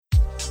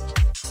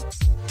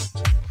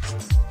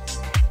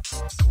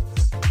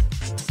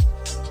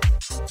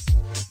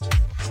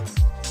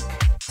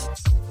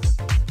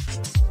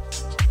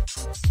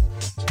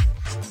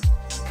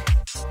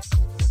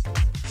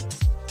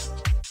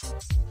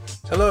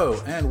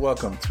Hello and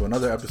welcome to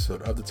another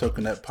episode of the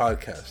TokuNet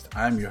podcast.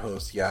 I'm your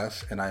host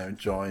Yas, and I am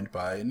joined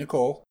by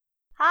Nicole.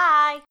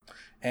 Hi.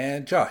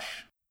 And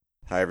Josh.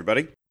 Hi,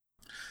 everybody.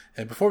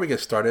 And before we get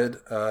started,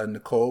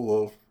 Nicole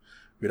will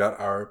read out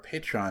our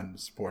Patreon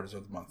supporters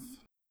of the month.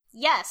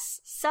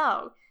 Yes,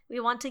 so we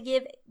want to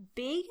give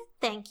big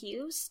thank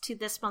yous to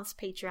this month's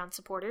Patreon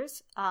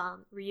supporters.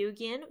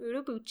 Ryugen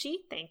Urobuchi,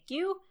 thank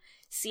you.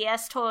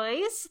 CS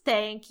Toys,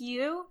 thank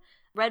you.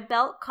 Red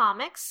Belt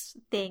Comics,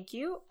 thank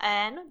you.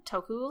 And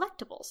Toku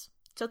Electables.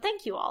 So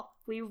thank you all.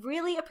 We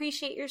really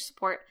appreciate your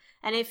support.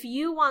 And if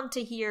you want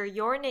to hear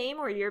your name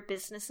or your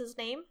business's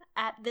name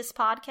at this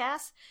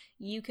podcast,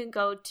 you can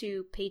go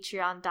to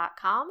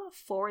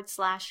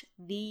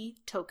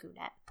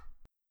patreon.com/TheTokuNet.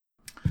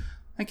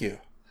 Thank you.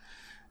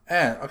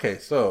 And okay,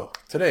 so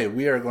today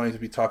we are going to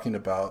be talking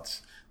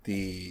about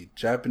the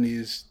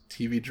Japanese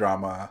TV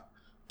drama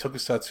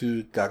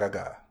Tokusatsu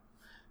Gagaga.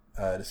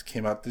 This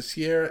came out this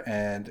year,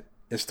 and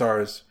it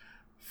stars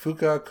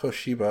Fuka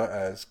Koshiba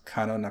as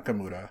Kano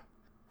Nakamura,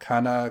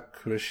 Kana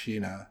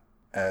Kurashina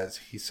as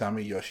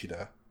Hisami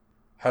Yoshida,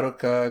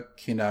 Haruka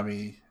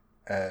Kinami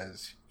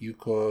as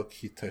Yuko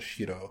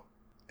Kitashiro,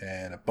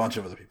 and a bunch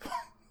of other people.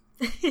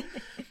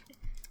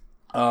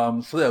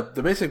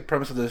 The basic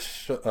premise of this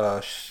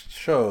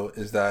show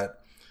is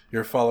that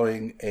you're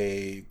following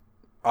a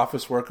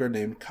office worker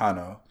named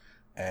Kano,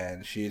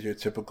 and she's your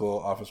typical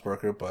office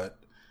worker, but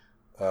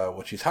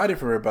what she's hiding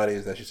from everybody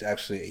is that she's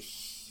actually a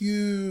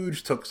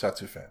huge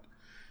Tokusatsu fan.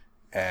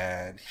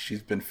 And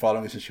she's been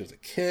following it since she was a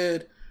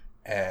kid,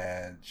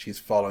 and she's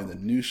following the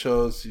new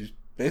shows. She's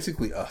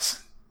basically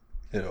us,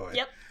 in a way.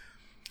 Yep.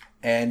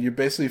 And you're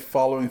basically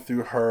following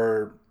through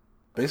her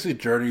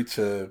journey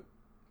to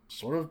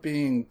sort of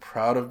being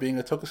proud of being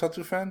a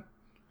Tokusatsu fan.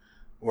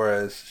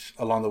 Whereas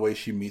along the way,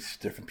 she meets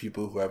different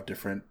people who have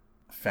different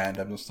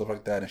fandoms and stuff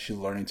like that, and she's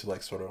learning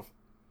to sort of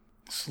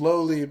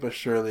slowly but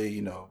surely,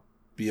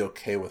 be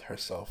okay with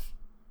herself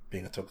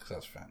being a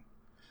Tokusatsu fan.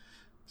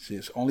 See,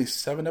 it's only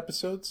 7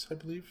 episodes, I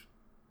believe.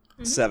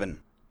 Mm-hmm.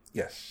 7.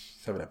 Yes,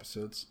 7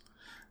 episodes.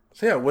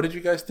 So yeah, what did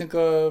you guys think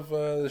of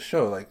the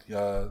show?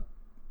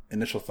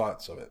 Initial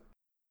thoughts of it?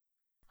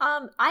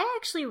 I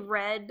actually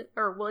read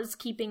or was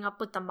keeping up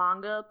with the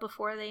manga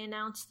before they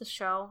announced the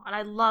show, and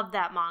I love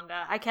that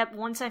manga.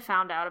 Once I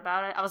found out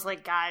about it, I was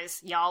like,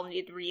 guys, y'all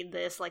need to read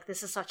this.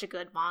 This is such a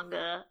good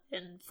manga.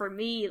 And for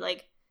me,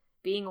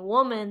 being a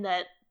woman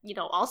that,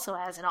 also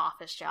has an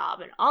office job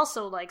and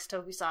also likes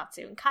Tokusatsu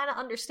and kind of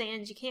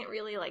understands you can't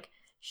really,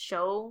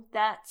 show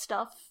that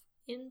stuff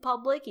in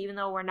public, even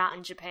though we're not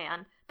in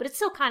Japan. But it's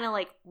still kind of,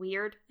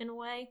 weird in a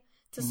way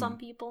to some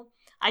people.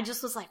 I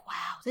just was like,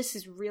 wow, this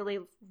is really,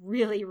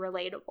 really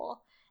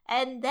relatable.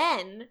 And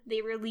then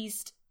they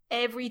released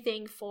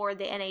everything for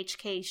the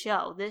NHK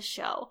show, this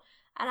show.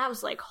 And I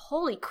was like,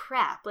 holy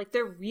crap,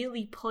 they're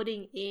really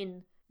putting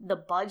in the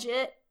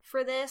budget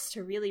for this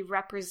to really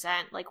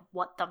represent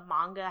what the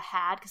manga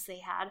had, because they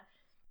had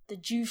the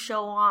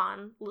Jusho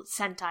On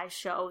Sentai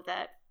show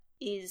that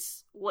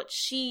is what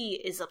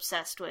she is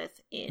obsessed with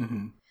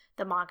in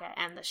the manga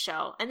and the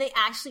show, and they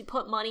actually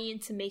put money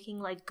into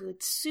making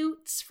good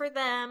suits for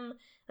them,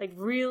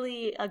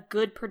 really a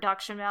good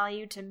production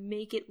value to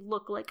make it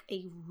look like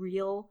a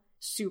real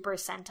Super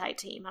Sentai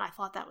team, and I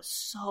thought that was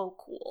so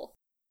cool.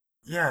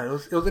 Yeah, it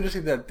was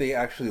interesting that they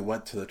actually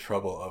went to the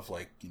trouble of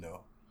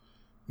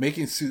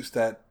making suits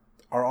that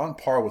are on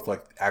par with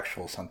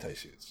actual Sentai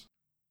suits.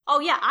 Oh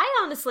yeah,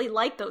 I honestly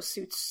like those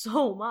suits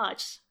so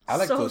much. I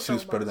like those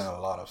suits better than a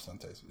lot of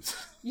Sentai suits.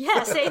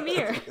 Yeah, same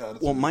here.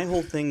 Well, my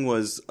whole thing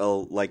was,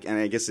 and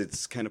I guess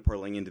it's kind of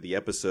parlaying into the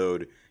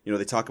episode,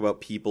 they talk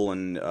about people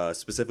and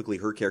specifically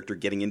her character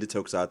getting into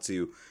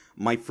Tokusatsu.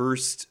 My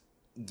first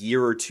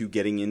year or two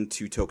getting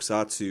into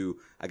Tokusatsu,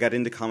 I got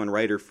into Kamen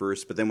Rider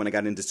first, but then when I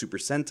got into Super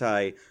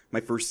Sentai, my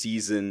first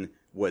season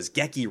was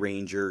Geki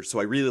Ranger, so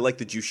I really liked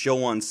the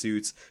Jushoan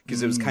suits,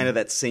 because it was kind of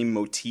that same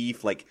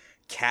motif,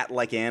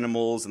 cat-like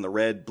animals and the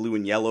red, blue,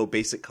 and yellow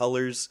basic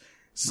colors.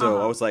 So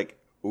I was like,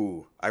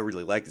 ooh, I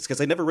really like this, because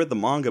I never read the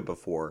manga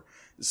before,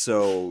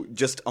 so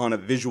just on a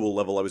visual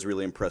level, I was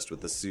really impressed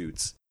with the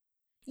suits.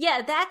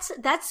 Yeah,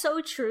 that's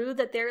so true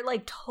that they're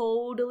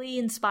totally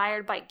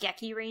inspired by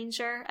Geki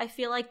Ranger. I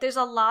feel like there's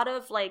a lot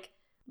of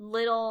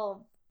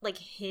little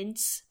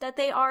hints that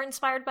they are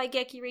inspired by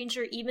Geki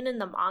Ranger, even in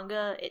the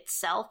manga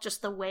itself,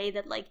 just the way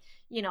that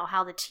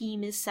how the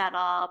team is set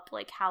up,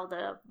 how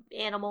the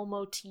animal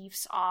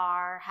motifs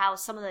are, how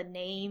some of the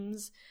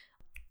names,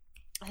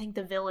 I think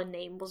the villain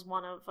name was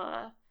one of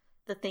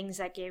the things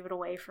that gave it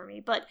away for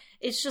me. But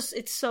it's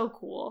so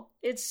cool.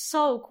 It's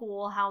so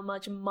cool how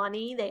much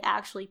money they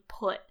actually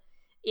put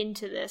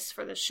into this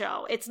for the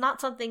show. It's not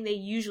something they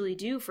usually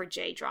do for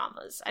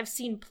J-dramas. I've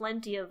seen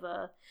plenty of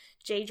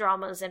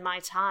J-dramas in my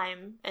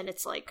time, and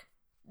it's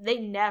they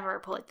never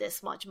put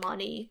this much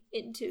money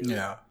into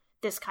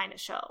this kind of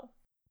show.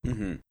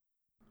 Mm-hmm.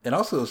 And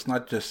also, it's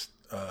not just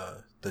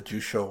the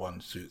Jusho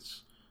One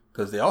suits,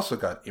 because they also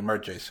got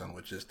Emerge-san,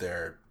 which is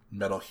their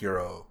Metal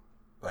Hero,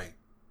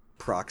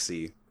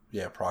 proxy.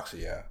 Yeah, proxy,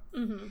 yeah.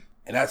 Mm-hmm.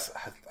 And that's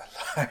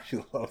I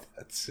actually love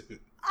that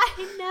suit.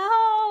 I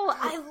know.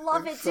 I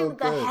love it so too.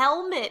 good. The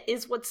helmet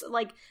is what's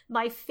like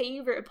my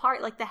favorite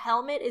part. Like the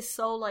helmet is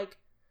so like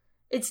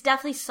it's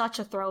definitely such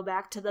a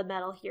throwback to the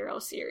Metal Hero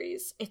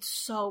series. It's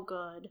so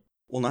good.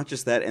 Well, not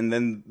just that, and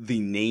then the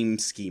name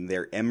scheme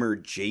there, Emmer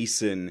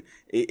Jason.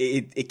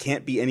 It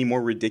can't be any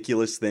more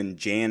ridiculous than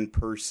Jan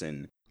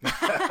Person.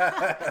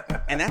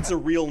 And that's a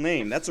real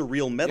name. That's a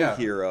real Metal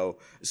Hero.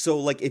 So,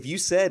 like, if you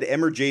said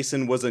Emmer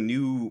Jason was a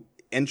new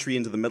entry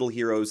into the Metal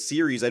Hero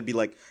series, I'd be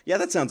like, yeah,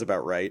 that sounds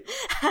about right.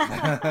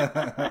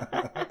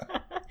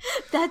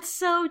 That's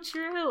so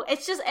true.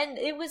 It's just, and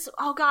it was,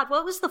 oh god,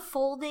 what was the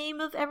full name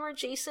of Emmer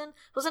Jason?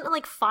 Wasn't it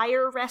like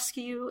Fire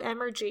Rescue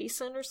Emmer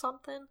Jason or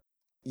something?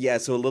 Yeah,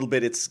 so a little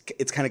bit, it's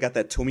kind of got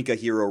that Tomika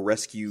Hero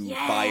Rescue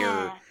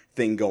Fire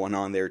thing going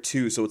on there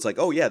too. So it's like,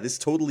 oh yeah, this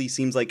totally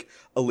seems like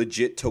a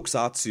legit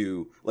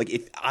tokusatsu. Like,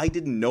 if I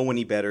didn't know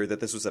any better that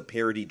this was a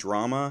parody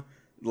drama,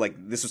 like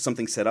this was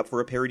something set up for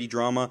a parody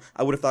drama,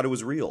 I would have thought it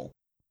was real.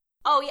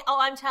 Oh yeah,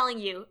 I'm telling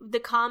you,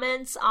 the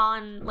comments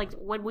on, like,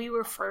 when we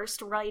were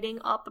first writing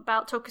up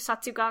about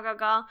Tokusatsu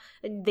Gagaga,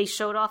 and they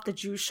showed off the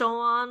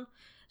Jushoon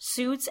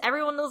suits,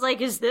 everyone was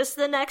like, is this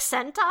the next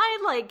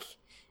Sentai? Like,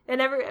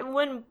 and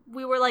when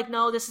we were like,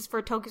 no, this is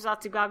for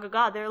Tokusatsu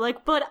Gagaga, they're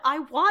like, but I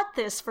want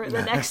this for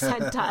the next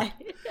Sentai.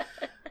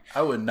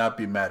 I would not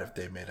be mad if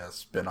they made a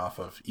spin-off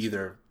of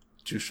either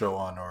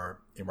Jushoon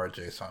or Emmer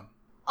Jason.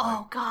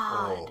 Oh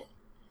god.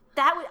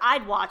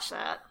 I'd watch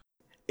that.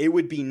 It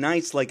would be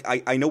nice, like,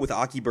 I know with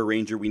Akiba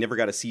Ranger, we never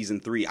got a season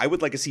 3. I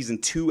would like a season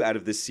 2 out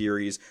of this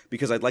series,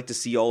 because I'd like to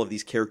see all of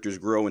these characters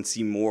grow and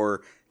see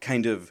more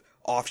kind of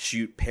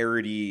offshoot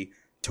parody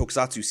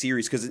tokusatsu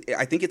series, because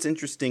I think it's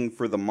interesting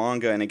for the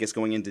manga, and I guess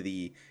going into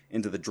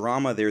the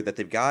drama there, that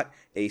they've got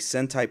a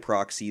Sentai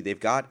proxy, they've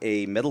got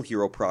a Metal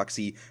Hero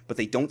proxy, but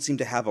they don't seem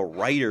to have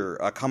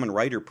a common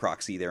writer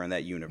proxy there in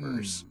that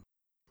universe.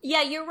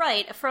 Yeah, you're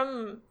right.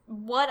 From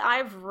what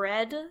I've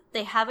read,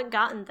 they haven't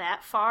gotten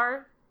that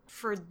far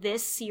for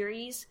this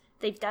series.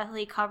 They've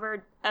definitely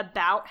covered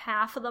about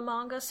half of the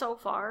manga so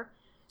far.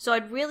 So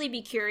I'd really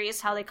be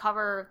curious how they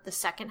cover the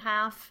second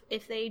half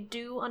if they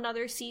do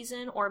another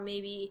season, or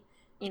maybe,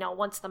 you know,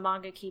 once the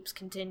manga keeps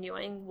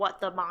continuing,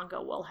 what the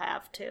manga will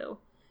have too.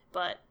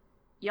 But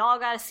y'all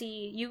gotta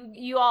see,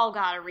 you all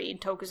gotta read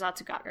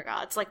Tokusatsu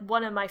Gagaga. It's like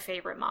one of my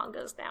favorite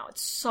mangas now.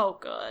 It's so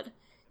good.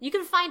 You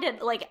can find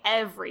it like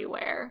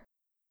everywhere.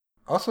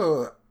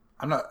 Also,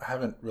 I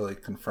haven't really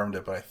confirmed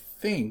it, but I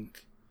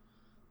think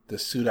the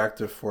suit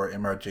actor for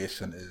Emmer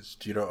Jason is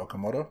Jiro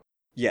Okamoto.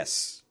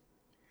 Yes,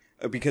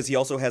 because he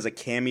also has a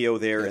cameo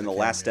there in the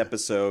last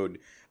episode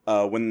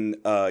when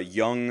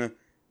young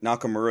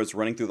Nakamura's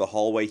running through the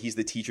hallway. He's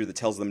the teacher that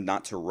tells them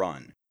not to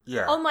run.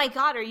 Yeah. Oh my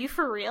god, are you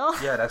for real?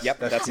 Yeah,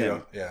 that's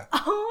him. Yeah.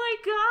 Oh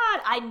my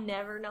god, I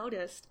never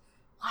noticed.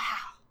 Wow.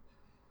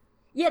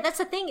 Yeah, that's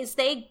the thing, is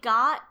they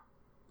got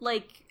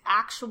like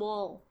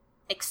actual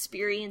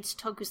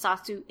experienced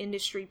tokusatsu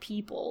industry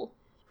people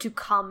to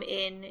come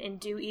in and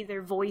do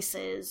either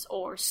voices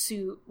or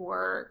suit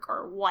work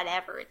or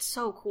whatever. It's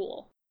so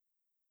cool.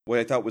 What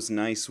I thought was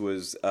nice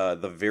was I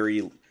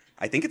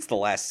think it's the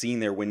last scene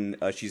there when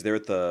she's there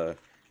at the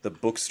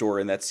bookstore,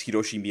 and that's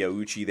Hiroshi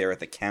Miyauchi there at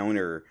the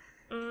counter.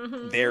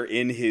 Mm-hmm. There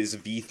in his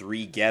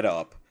V3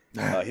 getup,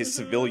 his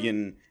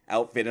civilian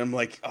outfit, and I'm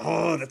like,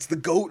 oh, that's the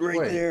GOAT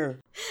there.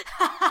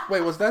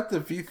 Wait, was that the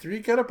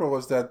V3 getup, or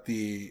was that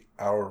the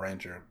Owl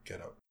Ranger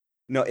getup?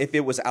 No, if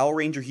it was Owl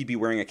Ranger, he'd be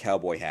wearing a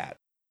cowboy hat.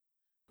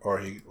 Or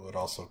he would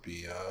also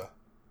be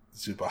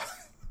Zubat.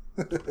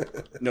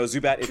 No,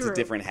 Zubat, it's a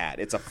different hat.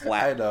 It's a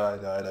flat.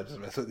 I know. Just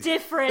messing with you.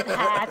 Different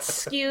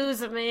hats,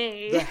 excuse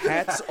me. The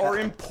hats are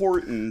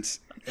important.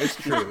 It's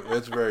true.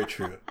 It's very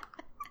true.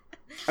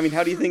 I mean,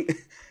 how do you think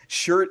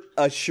shirt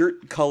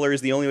color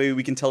is the only way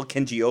we can tell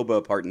Kenji Oba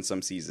apart in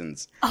some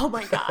seasons? Oh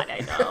my god, I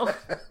know.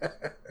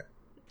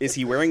 Is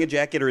he wearing a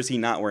jacket or is he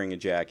not wearing a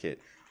jacket?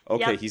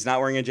 Okay, He's not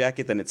wearing a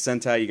jacket, then it's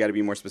Sentai, you gotta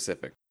be more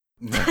specific.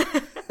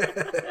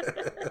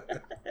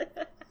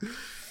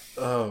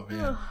 Oh,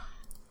 man.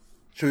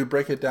 Should we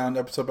break it down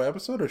episode by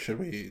episode, or should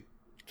we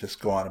just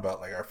go on about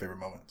like our favorite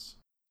moments?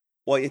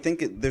 Well, I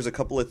think there's a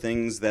couple of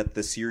things that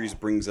the series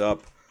brings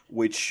up,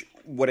 which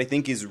what I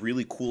think is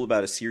really cool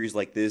about a series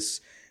like this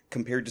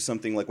compared to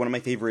something like one of my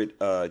favorite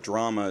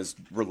dramas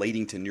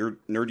relating to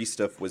nerdy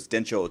stuff was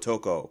Densho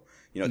Otoko,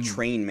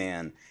 Train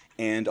Man.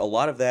 And a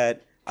lot of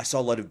that, I saw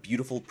a lot of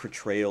beautiful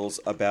portrayals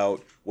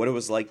about what it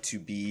was like to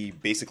be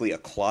basically a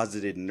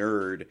closeted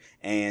nerd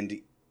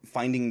and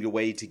finding a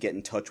way to get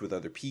in touch with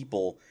other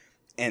people.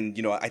 And,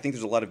 I think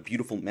there's a lot of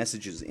beautiful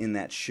messages in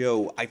that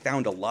show. I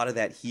found a lot of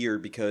that here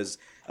because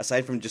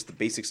aside from just the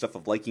basic stuff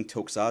of liking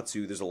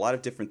tokusatsu, there's a lot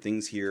of different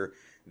things here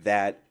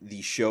that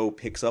the show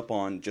picks up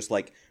on, just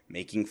like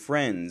making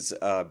friends,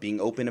 being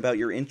open about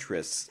your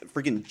interests,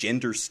 friggin'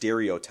 gender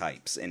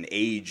stereotypes and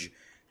age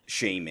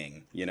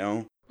shaming,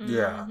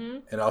 Yeah.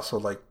 It also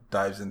like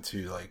dives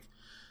into like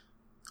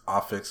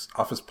office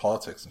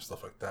politics and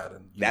stuff like that,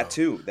 and not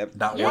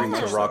Yeah. wanting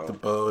to so. rock the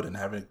boat and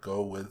having to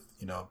go with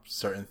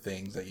certain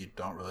things that you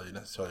don't really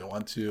necessarily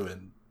want to,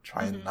 and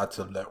trying not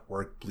to let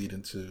work bleed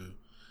into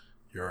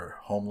your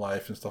home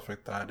life and stuff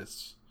like that.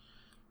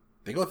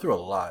 They go through a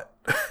lot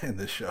in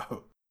this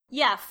show.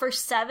 Yeah, for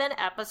 7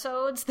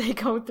 episodes, they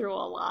go through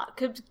a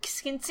lot.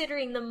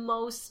 Considering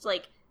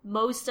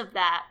most of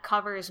that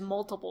covers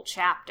multiple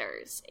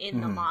chapters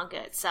in the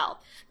manga itself.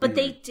 But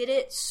they did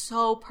it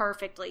so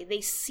perfectly. They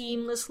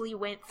seamlessly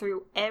went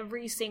through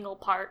every single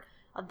part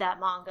of that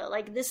manga.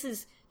 Like,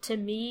 to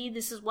me,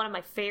 this is one of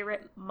my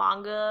favorite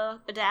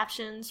manga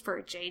adaptations for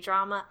a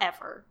J-drama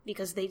ever.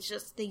 Because they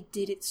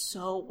did it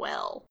so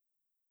well.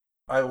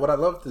 What I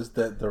loved is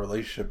that the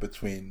relationship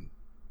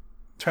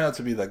turned out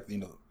to be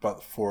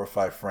about 4 or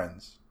 5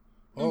 friends.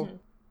 Well,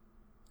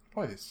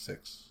 probably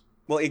 6.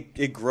 Well,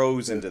 it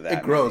grows into that.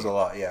 It grows a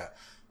lot, yeah.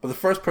 But the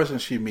first person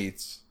she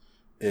meets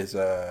is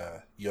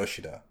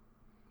Yoshida.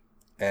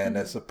 And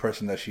that's the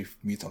person that she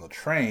meets on the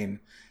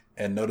train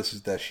and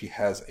notices that she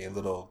has a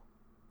little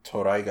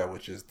Toraiga,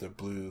 which is the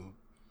blue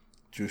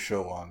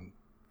Jushowan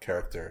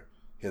character.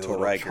 He has a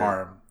little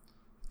charm.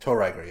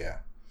 Toraiga, yeah.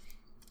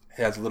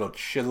 She has a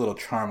little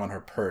charm on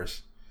her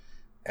purse.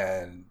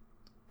 And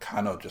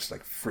Kano just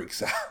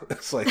freaks out.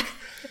 It's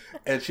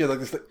and she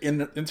has this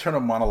internal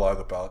monologue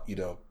about,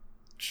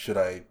 should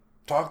I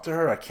talk to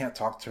her? I can't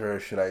talk to her.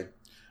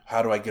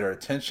 How do I get her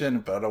attention?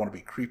 But I don't want to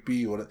be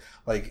creepy.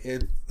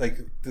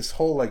 This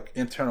whole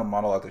internal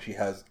monologue that she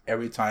has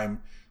every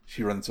time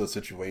she runs into a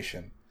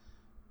situation.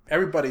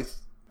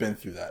 Everybody's been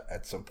through that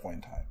at some point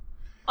in time.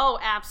 Oh,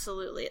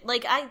 absolutely.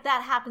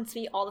 That happens to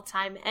me all the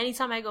time.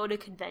 Anytime I go to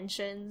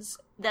conventions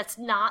that's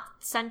not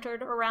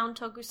centered around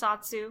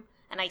tokusatsu,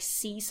 and I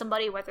see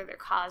somebody, whether they're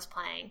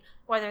cosplaying,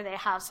 whether they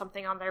have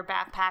something on their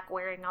backpack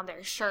wearing on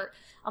their shirt,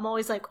 I'm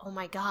always like, oh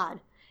my god,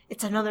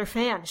 it's another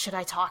fan. Should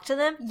I talk to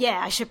them? Yeah,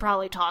 I should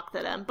probably talk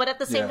to them. But at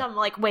the same time, I'm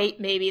like,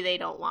 wait, maybe they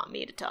don't want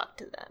me to talk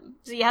to them.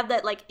 So you have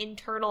that,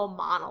 internal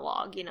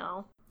monologue,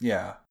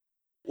 Yeah.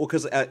 Well,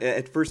 because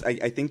at first,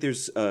 I think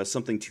there's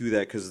something to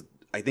that, because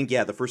I think,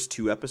 the first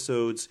 2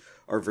 episodes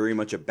are very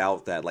much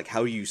about that.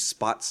 How do you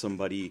spot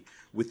somebody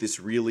with this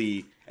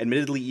really,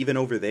 admittedly, even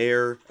over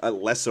there,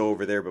 less so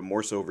over there, but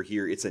more so over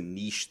here, it's a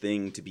niche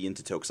thing to be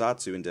into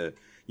tokusatsu, into,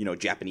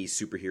 Japanese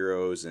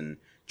superheroes and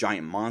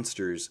giant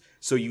monsters.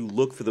 So you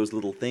look for those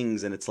little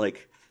things, and it's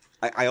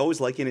I always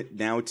liken it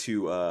now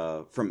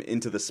to from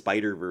Into the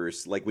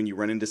Spider-Verse, when you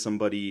run into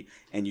somebody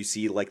and you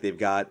see they've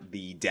got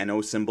the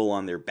Den-O symbol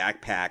on their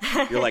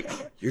backpack, you're like,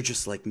 you're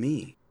just like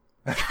me.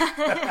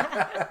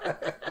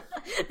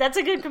 That's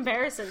a good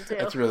comparison too.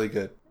 That's really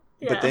good.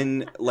 Yeah. But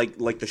then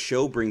like the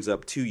show brings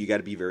up too, you got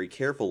to be very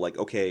careful.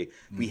 Okay,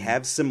 we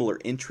have similar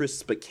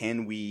interests, but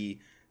can we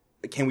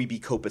be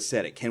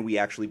copacetic? Can we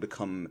actually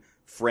become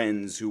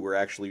friends who are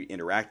actually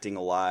interacting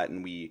a lot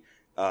and we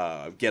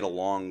get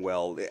along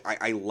well?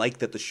 I like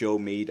that the show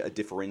made a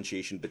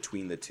differentiation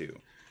between the two.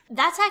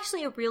 That's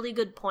actually a really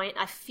good point.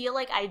 I feel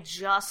like I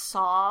just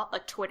saw a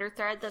Twitter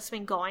thread that's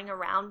been going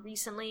around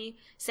recently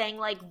saying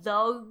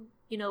though,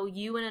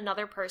 you and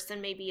another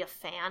person may be a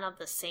fan of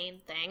the same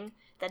thing,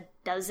 that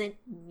doesn't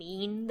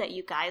mean that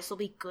you guys will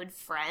be good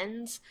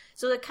friends.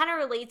 So that kind of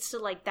relates to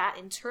that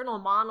internal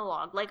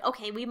monologue.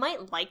 Okay, we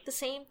might like the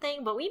same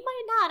thing, but we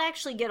might not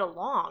actually get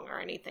along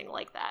or anything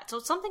like that. So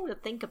it's something to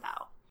think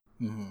about.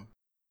 Mm-hmm.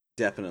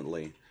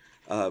 Definitely.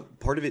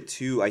 Part of it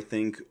too, I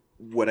think,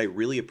 what I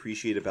really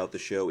appreciate about the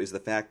show is the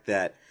fact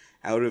that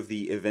out of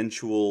the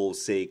eventual,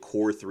 say,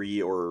 core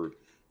 3, or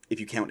if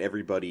you count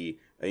everybody,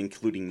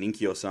 including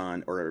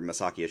Ninkyo-san, or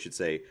Masaki, I should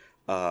say,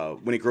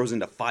 when it grows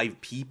into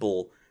 5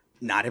 people,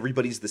 not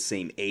everybody's the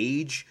same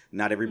age,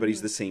 not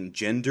everybody's the same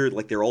gender.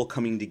 They're all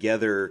coming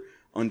together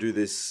under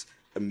this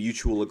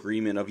mutual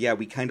agreement of,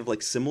 we kind of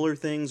like similar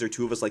things, or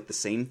 2 of us like the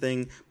same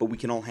thing, but we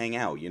can all hang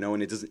out,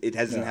 and it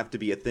doesn't have to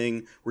be a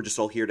thing. We're just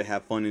all here to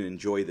have fun and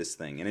enjoy this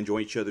thing and enjoy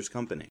each other's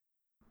company.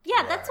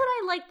 Yeah, that's what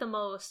I like the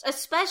most,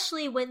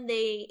 especially when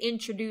they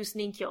introduced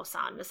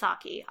Ninkyo-san,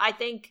 Misaki. I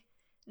think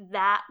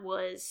that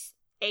was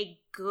a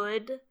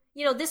good...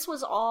 this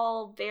was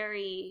all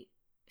very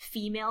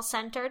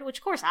female-centered, which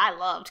of course I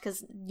loved,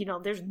 because,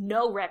 there's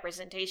no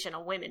representation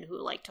of women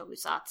who like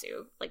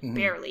tokusatsu,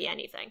 barely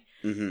anything.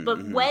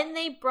 But when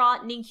they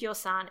brought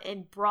Ninkyo-san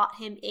and brought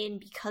him in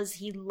because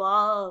he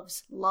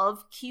loves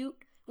Love Cute,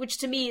 which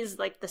to me is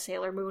the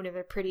Sailor Moon and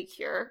the Pretty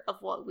Cure of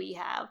what we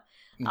have.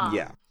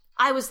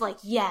 I was like,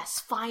 yes,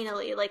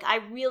 finally. I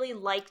really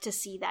like to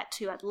see that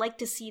too. I'd like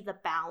to see the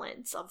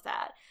balance of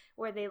that,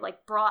 where they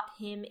brought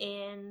him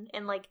in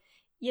and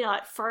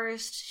at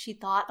first she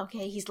thought,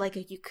 okay, he's like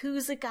a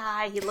Yakuza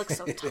guy. He looks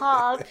so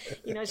tough.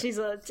 She's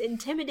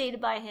intimidated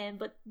by him,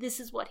 but this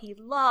is what he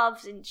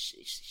loves. And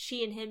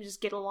she and him just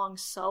get along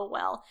so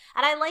well.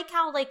 And I like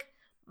how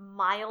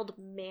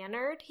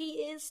mild-mannered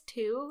he is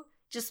too,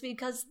 just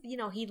because,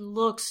 he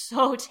looks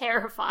so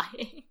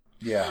terrifying.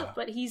 Yeah.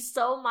 But he's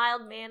so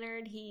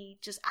mild-mannered. He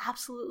just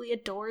absolutely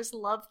adores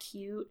Love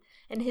Cute.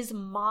 And his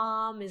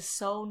mom is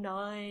so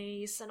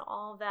nice and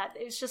all that.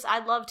 It's just,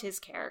 I loved his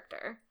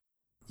character.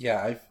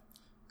 Yeah,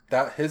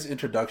 his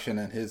introduction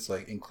and his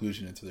like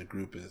inclusion into the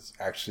group is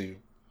actually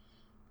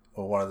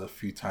one of the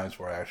few times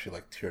where I actually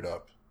like teared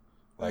up.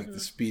 Like the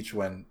speech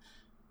when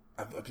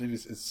I believe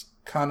it's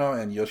Kano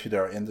and Yoshida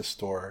are in the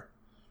store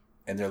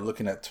and they're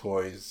looking at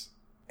toys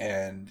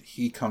and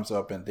he comes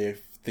up and they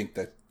think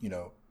that,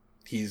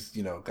 he's,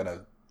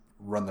 gonna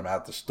run them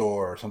out the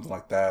store or something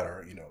like that,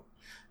 or,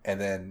 and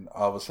then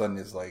all of a sudden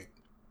it's like,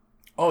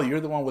 oh, you're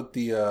the one with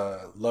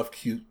the Love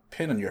Cute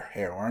pin in your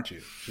hair, aren't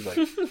you? She's like,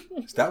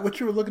 is that what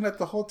you were looking at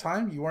the whole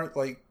time? You weren't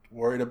like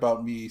worried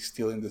about me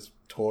stealing this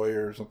toy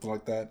or something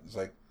like that? It's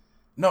like,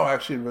 no, I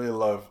actually really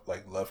love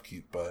Love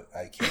Cute, but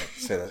I can't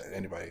say that to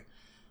anybody.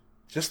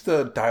 Just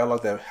the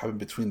dialogue that happened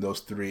between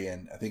those three,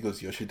 and I think it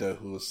was Yoshida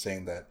who was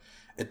saying that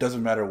it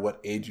doesn't matter what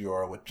age you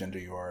are, what gender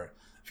you are.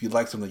 If you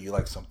like something, you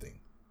like something.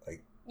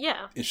 Like,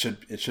 yeah, it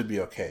should be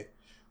okay.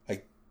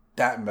 Like,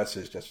 that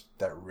message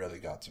that really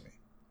got to me.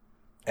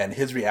 And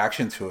his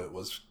reaction to it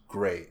was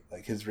great.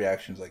 Like, his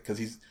reactions, like, because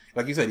he's,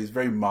 like you said, he's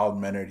very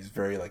mild-mannered. He's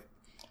very, like,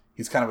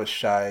 he's kind of a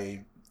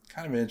shy,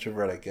 kind of an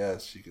introvert, I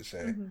guess you could say.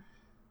 Mm-hmm.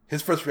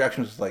 His first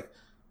reaction was like,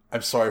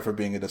 I'm sorry for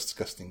being a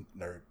disgusting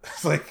nerd.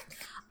 It's like,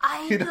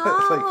 I know.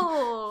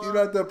 Like, you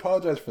don't have to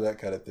apologize for that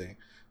kind of thing.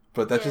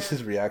 But that's just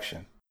his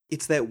reaction.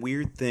 It's that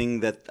weird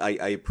thing that I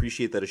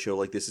appreciate that a show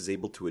like this is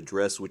able to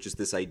address, which is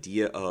this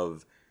idea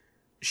of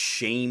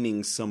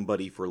shaming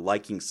somebody for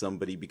liking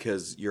somebody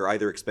because you're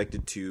either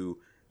expected to,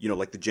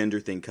 like the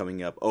gender thing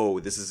coming up, oh,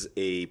 this is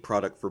a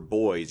product for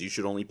boys, you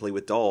should only play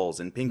with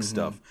dolls and pink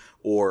stuff,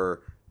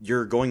 or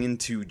you're going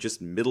into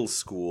just middle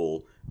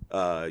school,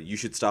 you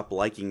should stop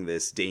liking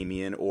this,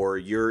 Damien, or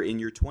you're in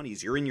your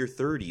 20s, you're in your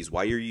 30s,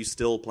 why are you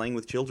still playing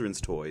with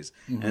children's toys?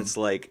 And it's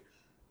like,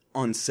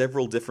 on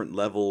several different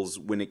levels,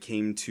 when it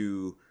came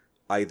to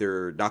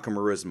either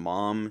Nakamura's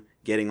mom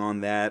getting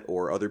on that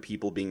or other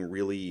people being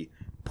really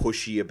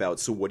pushy about,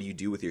 so what do you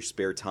do with your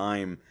spare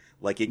time?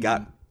 Like, it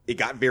got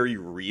very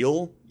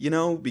real,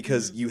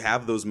 because you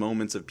have those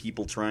moments of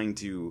people trying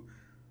to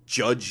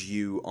judge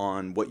you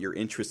on what your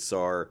interests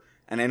are.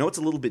 And I know it's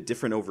a little bit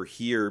different over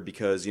here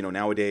because,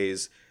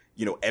 nowadays,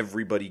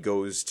 everybody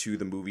goes to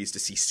the movies to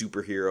see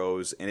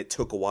superheroes, and it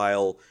took a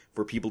while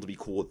for people to be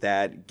cool with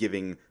that,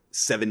 giving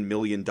 $7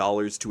 million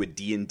to a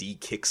D&D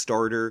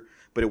Kickstarter,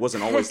 but it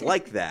wasn't always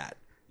like that,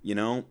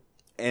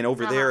 And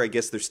over there, I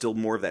guess there's still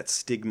more of that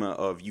stigma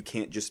of you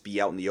can't just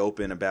be out in the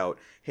open about,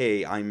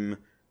 hey, I'm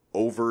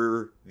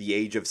over the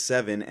age of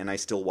 7 and I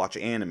still watch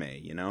anime,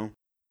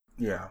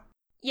 Yeah.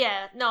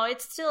 Yeah, no,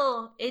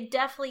 it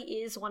definitely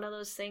is one of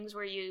those things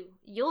where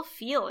you'll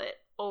feel it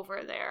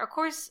over there. Of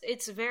course,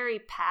 it's very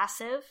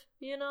passive,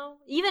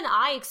 Even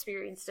I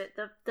experienced it.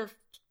 The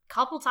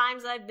couple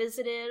times I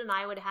visited and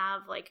I would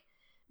have like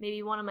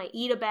maybe one of my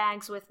Ida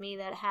bags with me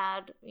that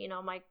had,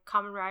 my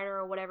Kamen Rider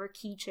or whatever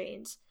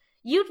keychains.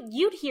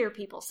 You'd hear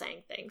people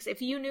saying things.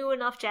 If you knew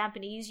enough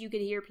Japanese, you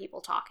could hear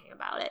people talking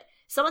about it.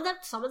 Some of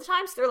the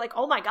times they're like,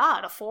 "Oh my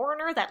god, a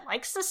foreigner that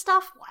likes this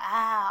stuff?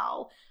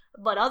 Wow."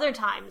 But other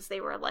times they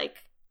were like,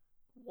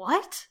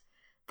 "What?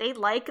 They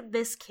like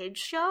this kid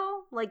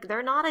show? Like,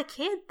 they're not a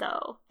kid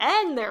though,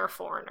 and they're a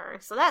foreigner,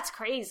 so that's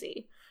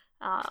crazy."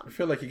 I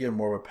feel like you get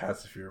more of a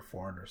pass if you're a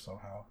foreigner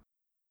somehow.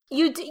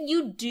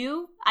 You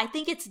do. I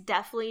think it's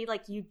definitely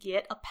like you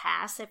get a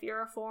pass if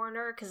you're a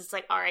foreigner because it's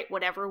like, all right,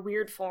 whatever,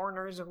 weird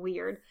foreigners are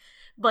weird.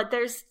 But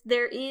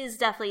there is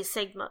definitely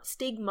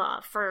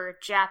stigma for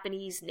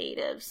Japanese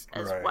natives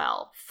as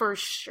well, for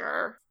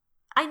sure.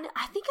 I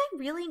think I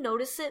really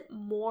notice it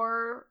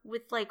more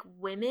with like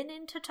women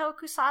into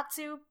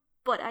tokusatsu,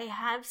 but I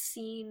have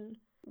seen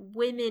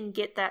women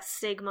get that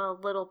stigma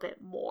a little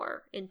bit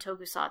more in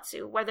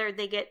tokusatsu, whether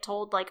they get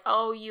told like,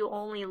 oh, you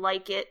only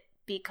like it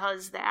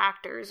because the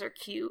actors are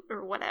cute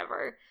or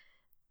whatever,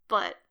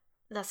 but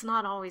that's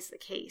not always the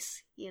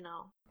case,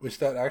 Which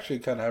that actually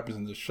kind of happens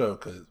in the show,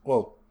 because,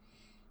 well,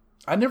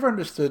 I never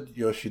understood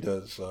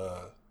Yoshida's,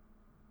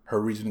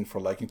 her reasoning for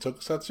liking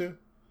tokusatsu.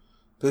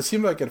 Because it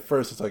seemed like at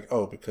first it's like,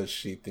 oh, because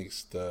she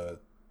thinks the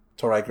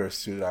Toraika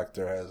suit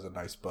actor has a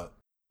nice butt.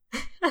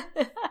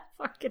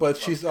 But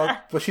she's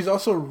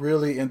also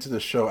really into the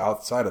show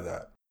outside of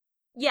that.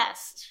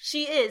 Yes,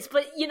 she is.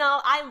 But,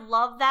 I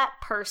love that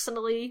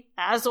personally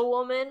as a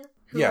woman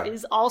who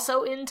is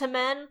also into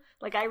men.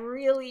 Like, I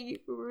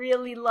really,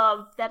 really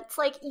love that. It's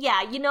like,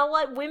 yeah, you know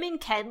what? Women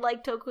can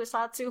like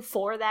tokusatsu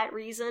for that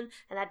reason,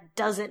 and that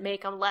doesn't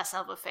make them less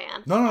of a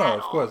fan. No,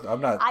 of course.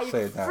 I'm not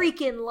saying that. I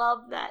freaking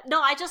love that.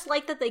 No, I just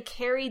like that they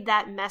carried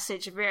that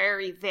message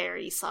very,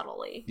 very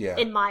subtly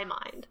in my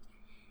mind.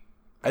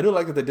 I do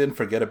like that they didn't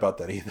forget about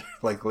that either.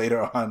 Like,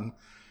 later on,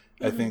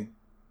 I think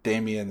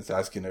Damien is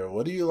asking her,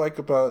 what do you like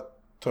about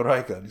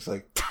Toraika? And he's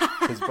like,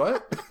 his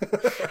butt?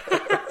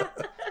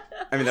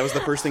 I mean, that was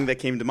the first thing that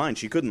came to mind.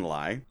 She couldn't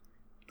lie.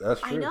 That's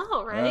true. I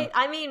know, right? Yeah.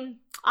 I mean,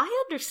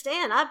 I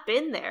understand. I've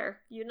been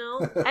there,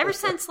 Ever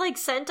since, like,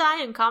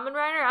 Sentai and Kamen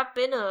Rider, I've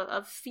been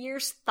a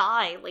fierce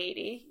thigh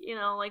lady.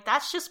 Like,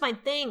 that's just my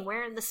thing,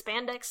 wearing the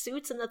spandex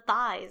suits and the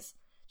thighs.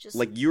 Just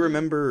like, you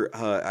remember,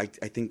 I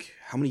think,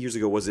 how many years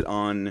ago was it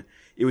on...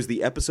 It was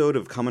the episode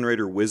of Kamen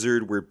Rider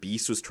Wizard where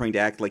Beast was trying to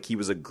act like he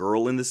was a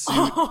girl in the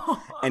suit,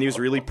 and he was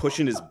really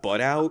pushing his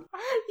butt out.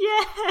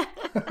 Yeah.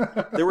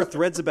 There were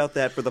threads about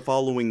that for the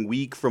following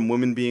week from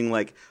women being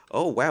like,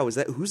 "Oh wow,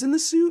 who's in the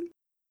suit?"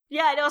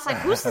 Yeah, I know. It's like,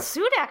 who's the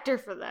suit actor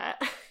for that?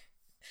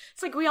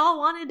 It's like we all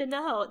wanted to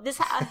know. This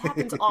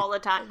happens all the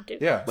time, too.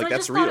 Yeah, so like, I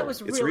that's just thought real. it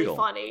was It's really real.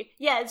 funny.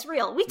 Yeah, it's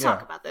real. We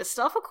talk about this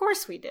stuff. Of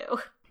course we do.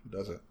 Who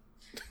doesn't?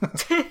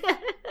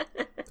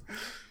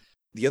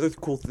 The other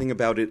cool thing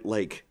about it,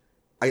 like,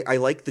 I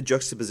like the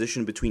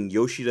juxtaposition between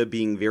Yoshida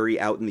being very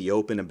out in the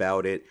open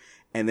about it,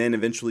 and then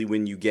eventually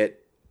when you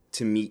get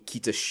to meet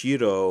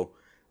Kitashiro,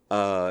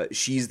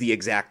 she's the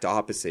exact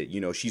opposite.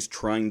 She's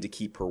trying to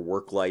keep her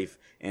work life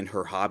and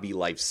her hobby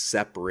life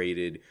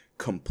separated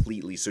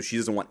completely, so she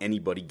doesn't want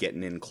anybody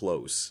getting in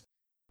close.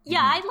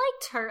 Yeah, I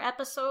liked her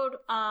episode.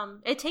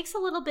 It takes a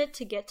little bit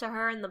to get to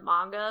her in the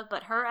manga,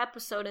 but her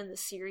episode in the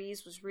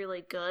series was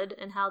really good,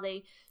 and how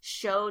they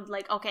showed,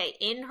 like, okay,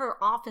 in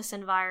her office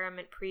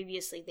environment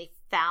previously, they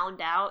found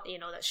out,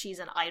 that she's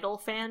an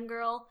Idol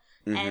fangirl,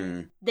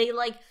 and they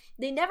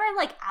never,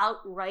 like,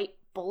 outright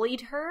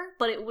bullied her,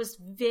 but it was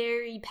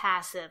very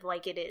passive,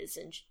 like it is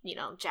in,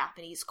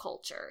 Japanese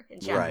culture, in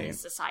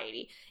Japanese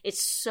society.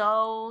 It's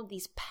so,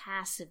 these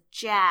passive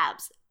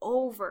jabs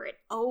over and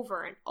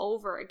over and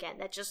over again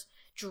that just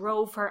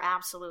drove her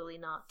absolutely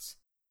nuts.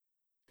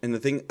 And the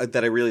thing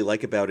that I really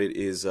like about it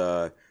is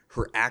her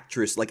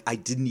actress. Like, I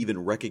didn't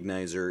even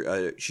recognize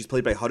her. She's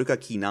played by Haruka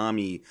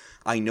Kinami.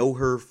 I know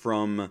her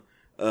from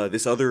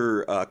this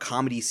other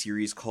comedy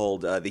series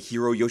called The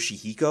Hero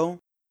Yoshihiko.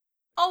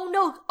 Oh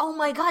no! Oh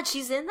my god,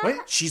 she's in that?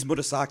 Wait. She's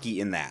Murasaki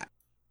in that.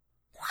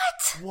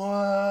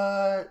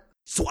 What?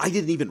 So I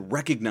didn't even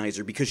recognize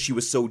her because she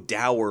was so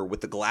dour with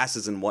the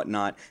glasses and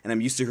whatnot, and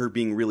I'm used to her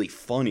being really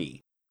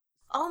funny.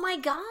 Oh my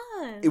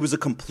god. It was a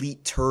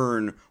complete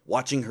turn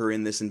watching her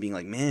in this and being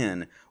like,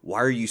 man, why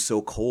are you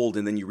so cold?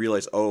 And then you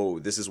realize, oh,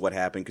 this is what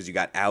happened because you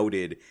got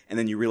outed. And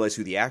then you realize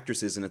who the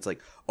actress is, and it's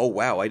like, oh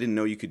wow, I didn't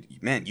know you could,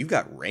 man, you've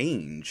got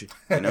range,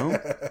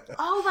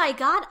 Oh my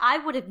god, I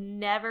would have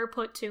never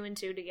put two and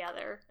two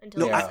together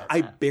until No, you said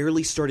I that.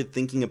 barely started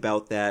thinking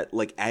about that,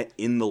 like,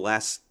 in the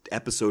last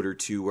episode or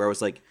two, where I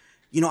was like,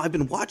 I've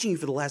been watching you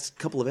for the last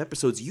couple of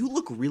episodes. You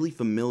look really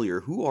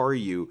familiar. Who are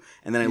you?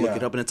 And then I look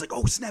it up, and it's like,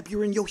 oh, snap,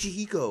 you're in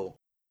Yoshihiko.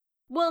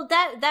 Well,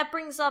 that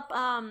brings up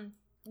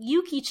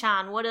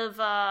Yuki-chan, one of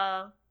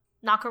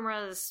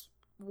Nakamura's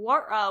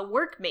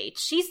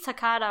workmates. She's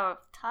Takeda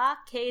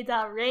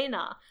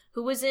Reina,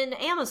 who was in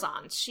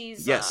Amazon.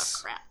 She's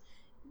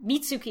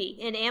Mitsuki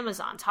in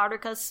Amazon,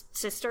 Haruka's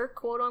sister,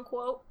 quote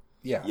unquote.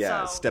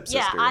 Yeah. Stepsister.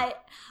 Yeah,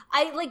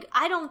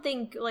 I don't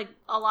think, like,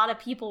 a lot of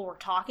people were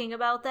talking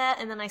about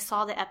that, and then I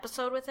saw the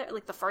episode with her,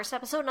 like the first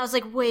episode, and I was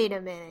like, wait a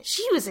minute,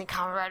 she was in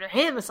Kamen Rider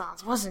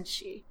Amazons, wasn't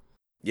she?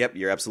 Yep,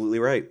 you're absolutely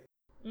right.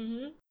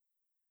 Mm-hmm.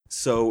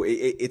 So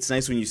it's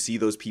nice when you see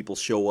those people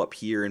show up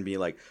here and be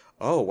like,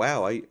 oh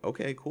wow,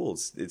 okay, cool.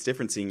 It's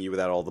different seeing you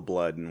without all the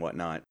blood and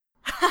whatnot.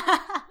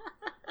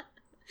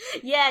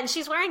 Yeah, and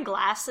she's wearing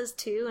glasses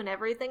too and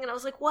everything, and I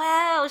was like,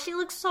 wow, she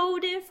looks so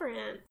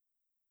different.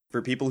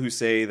 For people who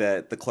say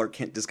that the Clark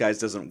Kent disguise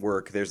doesn't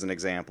work, there's an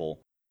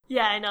example.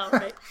 Yeah, I know,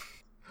 right?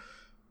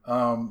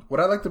 What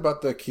I liked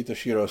about the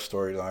Kitashiro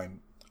storyline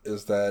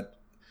is that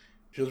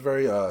she was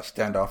very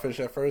standoffish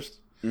at first,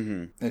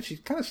 and she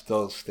kind of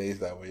still stays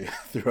that way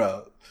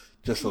throughout,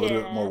 just a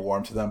little bit more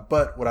warm to them.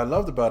 But what I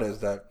loved about it is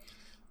that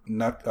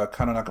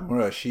Kano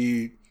Nakamura,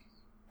 she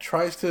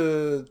tries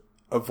to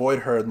avoid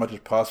her as much as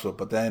possible,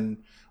 but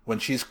then when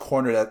she's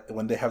cornered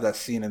when they have that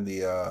scene in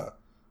the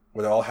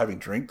where they're all having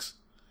drinks,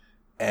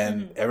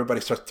 and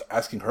everybody starts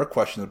asking her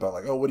questions about,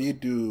 like, oh, what do you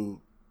do?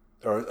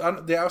 Or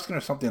they're asking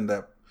her something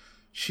that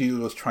she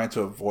was trying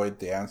to avoid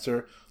the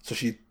answer. So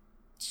she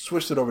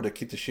switched it over to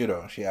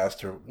Kitashiro. She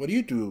asked her, what do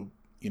you do,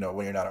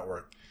 when you're not at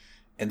work?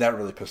 And that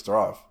really pissed her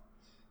off.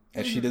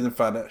 And she didn't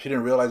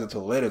realize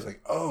until later. It's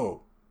like,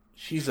 oh,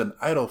 she's an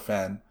Idol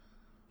fan,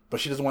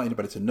 but she doesn't want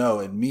anybody to know.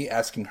 And me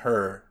asking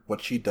her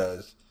what she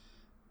does,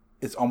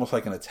 it's almost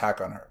like an attack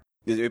on her.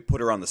 It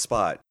put her on the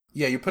spot.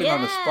 Yeah, you're putting her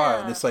on the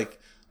spot. And it's like,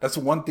 that's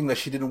one thing that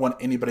she didn't want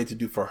anybody to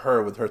do for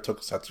her with her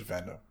tokusatsu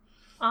fandom.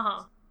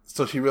 Uh-huh.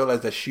 So she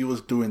realized that she was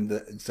doing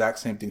the exact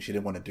same thing she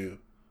didn't want to do.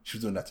 She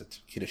was doing that to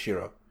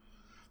Kitashiro.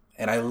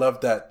 And I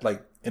love that,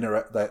 like,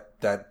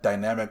 that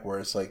dynamic where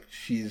it's like,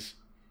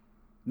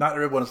 not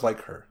everyone is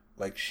like her.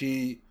 Like,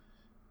 she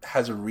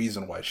has a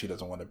reason why she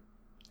doesn't want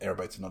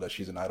everybody to know that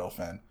she's an Idol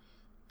fan.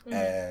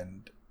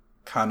 And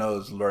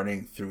Kano's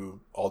learning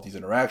through all these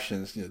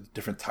interactions,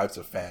 different types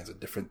of fans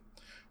and different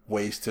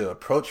ways to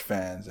approach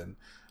fans, and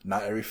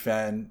not every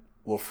fan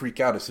will freak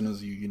out as soon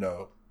as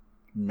you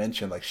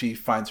mention, like, she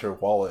finds her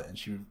wallet and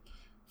she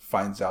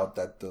finds out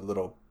that the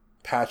little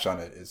patch on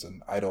it is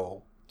an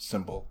Idol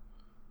symbol,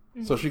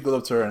 So she goes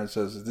up to her and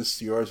says, "Is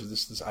this yours?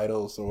 Is this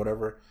idol's or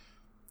whatever?"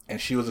 And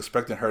she was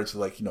expecting her to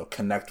like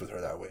connect with her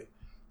that way,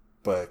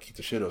 but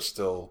Kitashiro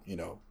still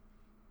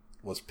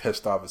was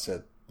pissed off and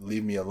said,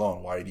 "Leave me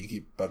alone. Why do you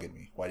keep bugging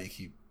me? Why do you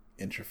keep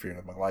interfering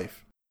with my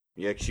life?"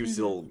 Yeah, she was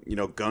still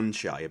gun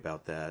shy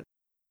about that.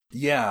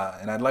 Yeah,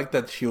 and I like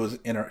that she was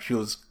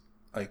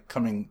like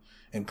coming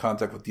in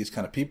contact with these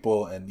kind of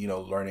people and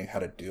learning how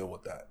to deal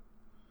with that.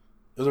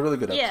 It was a really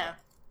good episode. Yeah.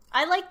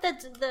 I like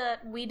that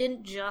we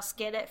didn't just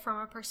get it from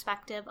a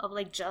perspective of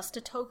like just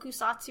a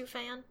tokusatsu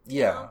fan.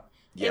 Yeah.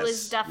 Yes, it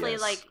was definitely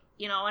yes. like,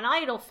 an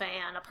idol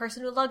fan, a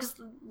person who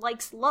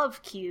likes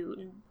Love Cute,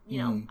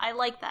 and I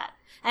like that.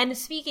 And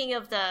speaking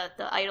of the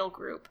idol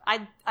group,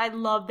 I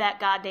love that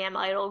goddamn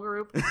idol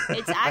group.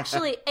 It's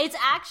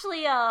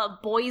actually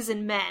boys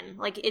and men.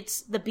 Like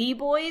it's the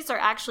B-boys are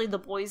actually the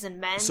boys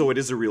and men. So it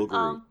is a real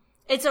group.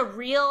 It's a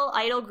real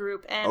idol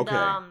group, and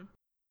Okay.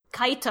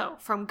 Kaito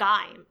from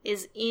Gaim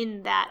is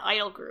in that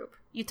idol group.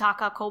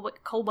 Yutaka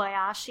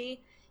Kobayashi.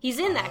 He's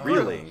in that group.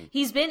 Really?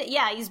 He's been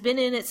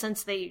in it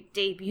since they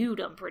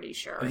debuted, I'm pretty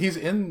sure. And he's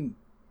in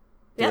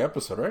the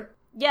episode, right?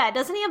 Yeah,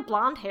 doesn't he have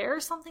blonde hair or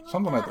something like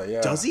Something that? like that,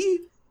 yeah. Does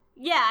he?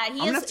 Yeah, I'm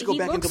gonna have to go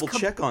back and double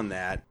check on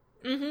that.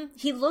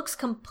 He looks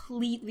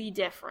completely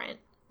different.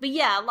 But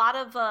yeah, a lot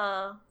of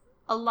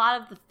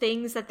the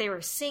things that they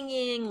were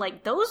singing,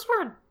 like those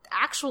were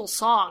actual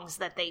songs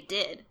that they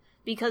did.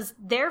 Because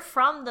they're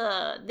from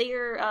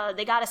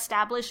they got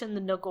established in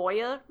the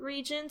Nagoya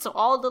region, so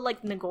all the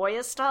like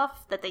Nagoya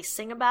stuff that they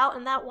sing about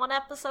in that one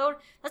episode,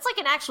 that's like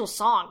an actual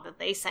song that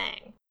they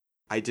sang.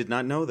 I did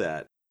not know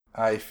that.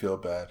 I feel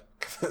bad.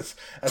 'Cause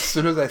as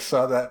soon as I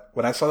saw that,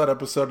 when I saw that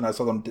episode and I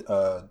saw them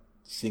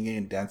singing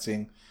and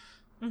dancing,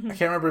 I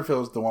can't remember if it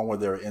was the one where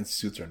they were in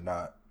suits or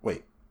not.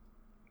 Wait,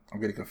 I'm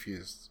getting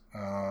confused.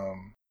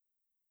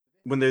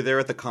 When they're there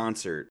at the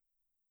concert.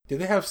 Did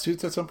they have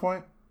suits at some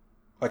point?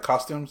 Like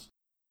costumes?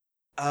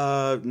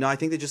 No, I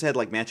think they just had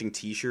like matching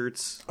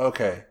T-shirts.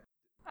 Okay.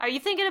 Are you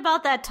thinking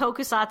about that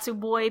tokusatsu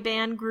boy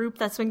band group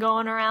that's been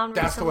going around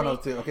That's the recently? one I was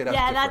thinking. Okay,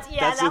 that's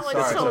different. that That's one's sorry,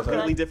 so sorry, good.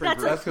 completely different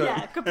That's group.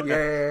 That's good. Yeah, completely.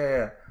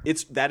 Yeah.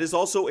 That is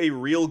also a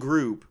real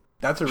group.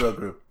 That's a real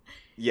group.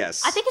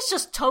 Yes. I think it's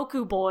just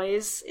Toku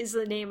Boys is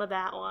the name of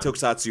that one.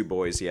 Tokusatsu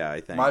Boys, yeah, I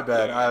think. My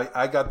bad.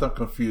 I got them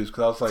confused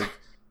because I was like,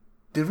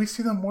 did we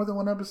see them more than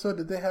one episode?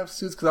 Did they have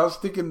suits? Because I was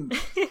thinking,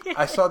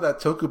 I saw that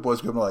Toku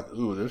Boys group. I'm like,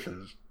 ooh, this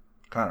is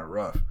kind of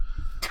rough.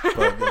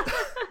 But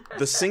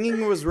The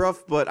singing was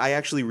rough, but I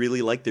actually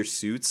really liked their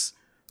suits.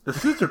 the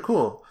suits are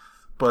cool,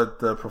 but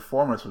the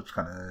performance was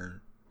kind of.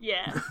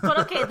 Yeah, but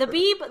okay, the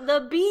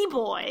B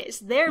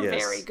boys, they're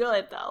Yes. very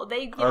good though.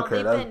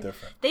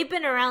 They've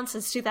been around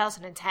since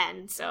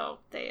 2010, so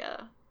they've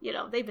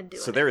been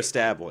doing. So they're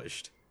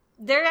established.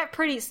 They're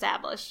pretty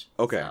established.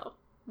 Okay. So.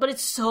 But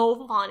it's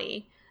so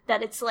funny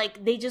that it's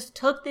like they just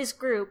took this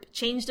group,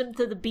 changed them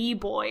to the B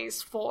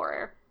boys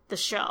for the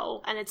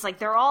show, and it's like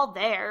they're all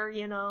there,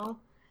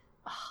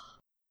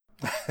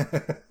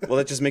 Well,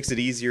 that just makes it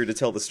easier to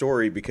tell the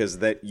story because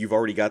that you've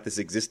already got this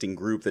existing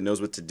group that knows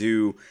what to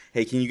do.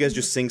 Hey, can you guys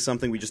just sing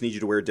something? We just need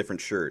you to wear a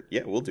different shirt.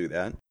 Yeah, we'll do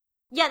that.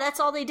 Yeah, that's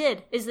all they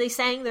did, is they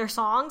sang their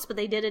songs, but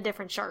they did a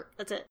different shirt.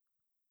 That's it.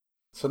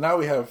 So now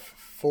we have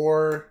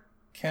 4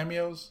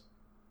 cameos.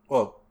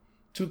 Well,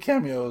 2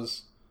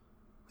 cameos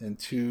and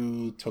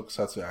 2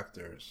 tokusatsu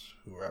actors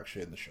who were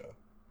actually in the show.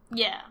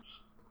 Yeah.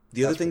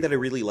 The other That's thing that pretty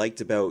I really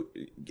liked about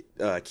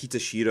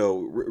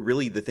Kitashiro,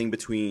 really the thing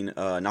between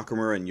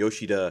Nakamura and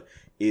Yoshida,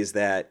 is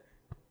that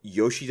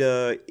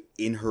Yoshida,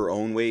 in her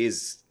own way,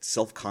 is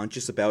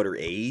self-conscious about her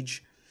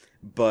age,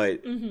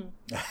 but,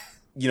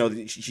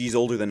 she's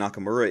older than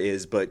Nakamura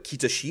is, but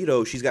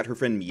Kitashiro, she's got her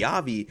friend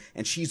Miyavi,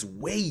 and she's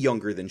way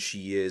younger than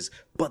she is,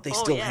 but they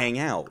still hang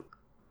out.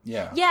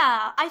 Yeah.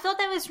 Yeah, I thought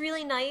that was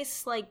really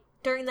nice, like,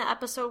 during the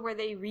episode where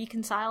they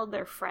reconciled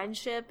their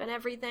friendship and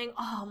everything.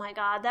 Oh my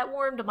god, that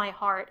warmed my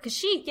heart. Because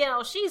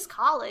she's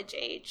college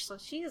age, so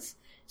she's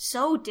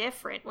so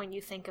different when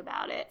you think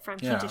about it from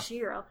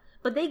Kitashiro.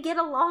 But they get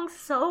along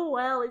so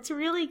well. It's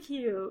really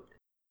cute.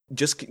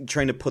 Just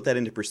trying to put that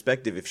into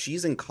perspective, if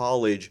she's in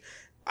college,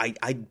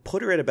 I'd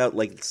put her at about,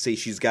 like, say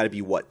she's got to be,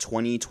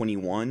 20,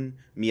 21,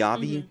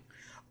 Miyavi?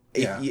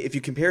 If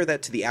you compare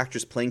that to the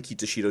actress playing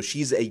Kitashiro,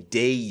 she's a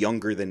day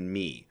younger than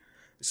me.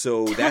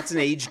 So that's an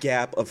age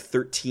gap of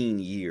 13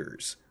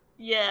 years.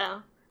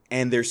 Yeah.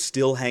 And they're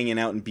still hanging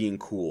out and being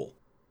cool.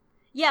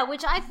 Yeah,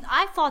 which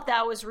I thought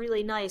that was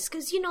really nice.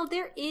 Because,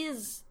 there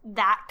is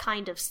that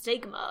kind of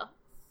stigma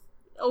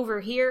over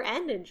here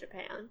and in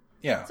Japan.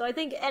 Yeah. So I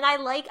think, and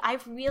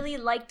I've really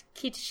liked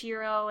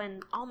Kitashiro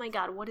and, oh my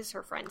god, what is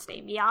her friend's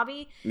name?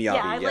 Miyavi?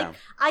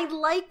 I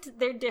liked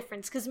their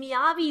difference, because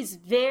Miyavi's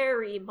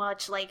very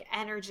much, like,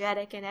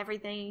 energetic and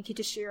everything, and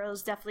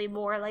Kitashiro's definitely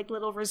more, like,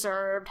 little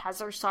reserved, has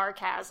her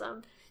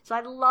sarcasm. So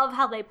I love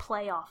how they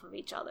play off of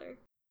each other.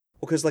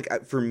 Well, because,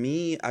 like, for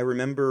me, I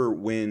remember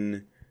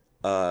when,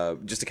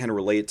 just to kind of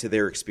relate it to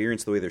their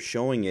experience, the way they're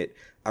showing it,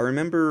 I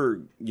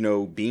remember,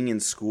 being in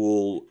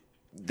school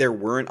there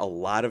weren't a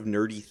lot of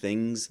nerdy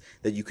things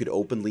that you could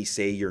openly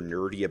say you're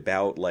nerdy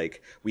about.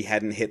 Like, we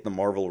hadn't hit the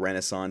Marvel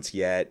Renaissance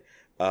yet.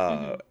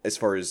 As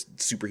far as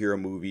superhero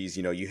movies,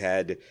 you know, you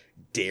had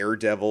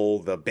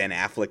Daredevil, the Ben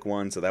Affleck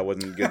one, so that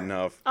wasn't good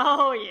enough.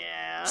 Oh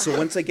yeah. So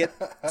once I got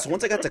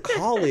to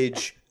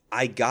college,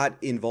 I got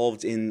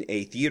involved in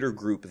a theater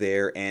group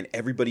there, and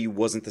everybody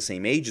wasn't the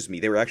same age as me.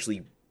 They were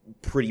actually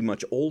pretty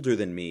much older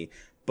than me.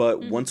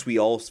 But once we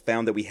all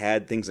found that we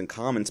had things in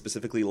common,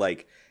 specifically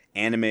like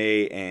anime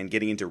and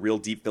getting into real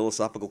deep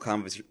philosophical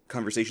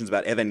conversations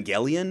about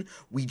Evangelion,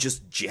 we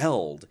just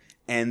gelled.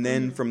 And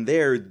then from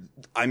there,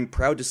 I'm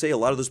proud to say a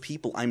lot of those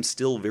people I'm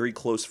still very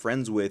close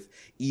friends with,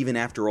 even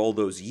after all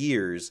those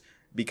years.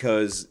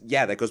 Because,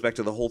 yeah, that goes back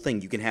to the whole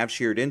thing. You can have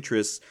shared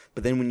interests,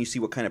 but then when you see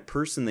what kind of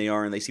person they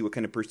are and they see what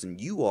kind of person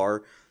you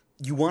are,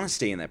 you want to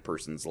stay in that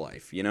person's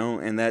life, you know?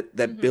 And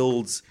that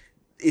builds...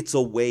 It's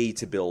a way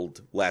to build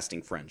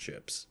lasting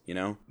friendships, you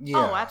know? Yeah.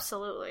 Oh,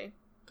 absolutely.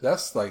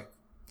 That's like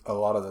a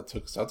lot of the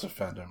Tokusatsu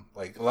fandom.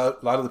 Like a lot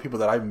of the people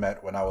that I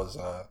met when I was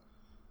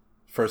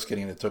first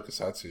getting into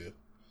Tokusatsu,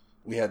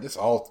 we had this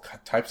all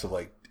types of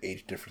like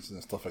age differences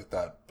and stuff like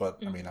that. But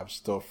I mean, I'm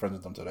still friends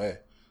with them today.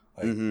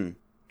 Like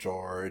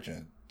George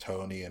and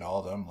Tony and all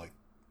of them. Like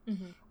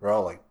we're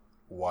all like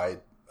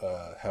wide,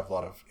 have a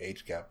lot of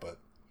age gap, but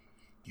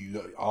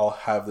you all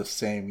have the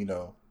same, you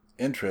know,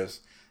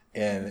 interests.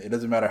 And it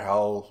doesn't matter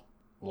how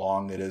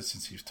long it is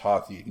since you've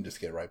talked, you can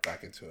just get right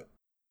back into it.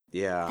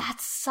 Yeah.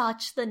 That's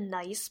such the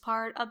nice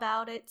part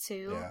about it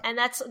too. Yeah. And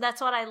that's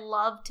what I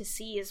love to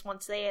see is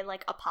once they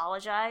like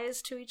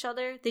apologize to each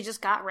other, they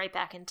just got right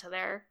back into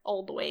their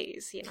old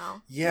ways, you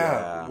know?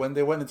 Yeah. When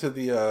they went into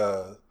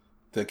the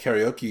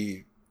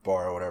karaoke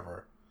bar or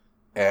whatever,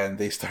 and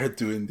they started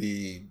doing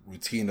the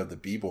routine of the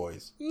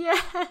B-boys.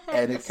 Yes.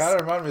 And it kind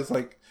of reminded me, it's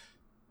like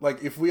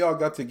if we all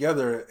got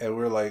together and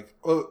we're like,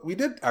 well, we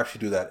did actually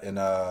do that in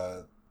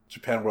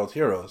Japan World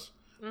Heroes,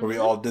 where we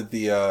all did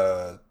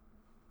the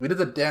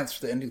dance,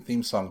 the ending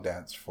theme song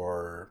dance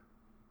for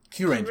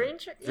Q Ranger.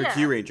 For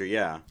Q Ranger,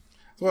 yeah.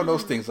 It's one of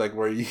those things like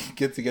where you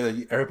get together,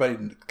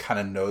 everybody kind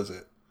of knows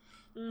it,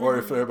 or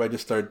if everybody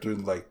just started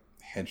doing like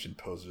henshin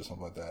poses or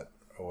something like that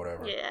or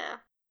whatever. Yeah.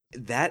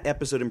 That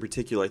episode in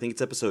particular, I think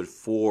it's episode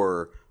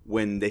 4,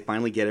 when they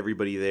finally get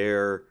everybody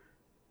there,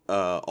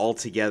 all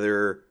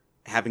together,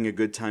 having a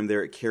good time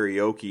there at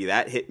karaoke.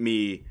 That hit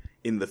me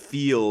in the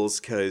feels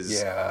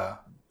because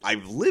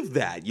I've lived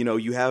that. You know,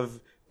 you have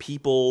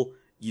people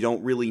you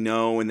don't really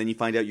know, and then you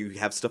find out you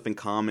have stuff in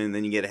common, and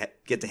then you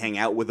get to hang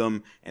out with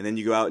them, and then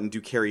you go out and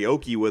do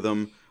karaoke with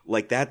them.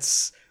 Like,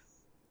 that's,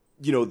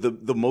 you know,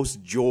 the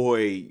most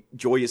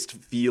joyous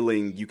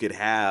feeling you could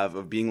have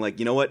of being like,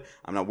 you know what,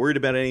 I'm not worried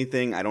about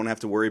anything. I don't have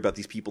to worry about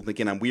these people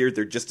thinking I'm weird.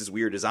 They're just as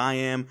weird as I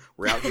am.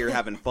 We're out here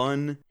having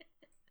fun.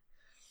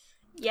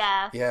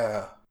 Yeah.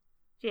 Yeah.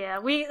 Yeah,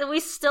 we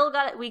still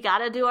got it. We got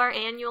to do our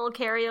annual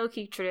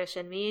karaoke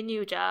tradition. Me and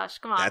you, Josh.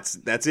 Come on.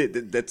 That's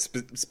it. That's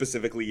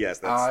specifically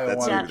yes. I That's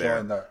want you to there.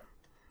 join that.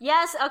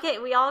 Yes. Okay.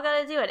 We all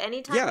got to do it.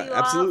 Anytime you go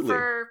out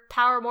for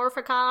Power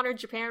Morphicon or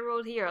Japan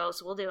World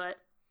Heroes, we'll do it.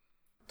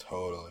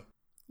 Totally.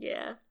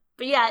 Yeah.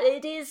 But yeah,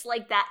 it is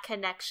like that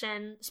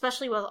connection,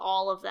 especially with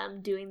all of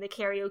them doing the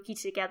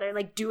karaoke together,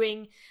 like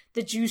doing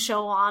the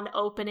Jusho on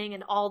opening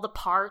and all the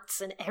parts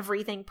and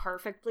everything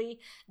perfectly.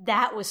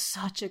 That was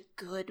such a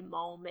good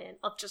moment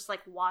of just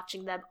like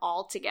watching them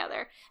all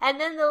together. And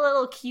then the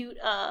little cute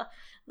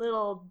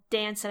little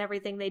dance and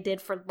everything they did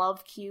for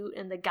Love Cute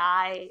and the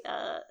guy,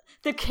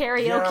 the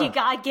karaoke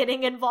guy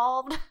getting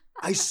involved.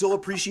 I so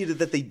appreciated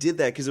that they did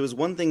that, because it was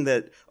one thing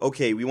that,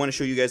 okay, we want to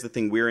show you guys the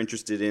thing we're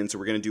interested in, so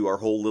we're going to do our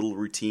whole little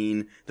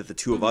routine that the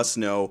two of us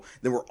know.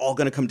 Then we're all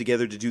going to come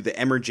together to do the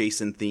Emmer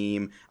Jason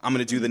theme. I'm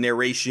going to do the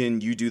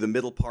narration, you do the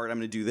middle part, I'm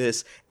going to do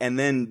this. And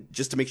then,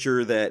 just to make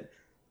sure that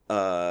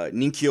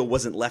Ninkyo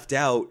wasn't left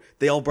out,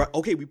 they all brought,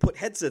 okay, we put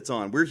headsets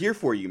on. We're here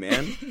for you,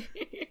 man.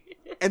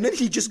 And then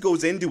he just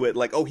goes into it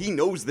like, oh, he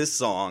knows this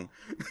song.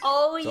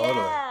 Oh, Totally.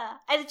 yeah.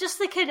 And just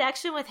the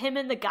connection with him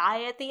and the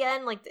guy at the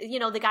end. Like, you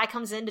know, the guy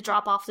comes in to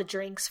drop off the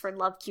drinks for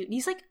Love Cute. And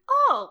he's like,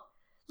 oh,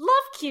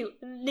 Love Cute.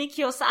 And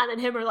Nikyo-san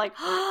and him are like,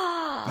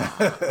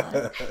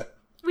 ah,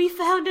 we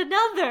found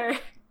another.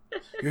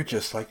 You're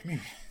just like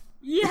me.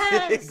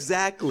 Yes.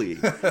 Exactly.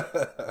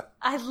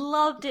 I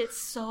loved it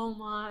so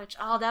much.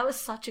 Oh, that was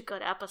such a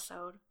good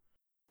episode.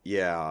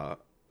 Yeah.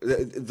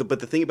 But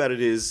the thing about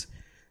it is,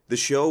 the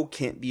show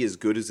can't be as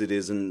good as it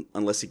is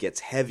unless it gets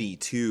heavy,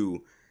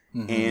 too.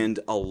 Mm-hmm. And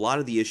a lot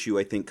of the issue,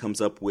 I think, comes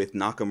up with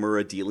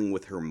Nakamura dealing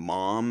with her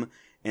mom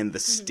and the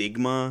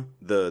stigma,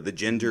 the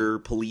gender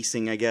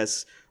policing, I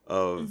guess,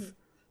 of,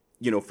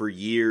 you know, for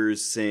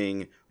years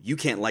saying, you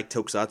can't like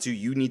Tokusatsu,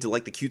 you need to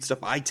like the cute stuff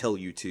I tell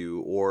you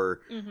to,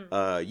 or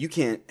you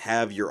can't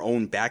have your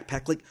own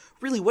backpack. Like,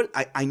 really, what?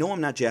 I know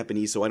I'm not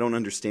Japanese, so I don't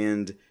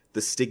understand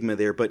the stigma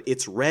there, but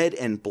it's red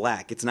and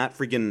black. It's not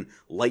friggin'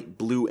 light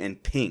blue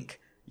and pink.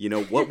 You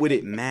know, what would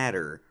it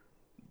matter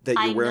that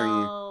you're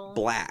wearing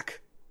black?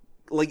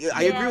 Like,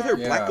 I agree with her.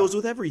 Black goes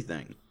with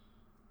everything.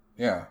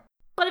 Yeah.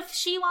 But if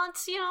she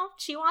wants,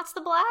 she wants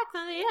the black,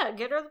 then yeah,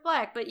 get her the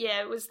black. But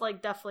yeah, it was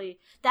like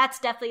that's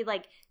definitely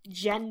like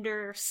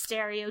gender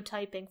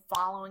stereotyping,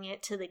 following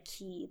it to the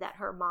key that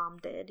her mom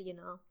did,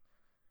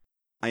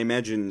 I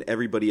imagine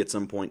everybody at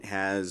some point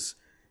has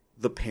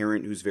the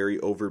parent who's very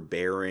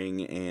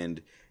overbearing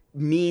and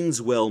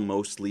means well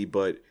mostly,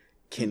 but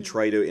can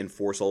try to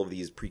enforce all of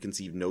these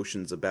preconceived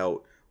notions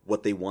about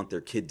what they want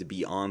their kid to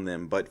be on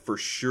them. But for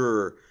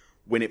sure,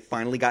 when it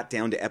finally got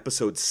down to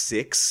episode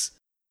 6...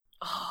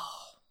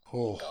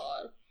 Oh,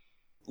 God.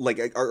 Like,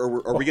 are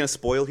we going to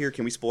spoil here?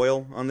 Can we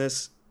spoil on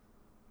this?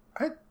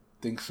 I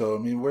think so. I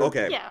mean, we're...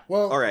 Okay. Yeah.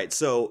 Well... All right,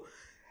 so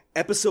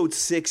episode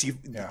 6,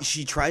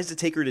 she tries to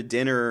take her to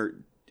dinner.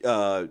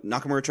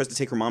 Nakamura tries to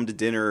take her mom to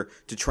dinner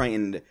to try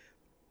and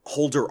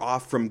hold her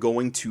off from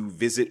going to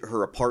visit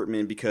her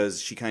apartment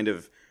because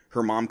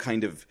her mom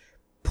kind of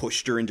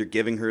pushed her into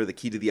giving her the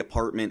key to the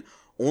apartment,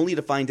 only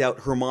to find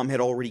out her mom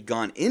had already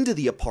gone into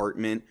the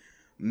apartment,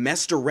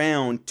 messed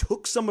around,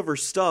 took some of her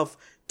stuff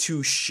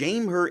to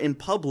shame her in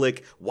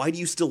public. Why do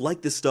you still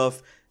like this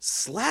stuff?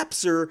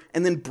 Slaps her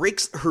and then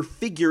breaks her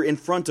figure in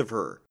front of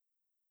her.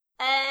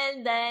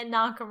 And then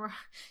Nakamura,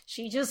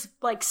 she just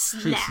like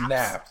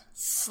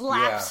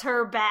slaps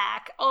her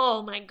back.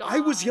 Oh my God. I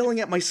was yelling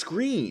at my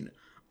screen.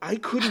 I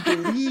couldn't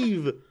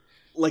believe,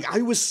 like,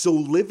 I was so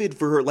livid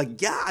for her.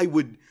 Like, yeah, I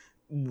would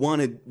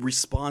want to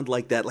respond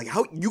like that. Like,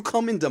 how you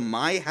come into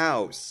my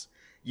house,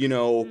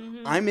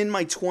 I'm in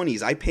my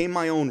 20s, I pay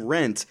my own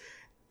rent,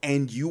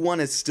 and you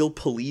want to still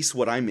police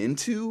what I'm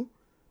into?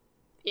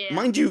 Yeah.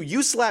 Mind you,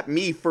 you slapped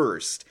me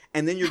first,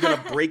 and then you're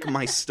going to break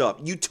my stuff.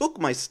 You took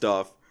my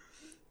stuff,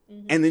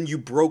 and then you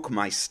broke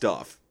my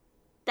stuff.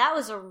 That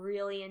was a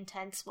really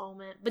intense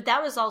moment, but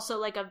that was also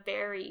like a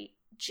very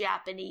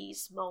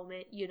Japanese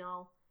moment,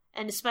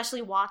 and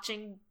especially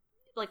watching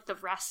like the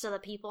rest of the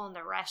people in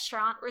the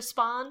restaurant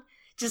respond,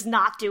 just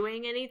not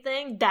doing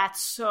anything. That's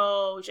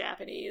so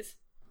Japanese.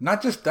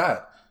 Not just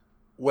that.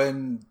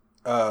 When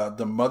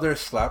the mother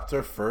slapped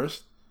her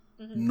first,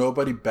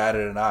 nobody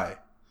batted an eye.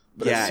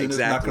 But as soon as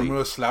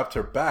Nakamura slapped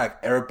her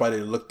back, everybody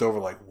looked over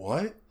like,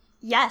 what?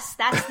 Yes,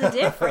 that's the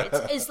difference.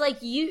 It's like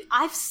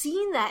I've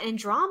seen that in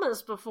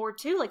dramas before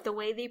too, like the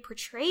way they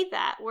portrayed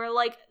that, where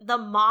like the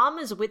mom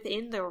is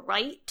within the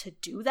right to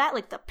do that,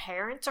 like the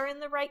parents are in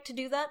the right to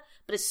do that,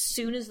 but as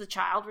soon as the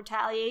child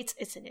retaliates,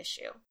 it's an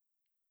issue.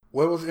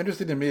 What was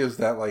interesting to me is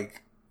that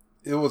like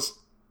it was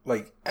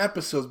like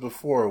episodes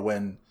before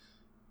when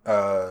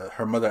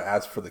her mother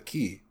asked for the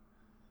key,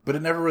 but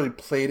it never really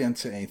played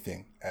into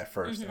anything at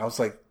first. And I was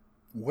like,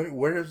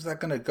 where is that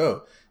going to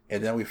go?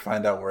 And then we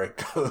find out where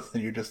it goes,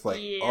 and you're just like,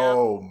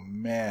 oh,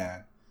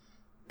 man,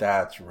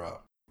 that's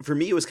rough. For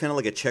me, it was kind of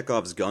like a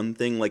Chekhov's gun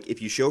thing. Like,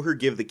 if you show her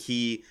give the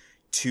key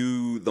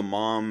to the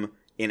mom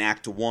in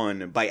Act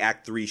 1, by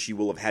Act 3, she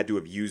will have had to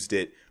have used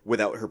it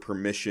without her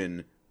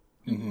permission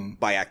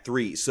by Act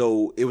 3.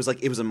 So it was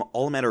like, it was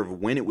all a matter of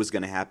when it was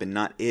going to happen,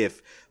 not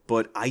if.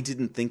 But I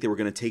didn't think they were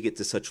going to take it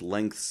to such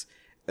lengths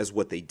as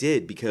what they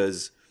did,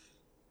 because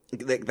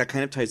that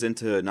kind of ties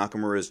into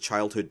Nakamura's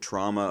childhood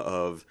trauma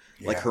of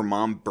like her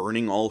mom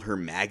burning all her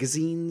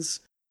magazines.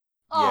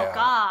 Oh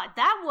God,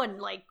 that one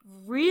like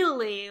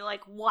really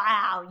like,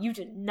 wow, you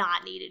did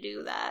not need to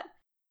do that.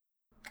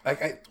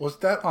 Like, was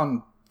that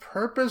on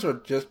purpose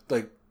or just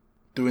like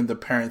doing the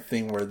parent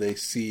thing where they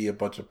see a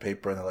bunch of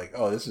paper and they're like,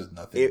 oh, this is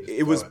nothing?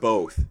 It was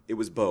both. It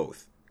was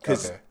both.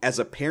 Because as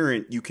a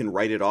parent, you can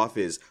write it off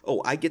as,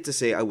 oh, I get to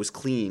say I was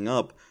cleaning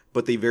up,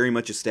 but they very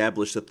much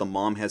established that the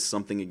mom has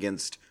something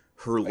against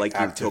her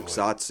liking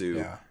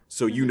Tokusatsu,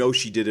 so you know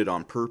she did it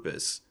on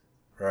purpose.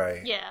 Right.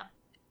 Yeah.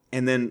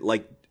 And then,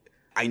 like,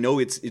 I know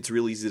it's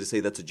real easy to say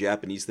that's a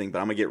Japanese thing, but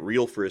I'm going to get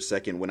real for a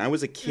second. When I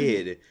was a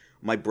kid,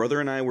 my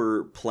brother and I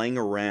were playing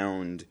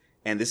around,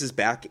 and this is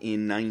back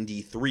in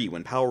 93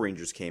 when Power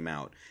Rangers came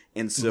out.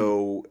 And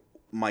so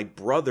my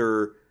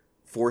brother,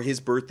 for his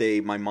birthday,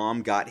 my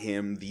mom got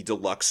him the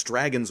deluxe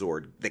Dragon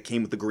Zord that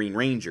came with the Green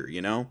Ranger,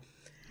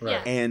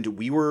 Right. And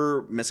we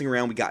were messing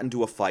around. We got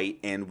into a fight,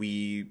 and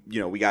we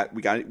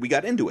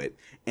got into it.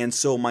 And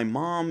so my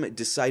mom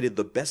decided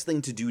the best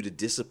thing to do to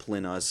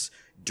discipline us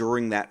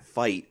during that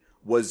fight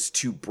was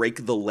to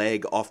break the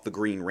leg off the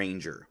Green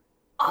Ranger.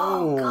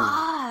 Oh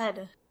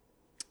God!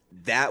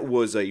 That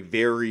was a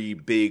very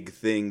big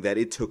thing that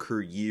it took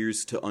her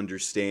years to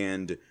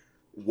understand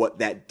what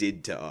that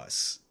did to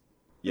us.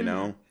 You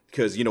know,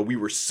 because we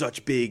were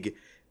such big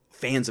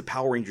fans of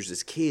Power Rangers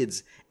as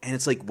kids, and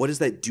it's like, what does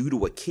that do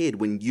to a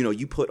kid when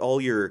you put all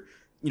your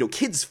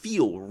kids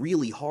feel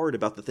really hard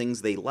about the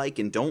things they like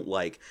and don't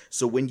like,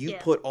 so when you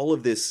put all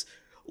of this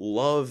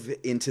love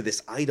into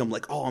this item,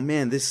 like, oh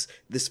man, this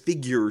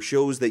figure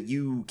shows that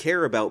you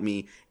care about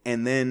me,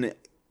 and then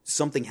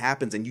something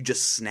happens and you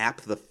just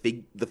snap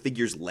the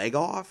figure's leg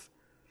off,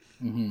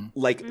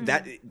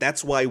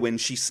 that's why when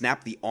she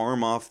snapped the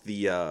arm off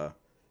the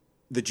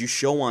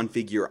Jushowan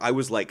figure, I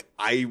was like,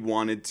 I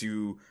wanted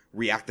to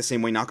react the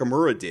same way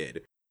Nakamura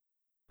did.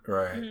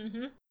 Right.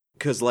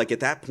 Because, like, at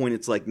that point,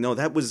 it's like, no,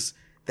 that was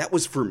that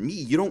was for me.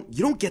 You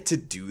don't get to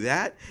do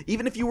that.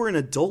 Even if you were an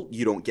adult,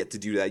 you don't get to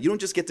do that. You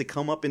don't just get to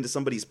come up into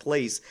somebody's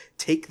place,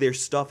 take their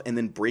stuff, and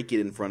then break it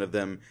in front of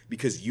them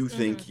because you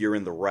think you're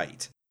in the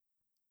right.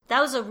 That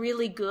was a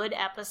really good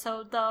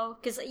episode, though,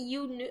 because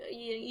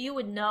you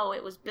would know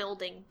it was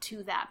building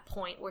to that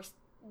point where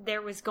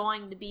there was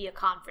going to be a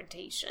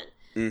confrontation.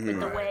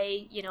 With the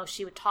way,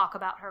 she would talk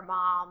about her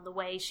mom, the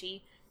way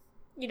she,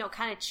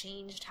 kind of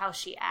changed how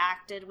she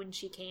acted when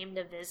she came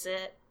to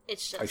visit.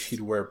 It's just... Like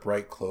she'd wear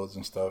bright clothes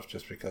and stuff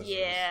just because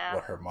of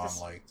what her mom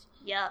liked.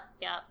 Yep.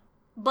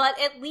 But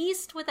at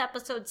least with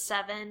episode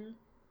 7,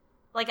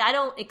 like, I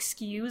don't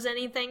excuse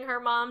anything her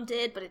mom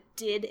did, but it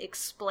did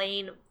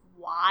explain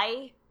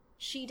why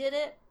she did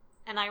it.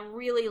 And I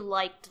really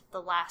liked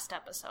the last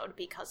episode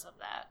because of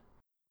that.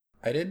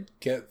 I didn't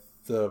get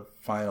the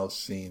final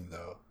scene,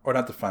 though. Or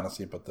not the final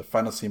scene, but the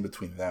final scene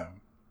between them.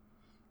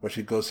 Where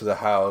she goes to the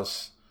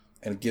house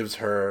and gives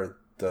her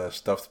the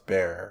stuffed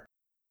bear.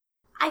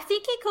 I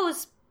think it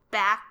goes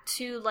back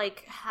to,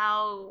 like,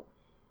 how...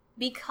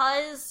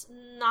 Because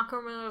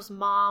Nakamura's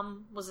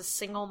mom was a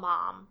single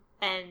mom,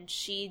 and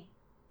she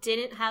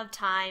didn't have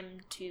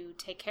time to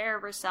take care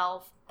of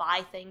herself,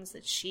 buy things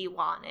that she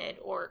wanted,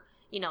 or,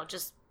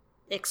 just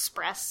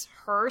express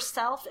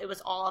herself. It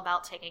was all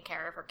about taking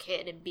care of her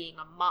kid and being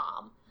a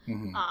mom.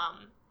 Mm-hmm.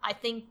 I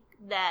think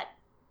that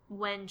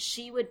when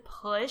she would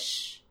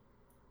push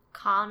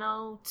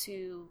Kano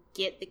to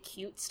get the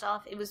cute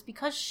stuff, it was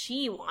because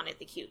she wanted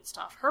the cute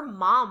stuff. Her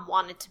mom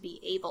wanted to be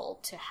able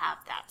to have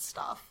that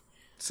stuff.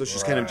 So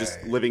she's kind of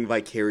just living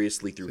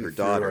vicariously through her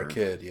daughter. Her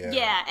kid, yeah.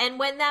 Yeah, and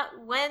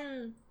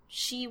when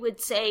she would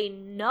say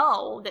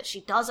no, that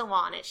she doesn't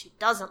want it, she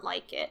doesn't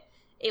like it,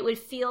 it would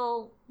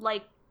feel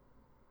like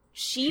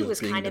she was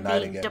kind of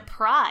being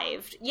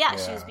deprived. Yeah,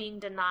 she was being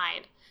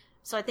denied.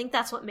 So I think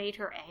that's what made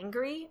her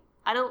angry.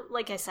 I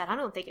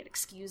don't think it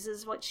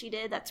excuses what she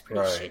did. That's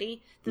pretty shitty.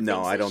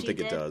 No, I don't think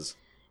it does.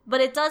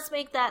 But it does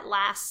make that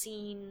last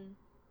scene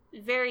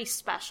very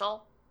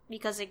special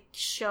because it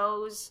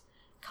shows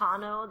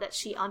Kano that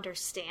she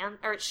understands,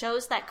 or it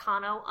shows that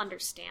Kano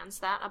understands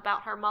that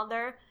about her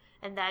mother,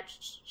 and that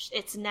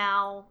it's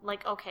now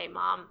like, okay,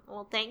 Mom,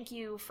 well, thank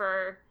you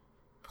for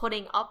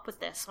putting up with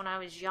this when I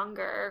was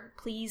younger.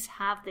 Please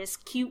have this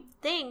cute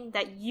thing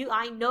that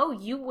I know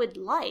you would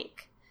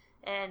like,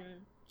 and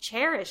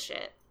cherish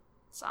it.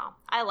 So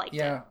I liked it.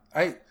 Yeah,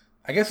 I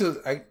guess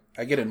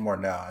I get it more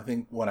now. I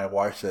think when I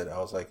watched it, I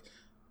was like,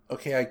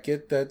 okay, I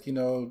get that,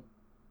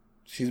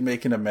 she's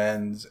making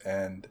amends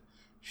and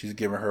she's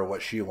giving her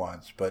what she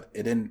wants, but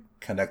it didn't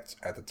connect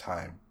at the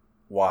time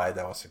why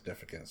that was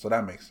significant. So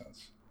that makes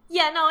sense.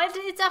 Yeah, no,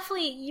 it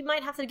definitely, you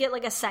might have to get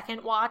like a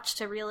second watch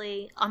to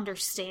really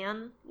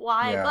understand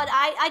why. Yeah. But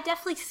I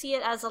definitely see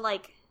it as a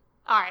like,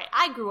 all right,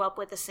 I grew up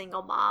with a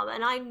single mom,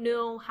 and I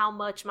knew how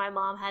much my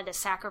mom had to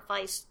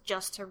sacrifice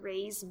just to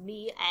raise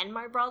me and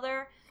my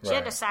brother. She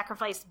had to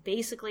sacrifice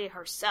basically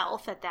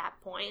herself at that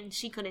point, and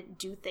she couldn't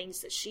do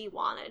things that she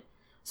wanted.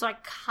 So I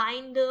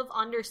kind of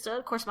understood.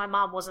 Of course, my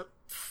mom wasn't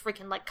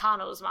freaking like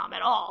Kano's mom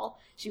at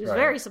all. She was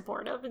very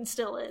supportive, and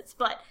still is.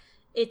 But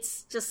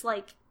it's just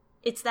like,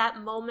 it's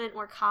that moment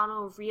where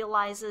Kano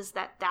realizes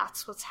that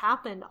that's what's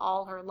happened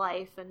all her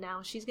life, and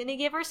now she's going to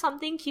give her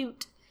something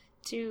cute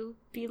to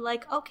be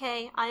like,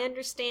 okay, I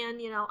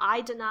understand,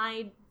 I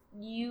denied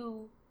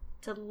you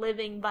to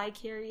living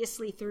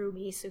vicariously through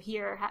me, so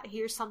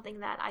here's something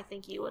that I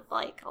think you would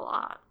like a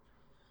lot.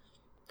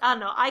 I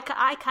don't know,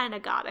 I kind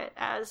of got it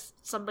as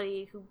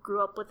somebody who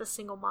grew up with a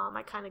single mom.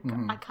 I kind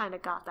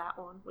of got that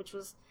one, which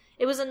was,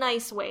 it was a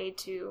nice way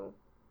to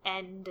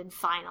end and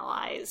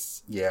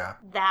finalize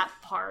that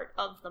part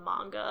of the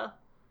manga.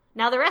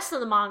 Now the rest of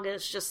the manga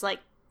is just like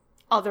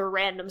other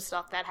random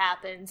stuff that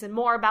happens, and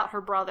more about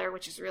her brother,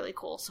 which is really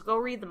cool. So go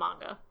read the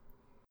manga.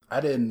 I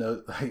didn't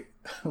know, like,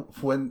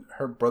 when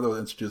her brother was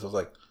introduced, I was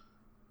like,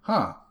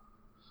 huh.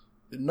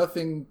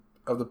 Nothing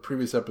of the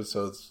previous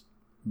episodes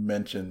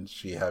mentioned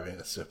she having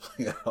a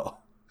sibling at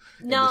all.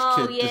 No,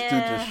 and this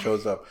dude just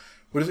shows up.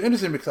 Which is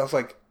interesting because I was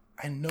like,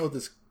 I know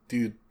this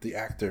dude, the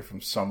actor,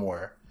 from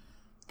somewhere.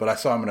 But I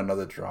saw him in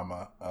another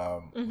drama.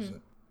 Was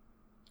it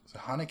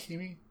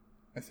Hanakimi,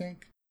 I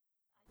think?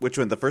 Which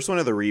one? The first one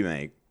or the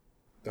remake?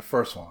 The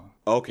first one.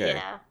 Okay.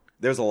 Yeah.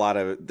 There's a lot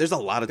of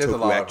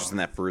Toku actors in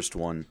that first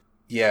one.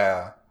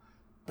 Yeah.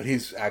 But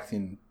he's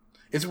acting...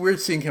 It's weird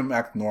seeing him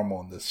act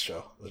normal in this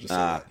show. Let's just say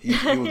that.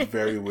 He was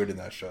very weird in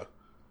that show.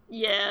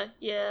 Yeah.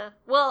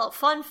 Well,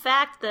 fun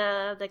fact,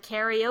 the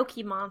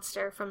karaoke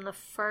monster from the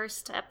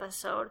first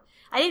episode,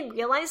 I didn't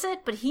realize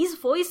it, but he's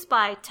voiced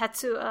by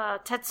Tetsu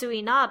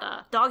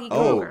Inada, Doggy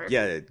Kruger. Oh,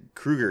 yeah,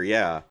 Kruger,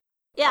 yeah.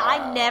 Yeah,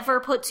 I never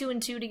put 2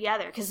 and 2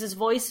 together, because his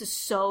voice is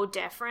so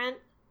different.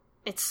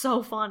 It's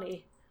so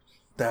funny.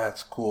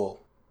 That's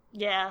cool.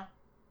 Yeah.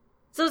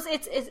 So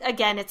it's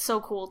again, it's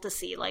so cool to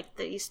see, like,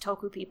 these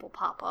Toku people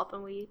pop up,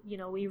 and we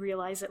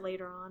realize it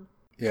later on.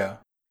 Yeah.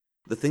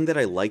 The thing that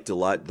I liked a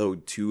lot, though,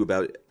 too,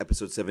 about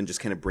Episode 7, just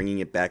kind of bringing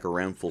it back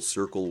around full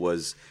circle,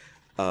 was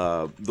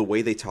the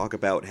way they talk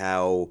about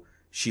how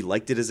she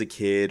liked it as a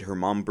kid. Her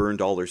mom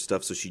burned all her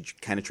stuff, so she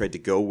kind of tried to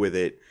go with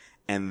it.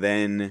 And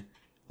then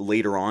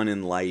later on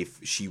in life,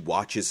 she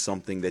watches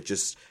something that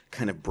just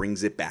kind of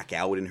brings it back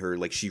out in her.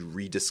 Like, she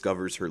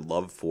rediscovers her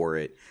love for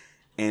it.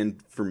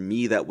 And for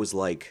me, that was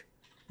like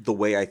the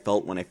way I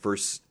felt when I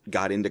first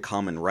got into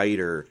Kamen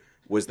Rider,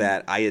 was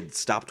that I had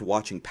stopped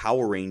watching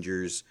Power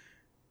Rangers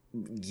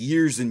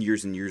years and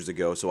years and years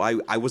ago. So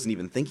I wasn't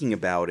even thinking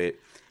about it.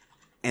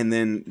 And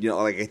then, you know,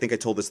 like, I think I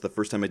told this the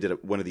first time I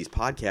did one of these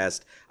podcasts,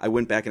 I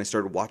went back and I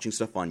started watching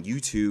stuff on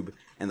YouTube.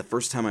 And the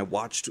first time I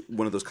watched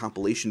one of those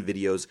compilation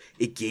videos,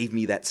 it gave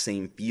me that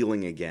same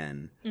feeling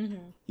again.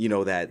 Mm-hmm. You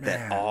know,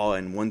 that awe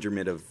and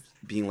wonderment of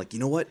being like, you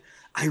know what?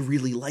 I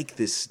really like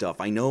this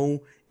stuff. I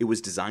know it was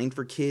designed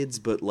for kids,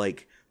 but,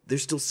 like,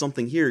 there's still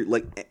something here.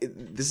 Like,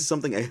 this is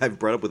something I've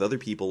brought up with other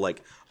people.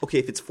 Like, okay,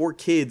 if it's for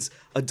kids,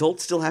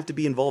 adults still have to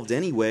be involved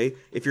anyway.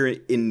 If you're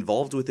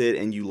involved with it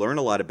and you learn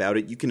a lot about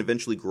it, you can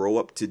eventually grow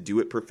up to do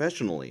it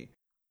professionally.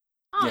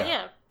 Oh,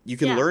 yeah. You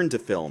can learn to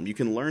film. You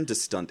can learn to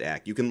stunt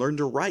act. You can learn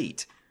to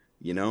write.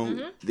 You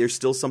know, there's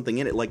still something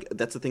in it. Like,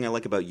 that's the thing I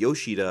like about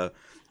Yoshida,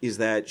 is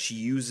that she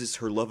uses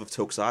her love of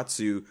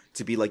tokusatsu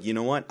to be like, you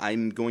know what?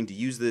 I'm going to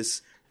use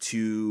this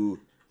to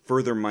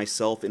further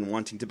myself in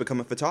wanting to become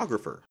a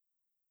photographer.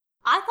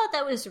 I thought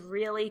that was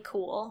really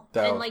cool.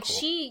 That and was like cool.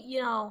 she,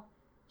 you know,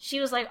 she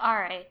was like, all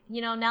right, you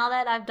know, now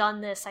that I've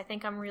done this, I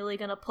think I'm really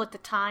going to put the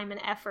time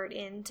and effort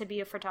in to be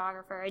a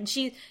photographer. And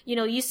she, you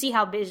know, you see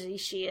how busy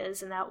she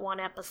is in that one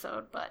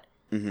episode, but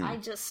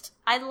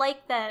I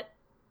like that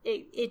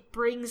it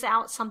brings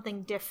out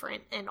something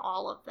different in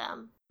all of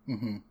them.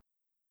 Mm-hmm.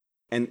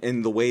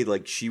 And the way,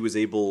 like,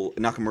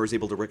 Nakamura was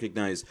able to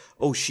recognize,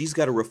 oh, she's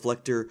got a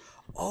reflector.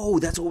 Oh,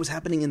 that's what was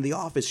happening in the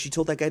office. She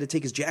told that guy to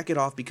take his jacket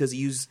off because he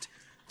used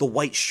the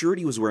white shirt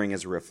he was wearing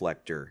as a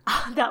reflector.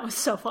 That was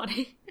so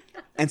funny.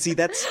 And see,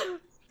 that's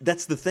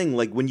the thing.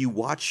 Like, when you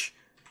watch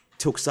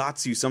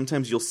tokusatsu,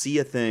 sometimes you'll see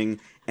a thing,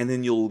 and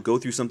then you'll go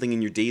through something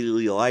in your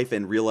daily life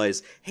and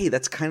realize, hey,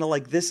 that's kind of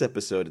like this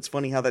episode. It's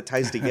funny how that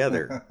ties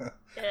together.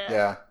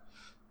 Yeah.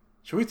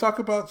 Should we talk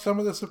about some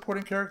of the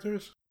supporting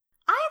characters?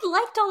 I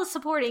liked all the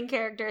supporting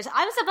characters.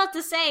 I was about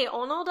to say,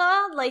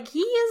 Onoda, like, he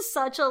is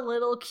such a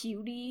little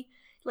cutie.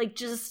 Like,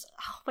 just,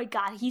 oh my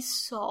god, he's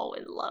so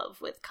in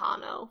love with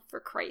Kano, for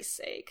Christ's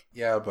sake.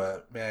 Yeah,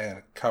 but,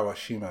 man,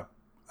 Kawashima,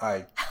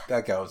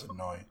 that guy was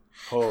annoying.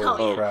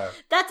 Holy crap.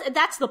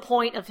 That's the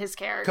point of his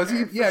character.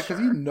 Because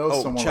you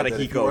know someone like that.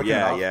 Chadahiko,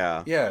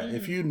 yeah. Yeah,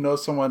 if you know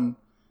someone,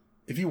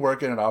 if you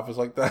work in an office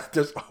like that,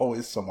 there's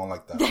always someone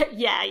like that.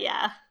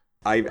 Yeah.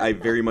 I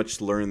very much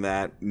learned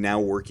that now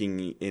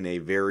working in a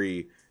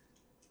very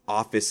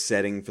office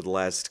setting for the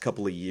last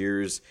couple of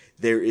years.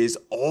 There is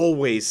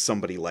always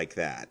somebody like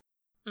that.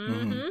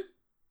 Mm-hmm.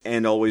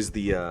 And always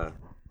the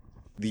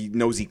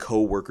nosy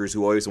coworkers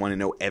who always want to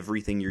know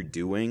everything you're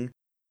doing.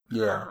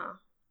 Yeah.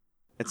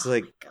 It's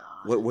like,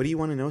 what do you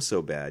want to know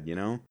so bad, you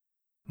know?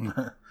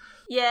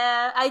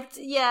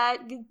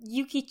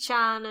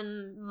 Yuki-chan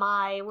and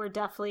Mai were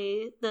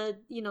definitely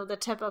the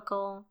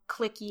typical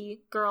cliquey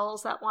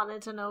girls that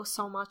wanted to know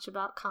so much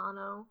about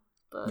Kano.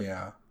 But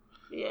yeah,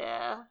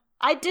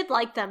 I did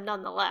like them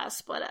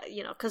nonetheless. But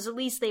because at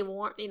least they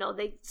weren't,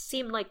 they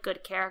seemed like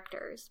good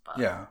characters. But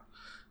yeah,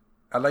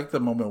 I like the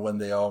moment when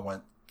they all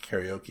went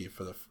karaoke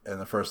in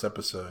the first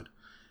episode,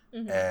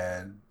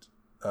 and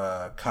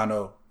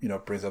Kano,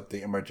 brings up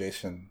the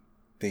Emergation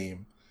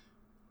theme.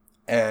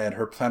 And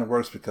her plan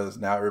works because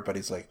now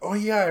everybody's like, oh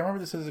yeah, I remember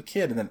this as a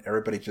kid. And then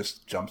everybody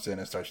just jumps in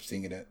and starts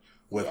singing it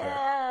with her.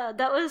 Yeah,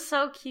 that was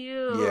so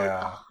cute.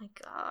 Yeah. Oh my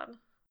god.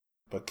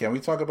 But can we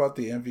talk about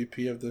the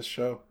MVP of this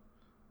show?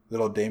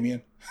 Little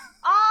Damien?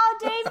 Oh,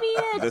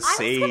 Damien! The I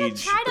sage. was going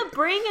to try to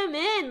bring him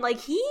in. Like,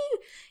 he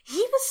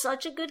was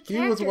such a good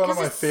character. He was one of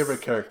my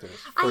favorite characters,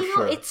 for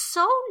sure. It's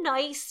so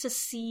nice to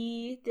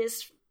see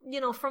this,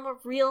 from a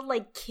real,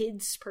 like,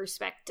 kid's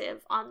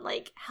perspective on,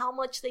 like, how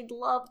much they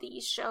love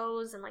these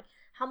shows and, like,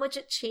 how much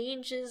it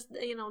changes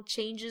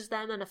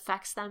them and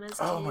affects them as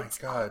kids. Oh my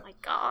god. Oh my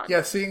god.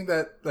 Yeah, seeing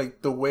that,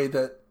 like, the way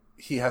that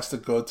he has to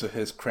go to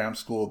his cram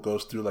school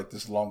goes through, like,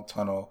 this long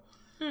tunnel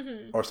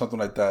or something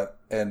like that,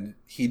 and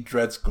he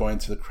dreads going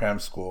to the cram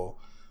school,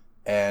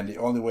 and the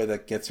only way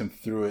that gets him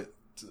through it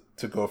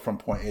to go from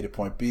point A to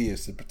point B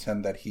is to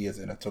pretend that he is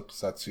in a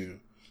tokusatsu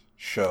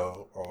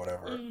show or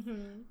whatever.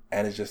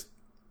 And it just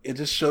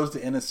shows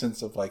the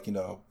innocence of, like,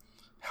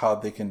 how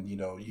they can,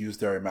 use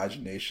their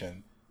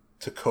imagination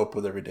to cope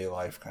with everyday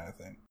life kind of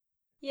thing.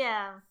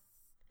 Yeah.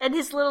 And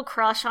his little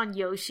crush on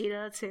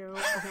Yoshida, too.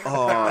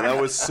 Oh, that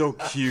was so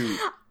cute.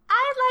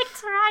 I like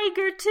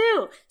Tiger,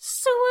 too.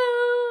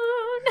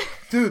 Swoon!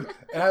 Dude,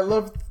 and I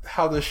love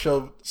how this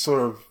show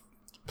sort of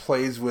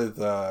plays with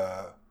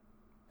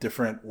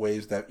different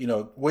ways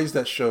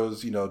that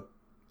shows,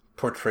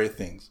 portray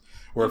things.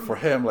 Where for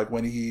him, like,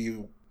 when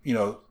he,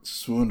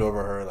 swooned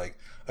over her, like,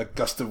 a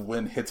gust of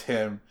wind hits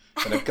him,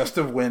 and a gust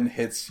of wind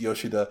hits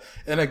Yoshida,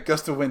 and a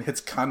gust of wind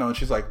hits Kano, and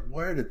she's like,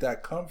 where did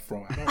that come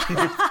from?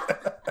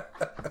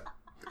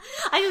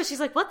 I know, she's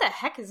like, what the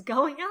heck is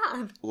going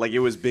on? Like it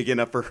was big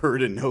enough for her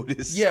to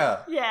notice.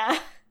 Yeah. Yeah.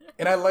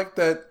 And I like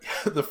that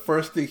the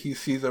first thing he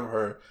sees of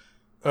her,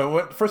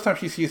 first time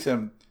she sees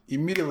him,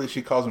 immediately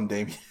she calls him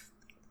Damien.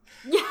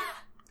 Yeah.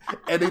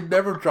 And it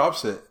never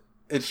drops it.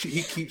 And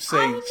he keeps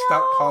saying,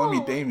 stop calling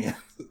me Damien.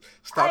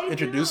 Stop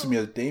introducing me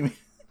as Damien.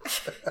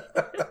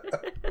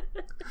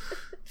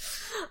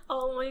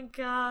 Oh my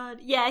god.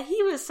 Yeah,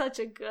 he's such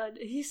a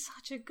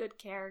good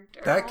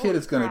character. That kid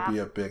is going to crap. be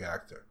a big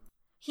actor.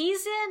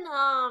 He's in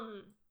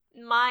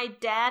My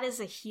Dad is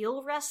a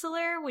Heel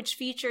Wrestler, which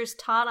features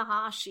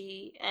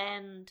Tanahashi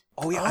and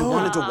Oh yeah, I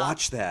wanted to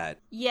watch that.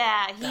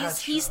 yeah,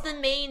 he's the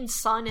main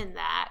son in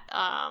that.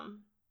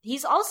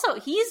 He's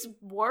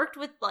worked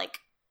with like,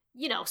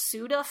 you know,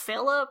 Suda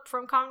Philip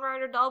from Kamen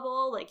Rider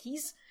Double. Like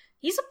he's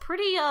a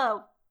pretty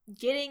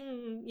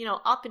getting, you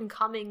know, up and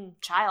coming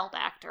child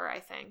actor, I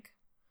think.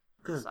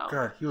 Good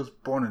God, he was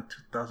born in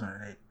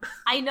 2008.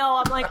 I know,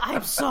 I'm like,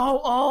 I'm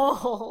so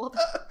old.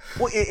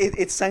 Well,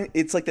 it's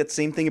like that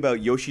same thing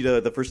about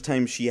Yoshida the first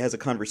time she has a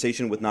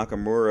conversation with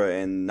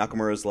Nakamura, and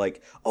Nakamura's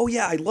like, oh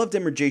yeah, I loved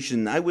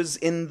Emergation. I was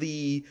in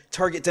the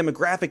target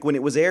demographic when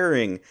it was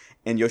airing.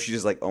 And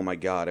Yoshida's like, oh my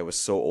god, I was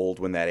so old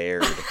when that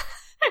aired.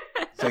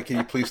 It's like, can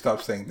you please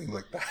stop saying things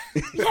like that?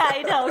 Yeah,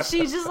 I know.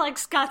 She just like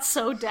got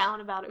so down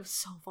about it. It was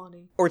so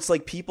funny. Or it's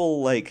like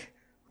people like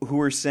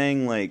who are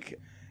saying like,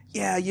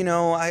 yeah, you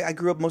know, I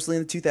grew up mostly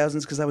in the 2000s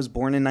because I was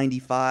born in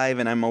 95,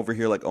 and I'm over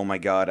here like, oh my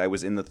god, I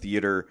was in the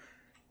theater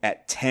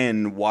at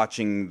 10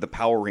 watching the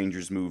Power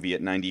Rangers movie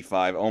at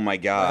 95. Oh my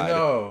god. I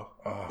know.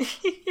 Oh.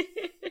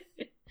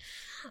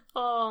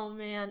 Oh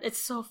man, it's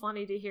so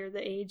funny to hear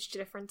the age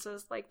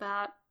differences like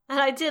that. And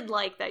I did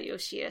like that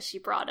Yoshida, she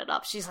brought it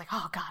up. She's like,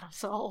 oh god, I'm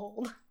so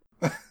old.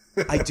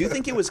 I do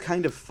think it was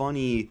kind of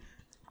funny,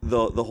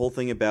 the whole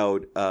thing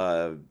about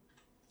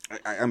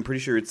I'm pretty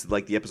sure it's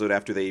like the episode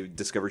after they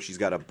discover she's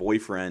got a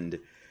boyfriend,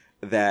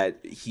 that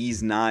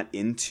he's not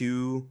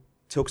into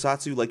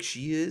tokusatsu like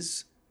she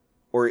is,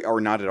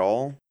 or not at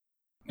all.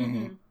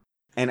 Mm-hmm.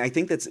 And I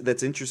think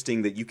that's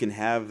interesting that you can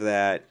have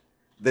that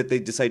they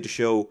decide to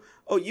show,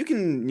 oh, you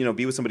can, you know,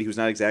 be with somebody who's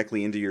not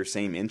exactly into your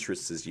same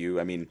interests as you.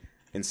 I mean,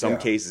 in some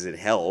cases it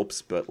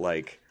helps, but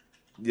like,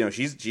 you know,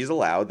 she's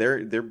allowed.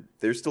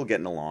 They're still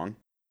getting along.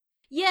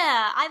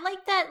 Yeah, I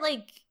like that.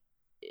 Like,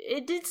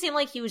 it didn't seem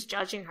like he was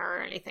judging her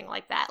or anything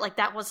like that. Like,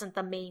 that wasn't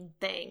the main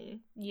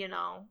thing, you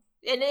know?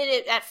 And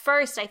at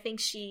first, I think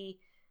she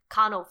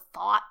kind of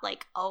thought,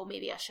 like, oh,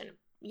 maybe I shouldn't,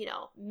 you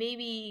know,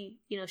 maybe,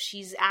 you know,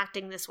 she's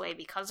acting this way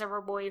because of her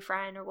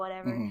boyfriend or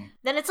whatever. Mm-hmm.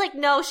 Then it's like,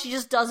 no, she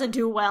just doesn't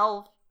do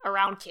well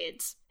around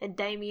kids. And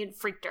Damien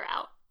freaked her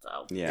out,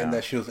 so. Yeah. And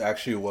that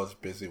she was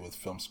busy with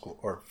film school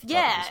or photography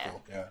yeah.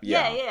 school.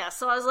 Yeah.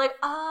 So I was like,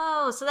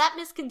 oh, so that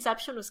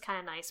misconception was kind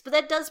of nice. But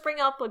that does bring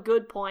up a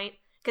good point.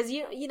 Because,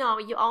 you know,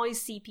 you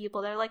always see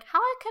people, they're like,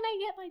 how can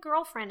I get my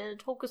girlfriend in a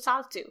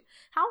tokusatsu?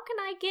 How can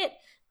I get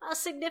a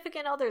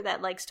significant other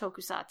that likes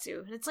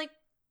tokusatsu? And it's like,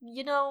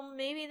 you know,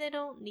 maybe they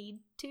don't need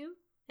to.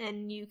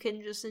 And you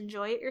can just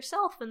enjoy it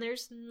yourself. And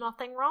there's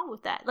nothing wrong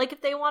with that. Like, if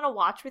they want to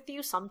watch with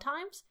you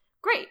sometimes,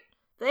 great.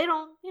 They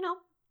don't, you know,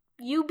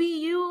 you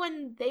be you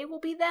and they will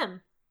be them.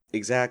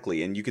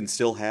 Exactly. And you can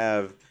still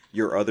have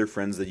your other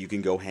friends that you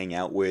can go hang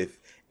out with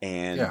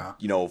and,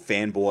 you know,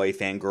 fanboy,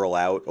 fangirl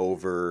out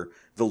over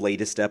the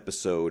latest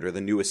episode or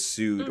the newest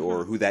suit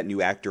or who that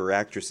new actor or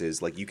actress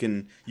is. Like, you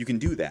can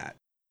do that.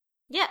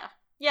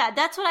 Yeah,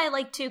 that's what I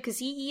like too, because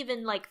he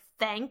even like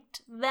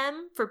thanked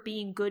them for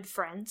being good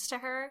friends to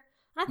her.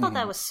 And I thought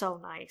that was so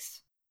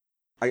nice.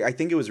 I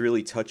think it was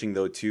really touching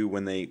though too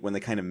when they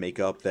kind of make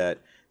up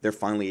that they're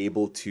finally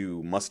able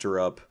to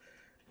muster up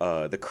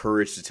the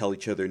courage to tell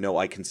each other, no,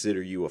 I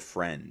consider you a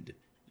friend.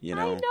 You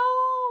know? I know,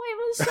 it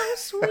was so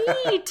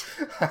sweet.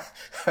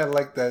 I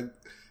like that.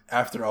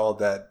 After all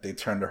that, they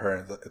turned to her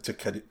and to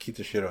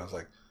Kitashiro and was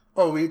like,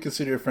 oh, we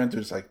consider your friend.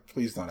 It's like,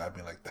 please don't have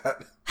me like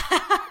that.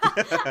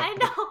 I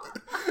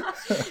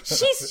know.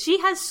 She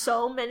has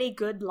so many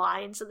good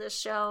lines in this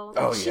show.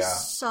 Oh, she's yeah.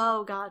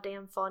 so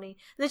goddamn funny.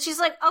 And then she's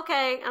like,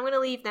 okay, I'm gonna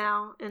leave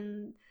now.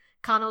 And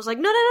Kano's like,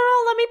 no,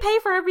 let me pay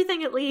for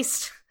everything at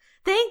least.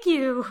 Thank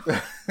you.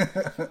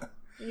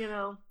 You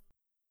know.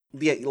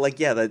 Yeah,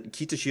 that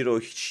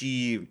Kitashiro,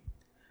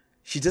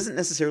 she doesn't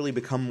necessarily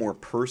become more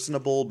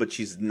personable, but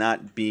she's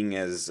not being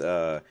as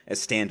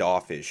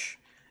standoffish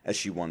as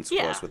she once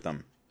was with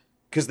them.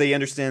 Because they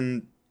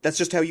understand that's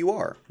just how you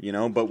are, you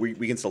know, but we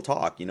can still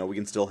talk, you know, we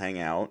can still hang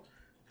out,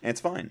 and it's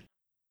fine.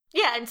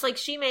 Yeah, and it's like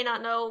she may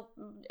not know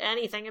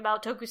anything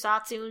about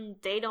tokusatsu, and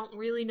they don't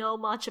really know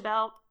much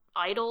about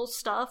idol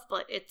stuff,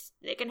 but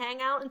they can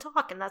hang out and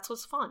talk, and that's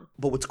what's fun.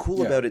 But what's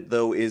cool about it,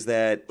 though, is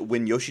that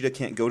when Yoshida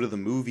can't go to the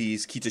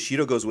movies,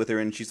 Kitashiro goes with her,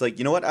 and she's like,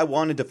 you know what, I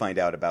wanted to find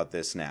out about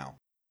this now.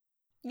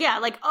 Yeah,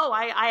 like, oh,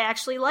 I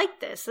actually like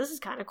this. This is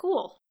kind of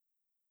cool.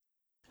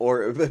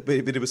 But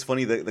it was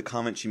funny, the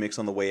comment she makes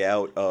on the way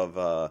out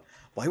of,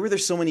 why were there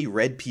so many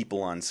red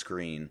people on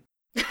screen?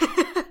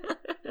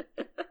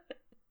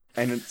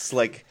 And it's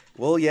like,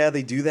 well, yeah,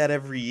 they do that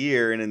every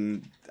year,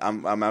 and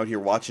I'm out here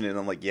watching it, and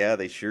I'm like, yeah,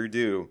 they sure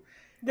do.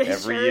 They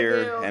every sure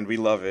year, do. and we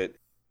love it.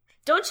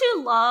 Don't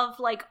you love,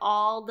 like,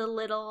 all the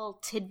little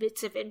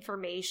tidbits of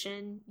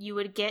information you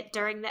would get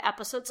during the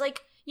episodes?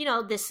 Like, you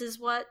know, this is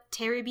what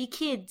Terry B.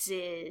 Kids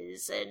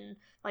is, and,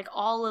 like,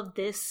 all of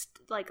this,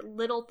 like,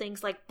 little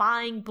things, like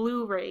buying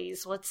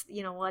Blu-rays, what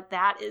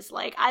that is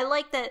like. I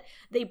like that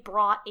they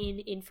brought in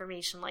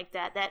information like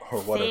that or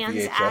what fans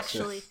a VHS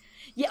actually... is.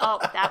 Yeah, oh,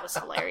 that was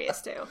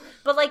hilarious, too.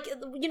 But, like,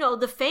 you know,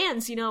 the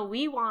fans, you know,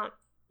 we want...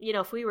 You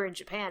know, if we were in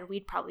Japan,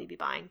 we'd probably be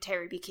buying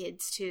Terry B.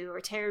 Kids too,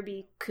 or Terry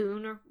B.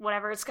 Kun, or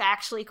whatever it's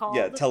actually called.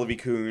 Yeah,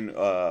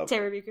 Televi-kun.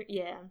 Terry B. Kun,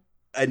 yeah.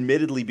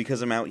 Admittedly,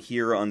 because I'm out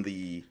here on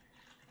the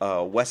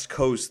West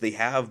Coast, they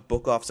have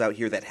book-offs out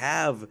here that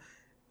have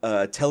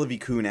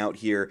Televi-kun out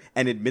here,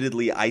 and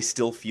admittedly, I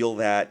still feel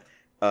that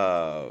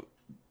that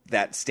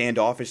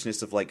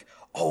standoffishness of like,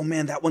 oh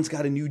man, that one's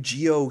got a new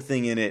Geo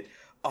thing in it.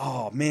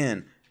 Oh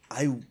man,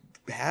 I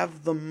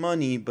have the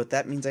money, but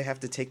that means I have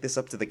to take this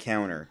up to the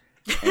counter.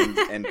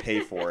 and pay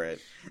for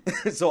it.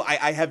 So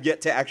I have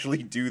yet to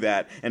actually do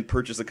that and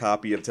purchase a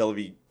copy of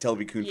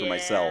Televi-kun for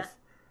myself.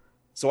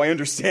 So I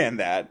understand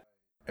that.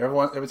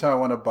 Every time I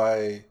want to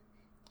buy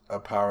a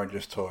Power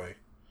Rangers toy,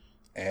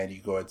 and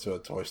you go into a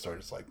toy store,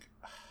 it's like,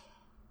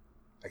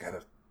 I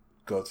gotta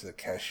go to the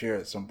cashier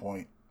at some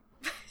point.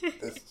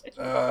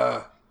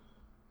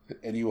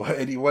 And you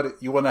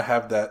want to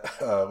have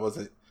that was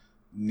it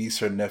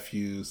niece or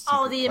nephew?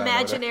 Oh, the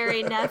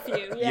imaginary nephew.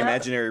 Yep. The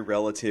imaginary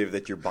relative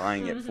that you're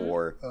buying it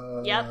for.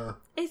 Yep.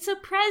 It's a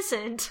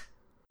present.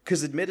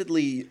 Because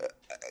admittedly,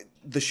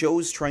 the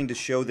show's trying to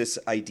show this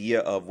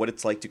idea of what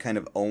it's like to kind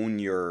of own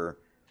your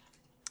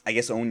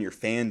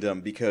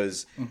fandom,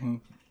 because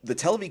the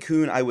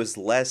Televi-kun I was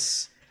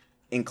less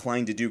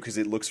inclined to do because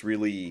it looks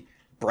really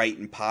bright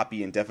and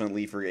poppy and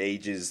definitely for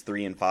ages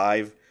 3 and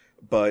 5.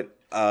 But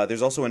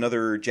there's also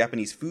another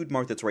Japanese food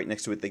mart that's right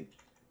next to it that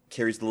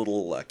carries the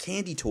little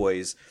candy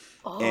toys.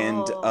 Oh.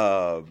 And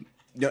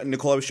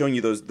Nicole, I was showing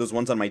you those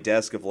ones on my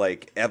desk of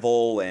like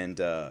Evil and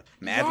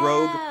Mad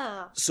Rogue.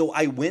 So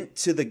I went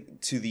to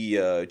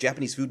the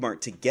Japanese food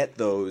mart to get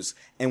those,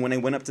 and when I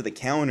went up to the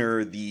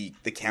counter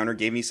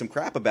gave me some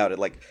crap about it,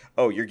 like,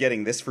 oh, you're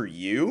getting this for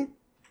you?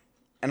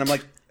 And I'm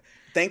like,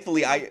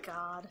 thankfully, I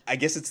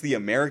guess it's the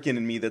American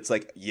in me that's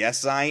like,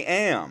 yes, I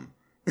am.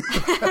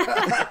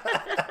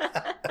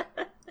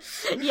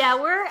 Yeah,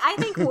 I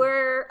think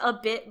we're a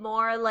bit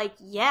more like,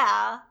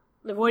 yeah.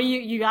 What do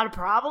you got a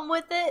problem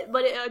with it?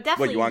 But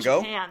definitely in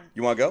Japan.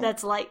 You want to go?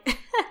 That's like,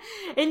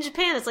 in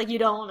Japan, it's like you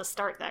don't want to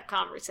start that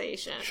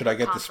conversation. Should I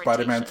get the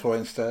Spider-Man toy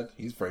instead?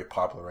 He's very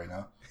popular right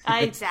now.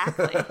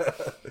 Exactly.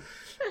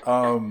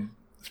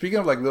 Speaking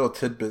of like little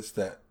tidbits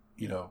that,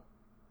 you know,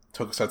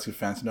 Tokusatsu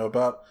fans know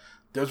about,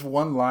 there's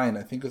one line,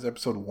 I think it was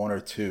episode 1 or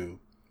 2.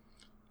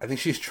 I think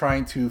she's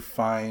trying to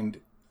find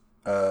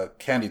a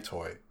candy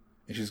toy,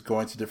 and she's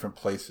going to different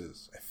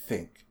places, I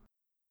think.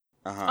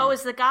 Oh,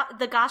 is the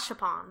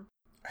Gashapon?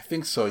 I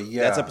think so,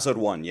 yeah. That's episode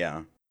 1,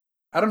 yeah.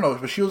 I don't know,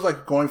 but she was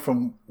like going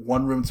from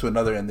one room to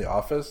another in the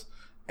office,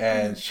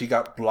 and she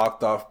got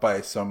blocked off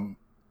by some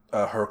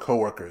her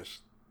coworkers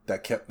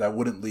that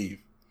wouldn't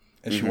leave,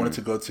 and she wanted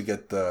to go to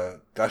get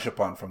the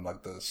Gashapon from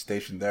like the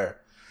station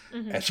there,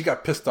 and she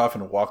got pissed off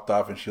and walked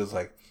off, and she was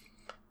like,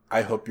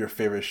 I hope your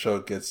favorite show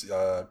gets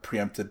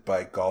preempted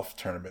by golf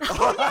tournament. And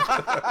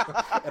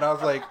I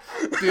was like,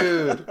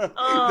 dude.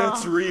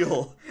 That's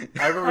real.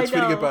 I remember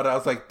tweeting about it. I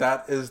was like,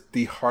 that is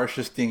the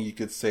harshest thing you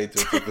could say to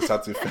a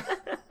Tokusatsu fan.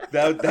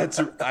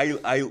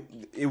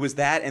 It was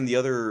that and the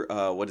other,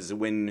 what is it,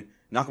 when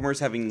Nakamura's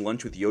having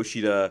lunch with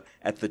Yoshida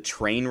at the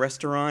train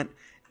restaurant,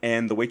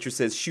 and the waitress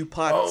says,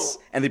 "Shupats,"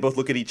 and they both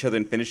look at each other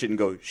and finish it and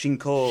go,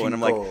 "Shinko," and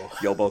I'm like,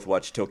 y'all both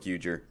watch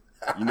Tokyuger.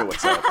 You know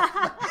what's up.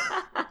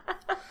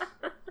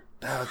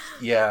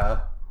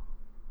 Yeah.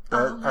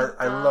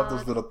 I love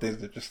those little things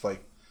that just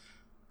like,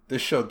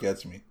 this show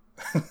gets me.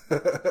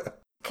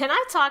 Can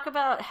I talk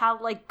about how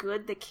like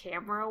good the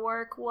camera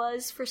work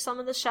was for some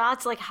of the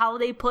shots? Like how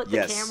they put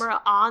the camera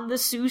on the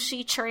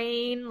sushi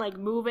train, like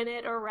moving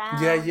it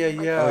around.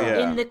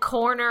 Yeah. In the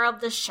corner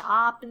of the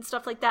shop and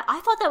stuff like that. I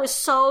thought that was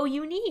so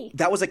unique.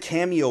 That was a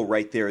cameo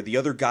right there. The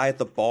other guy at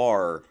the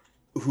bar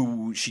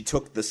who she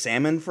took the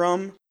salmon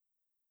from.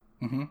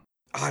 Mm-hmm.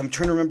 I'm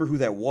trying to remember who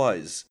that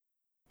was.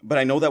 But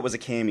I know that was a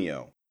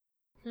cameo.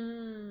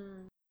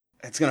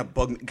 It's going to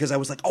bug me because I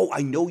was like, oh,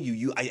 I know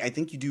you. I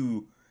think you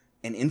do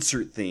an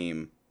insert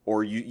theme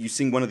or you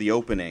sing one of the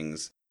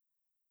openings.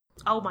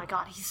 Oh my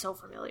god, he's so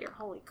familiar.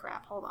 Holy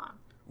crap, hold on.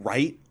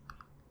 Right?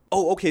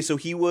 Oh, okay, so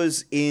he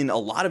was in a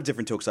lot of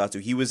different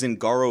tokusatsu. He was in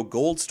Garo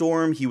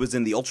Goldstorm. He was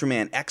in the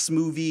Ultraman X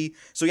movie.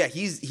 So yeah,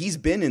 he's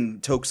been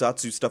in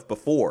tokusatsu stuff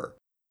before.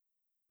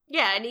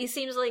 Yeah, and he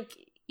seems like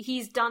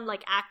he's done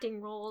like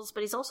acting roles, but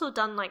he's also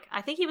done like,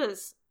 I think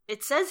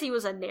it says he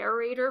was a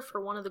narrator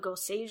for one of the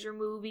Goseiger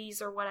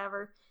movies or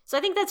whatever. So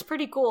I think that's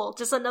pretty cool.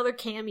 Just another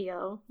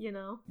cameo, you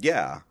know?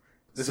 Yeah.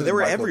 So they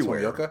were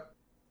everywhere. Tomioka?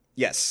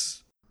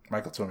 Yes.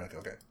 Michael Tomioka,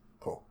 okay.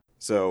 Cool.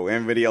 So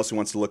anybody else who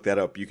wants to look that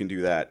up, you can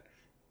do that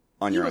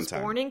on your own time.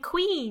 He was born in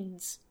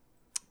Queens.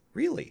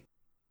 Really?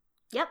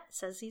 Yep,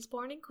 says he's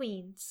born in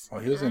Queens. Oh,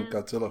 he was in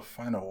Godzilla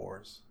Final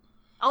Wars.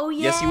 Oh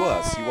yeah. Yes, he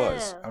was. He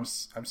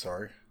was. I'm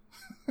sorry.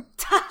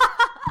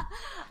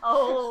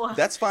 Oh,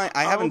 That's fine.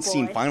 I haven't boy.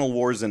 seen Final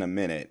Wars in a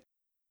minute.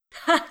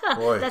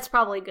 Boy. That's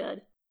probably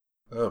good.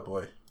 Oh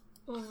boy.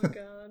 Oh my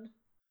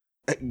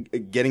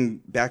god.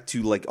 Getting back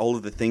to like all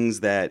of the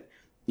things that,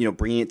 you know,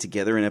 bringing it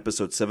together in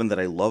episode 7 that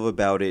I love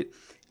about it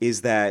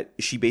is that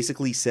she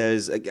basically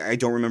says, I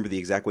don't remember the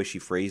exact way she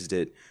phrased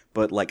it,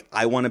 but like,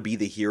 I want to be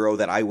the hero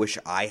that I wish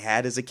I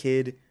had as a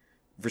kid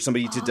for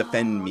somebody to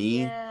defend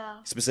me. Yeah.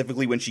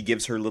 Specifically when she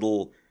gives her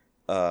little,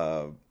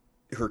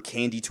 her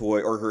candy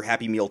toy or her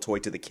Happy Meal toy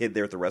to the kid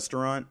there at the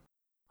restaurant.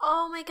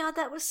 Oh my god,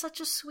 that was such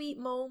a sweet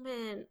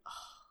moment.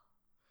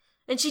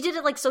 And she did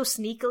it like so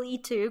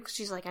sneakily too, because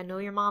she's like, I know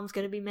your mom's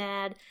gonna be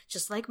mad,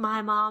 just like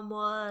my mom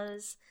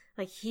was.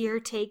 Like, here,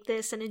 take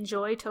this and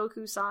enjoy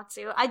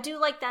tokusatsu. I do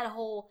like that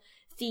whole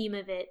theme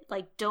of it.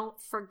 Like,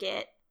 don't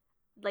forget,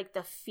 like,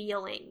 the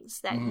feelings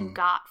that you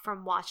got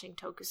from watching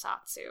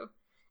tokusatsu.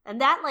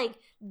 And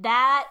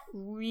that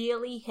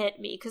really hit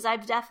me, because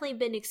I've definitely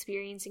been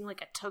experiencing,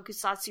 like, a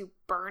tokusatsu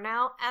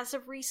burnout as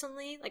of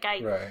recently. Like,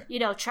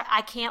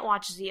 I can't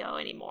watch Zio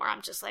anymore.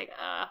 I'm just like,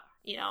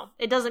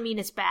 it doesn't mean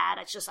it's bad.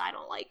 It's just I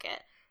don't like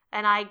it.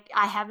 And I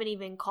haven't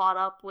even caught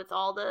up with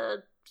all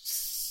the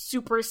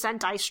Super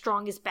Sentai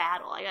Strongest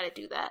Battle. I gotta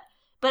do that.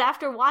 But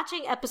after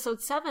watching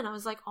episode 7, I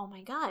was like, oh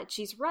my god,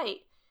 she's right.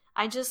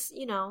 I just,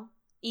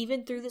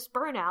 even through this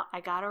burnout,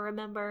 I gotta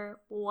remember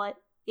what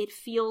it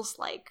feels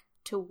like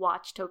to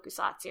watch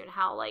tokusatsu and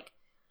how, like,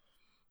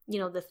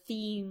 the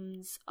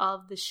themes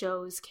of the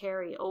shows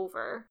carry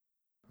over.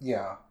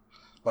 Yeah.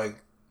 Like,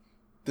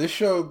 this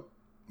show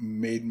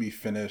made me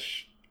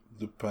finish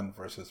Lupin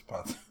versus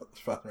Path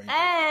Ranger.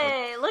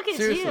 Hey, like, look at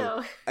seriously.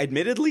 you.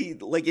 Admittedly,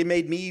 like, it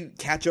made me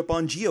catch up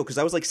on Geo because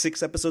I was like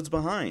 6 episodes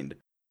behind.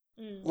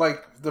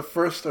 Like, the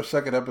first or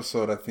second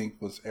episode, I think,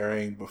 was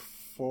airing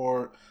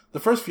before... The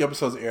first few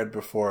episodes aired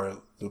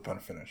before Lupin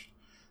finished.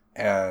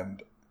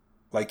 And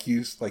like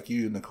you,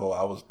 Nicole,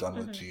 I was done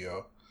with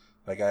Geo.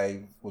 Like,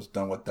 I was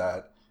done with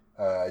that.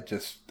 I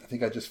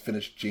think I just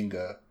finished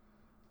Jinga.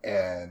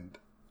 And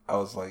I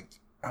was like,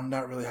 I'm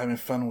not really having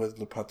fun with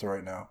Lupato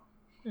right now.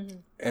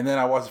 And then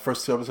I watched the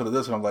first 2 episodes of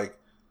this, and I'm like,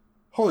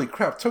 holy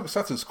crap,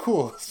 Tokusatsu is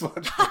cool.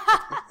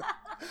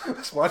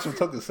 Let's watch some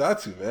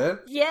Tokusatsu, man.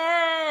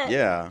 Yeah.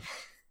 Yeah.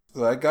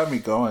 So that got me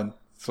going.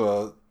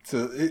 So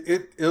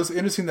it was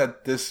interesting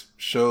that this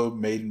show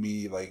made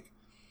me, like,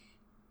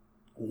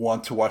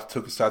 want to watch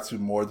Tokusatsu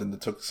more than the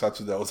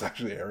Tokusatsu that was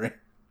actually airing.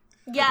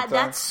 Yeah,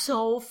 that's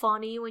so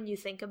funny when you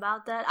think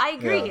about that. I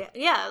agree.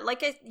 Yeah,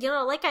 like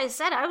I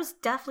said, I was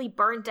definitely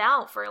burnt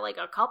out for like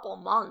a couple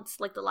months.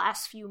 Like the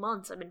last few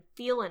months, I've been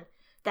feeling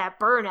that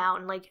burnout,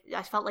 and like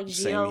I felt like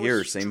Zio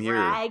was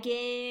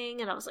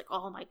dragging, and I was like,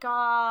 oh my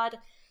god.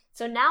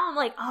 So now I'm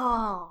like,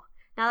 oh,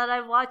 now that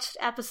I watched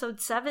episode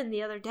 7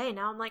 the other day,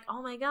 now I'm like,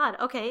 oh my god,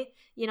 okay,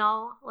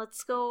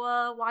 let's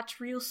go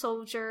watch Real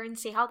Soldier and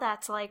see how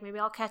that's like. Maybe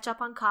I'll catch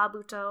up on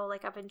Kabuto,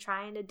 like I've been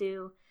trying to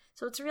do.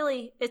 So it's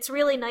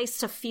really nice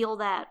to feel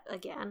that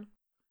again.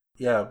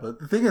 Yeah, but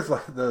the thing is,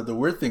 like, the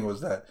weird thing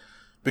was that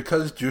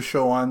because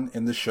Jushoan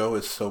in the show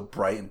is so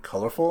bright and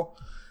colorful,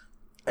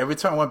 every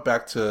time I went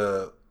back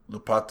to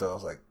Lupato, I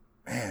was like,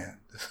 man,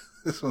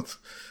 this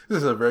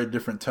is a very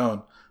different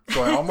tone.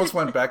 So I almost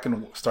went back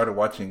and started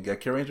watching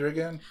Gekiou Ranger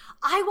again.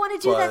 I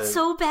want to do that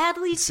so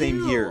badly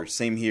too.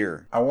 Same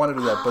here. I want to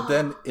do that, but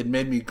then it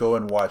made me go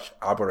and watch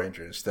Aba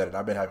Ranger instead, and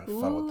I've been having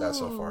fun with that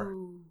so far.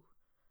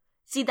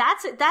 See,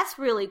 that's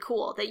really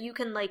cool that you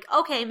can, like,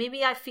 okay,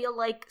 maybe I feel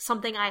like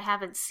something I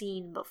haven't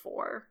seen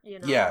before,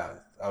 Yeah,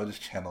 I would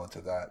just channel into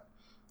that.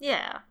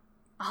 Yeah.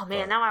 Oh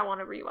man, now I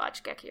want to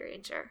rewatch Gekiou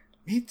Ranger.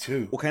 Me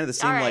too. Well, kind of the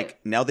same, like,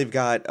 now they've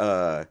got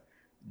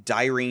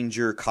Dai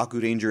Ranger,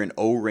 Kaku Ranger, and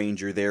O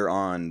Ranger there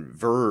on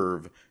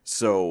Verve,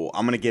 so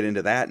I'm gonna get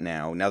into that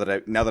now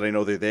that I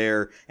know they're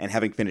there, and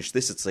having finished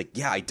this, it's like,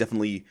 yeah, I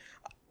definitely,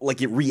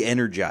 like, it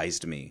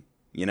re-energized me,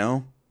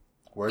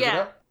 Where's it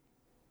at?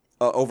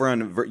 Over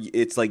on,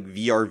 it's like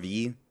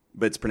VRV,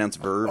 but it's pronounced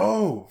Verve.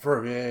 Oh,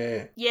 Verve,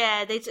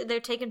 yeah. Yeah,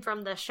 they're taken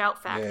from the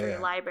Shout Factory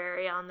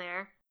library on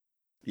there.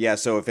 Yeah,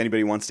 so if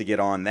anybody wants to get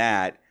on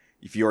that,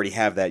 if you already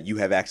have that, you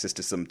have access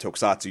to some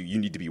tokusatsu you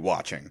need to be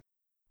watching.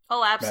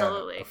 Oh,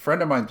 absolutely. Man, a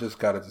friend of mine just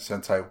got into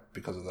Sentai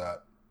because of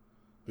that.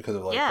 Because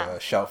of,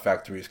 like, Shout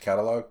Factory's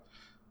catalog.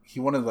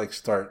 He wanted to, like,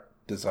 start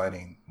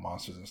designing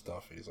monsters and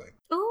stuff. He's like...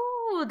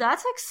 Ooh,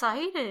 that's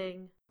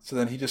exciting. So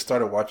then he just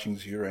started watching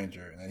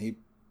Zyuranger, and then he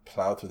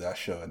plowed through that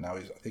show, and now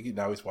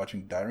he's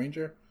watching Dai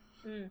Ranger.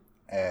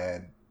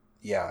 And,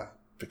 yeah,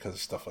 because of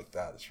stuff like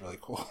that, it's really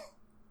cool.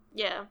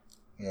 Yeah.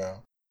 Yeah.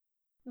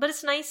 But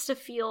it's nice to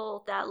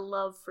feel that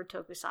love for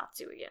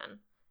tokusatsu again.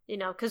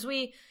 Because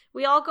we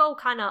all go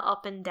kind of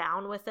up and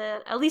down with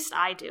it. At least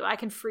I do. I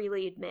can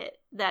freely admit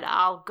that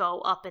I'll go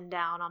up and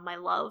down on my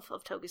love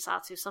of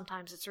tokusatsu.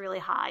 Sometimes it's really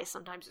high,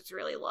 sometimes it's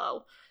really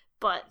low.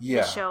 But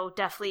the show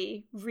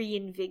definitely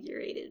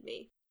reinvigorated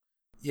me.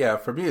 Yeah,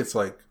 for me, it's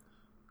like,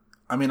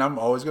 I mean, I'm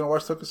always going to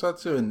watch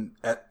Tokusatsu, and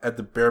at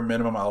the bare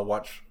minimum, I'll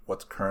watch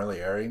what's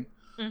currently airing.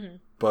 Mm-hmm.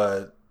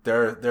 But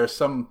there's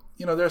some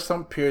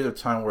period of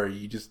time where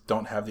you just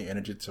don't have the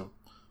energy to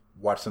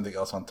watch something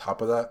else on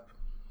top of that.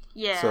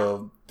 Yeah.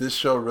 So this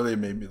show really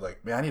made me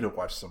like, man, I need to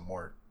watch some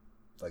more,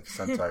 like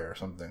Sentai or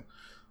something.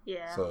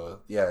 Yeah. So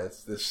yeah,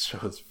 this show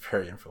is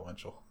very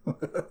influential.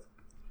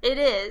 It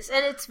is,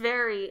 and it's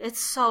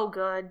so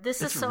good.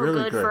 This is so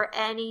really good for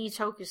any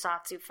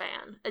Tokusatsu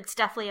fan. It's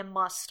definitely a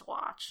must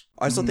watch.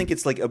 I also think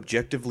it's like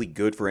objectively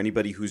good for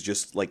anybody who's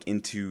just like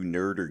into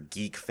nerd or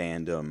geek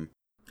fandom.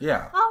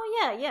 Yeah. Oh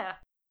yeah.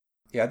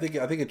 Yeah, I think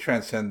it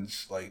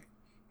transcends like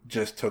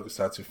just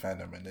Tokusatsu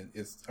fandom,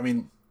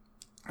 and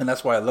and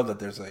that's why I love that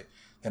there's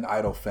an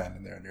idol fan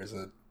in there, and there's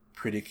a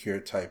Pretty Cure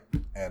type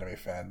anime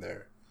fan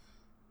there.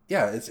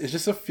 Yeah, it's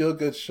just a feel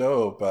good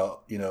show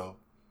about, you know,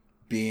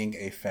 being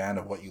a fan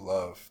of what you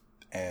love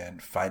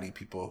and finding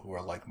people who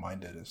are like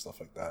minded and stuff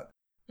like that.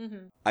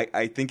 Mm-hmm.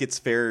 I think it's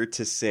fair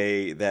to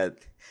say that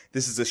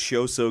this is a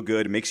show so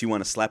good it makes you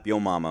want to slap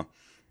your mama.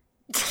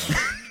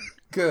 Oh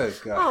Good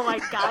God. my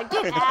God,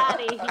 get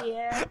out of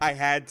here. I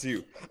had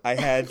to. Get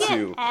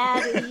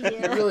out of You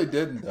here. really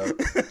didn't though.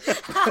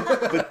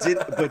 But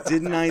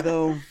didn't I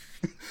though?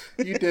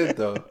 You did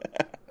though.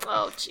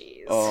 Oh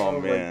jeez. Oh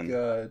My man.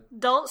 God.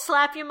 Don't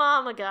slap your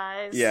mama,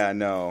 guys. Yeah,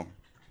 no.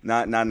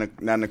 Not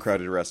in a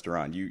crowded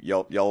restaurant.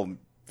 Y'all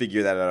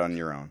figure that out on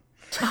your own.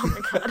 Oh my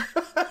God.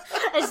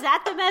 Is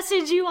that the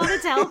message you want to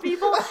tell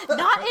people?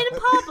 Not in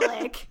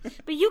public,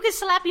 but you can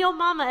slap your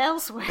mama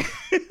elsewhere.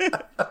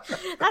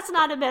 That's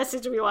not a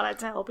message we want to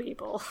tell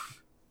people.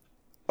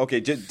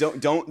 Okay, just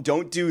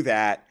don't do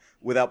that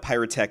without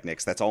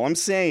pyrotechnics. That's all I'm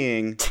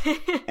saying.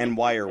 And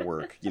wire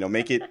work. You know,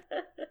 make it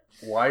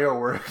Wire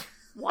work.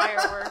 Wire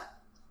work.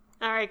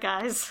 All right,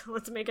 guys,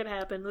 let's make it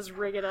happen. Let's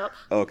rig it up.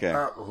 okay.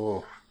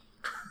 Oh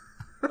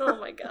Oh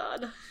my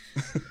God.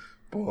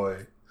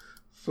 boy.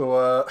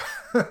 So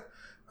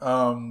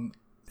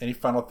any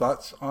final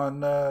thoughts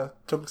on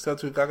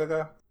Tokusatsu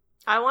Gagaga?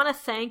 I want to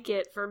thank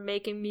it for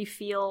making me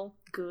feel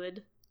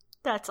good.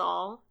 That's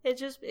all.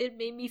 It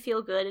made me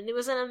feel good, and it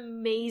was an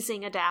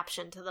amazing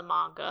adaptation to the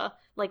manga.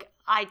 Like,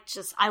 I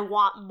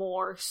want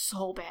more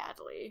so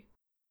badly.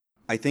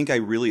 I think I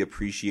really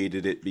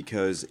appreciated it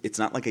because it's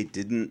not like I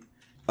didn't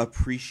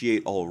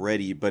appreciate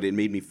already, but it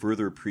made me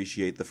further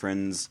appreciate the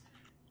friends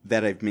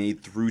that I've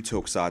made through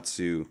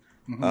Tokusatsu.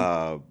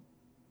 Mm-hmm.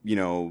 You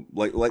know,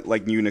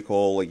 like you,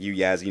 Nicole, like you,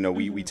 Yaz. You know,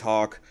 we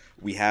talk,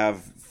 we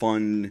have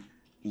fun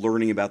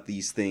learning about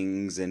these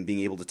things and being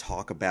able to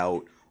talk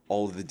about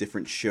all of the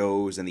different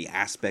shows and the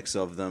aspects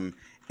of them,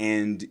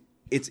 and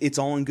it's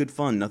all in good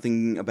fun.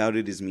 Nothing about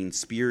it is mean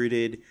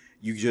spirited.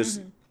 You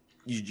just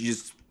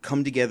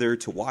come together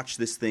to watch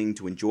this thing,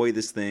 to enjoy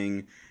this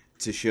thing,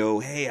 to show,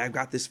 hey, I've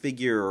got this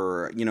figure,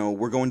 or, you know,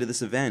 we're going to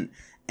this event,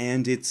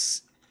 and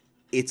it's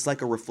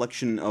like a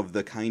reflection of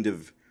the kind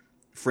of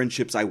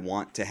friendships I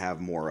want to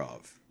have more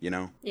of, you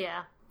know?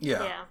 Yeah.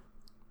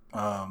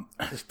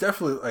 It's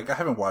definitely, like, I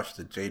haven't watched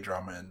the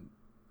J-drama in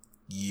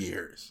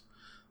years,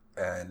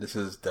 and this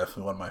is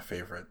definitely one of my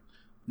favorite.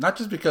 Not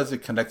just because it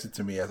connected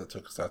to me as a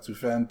Tokusatsu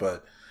fan,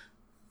 but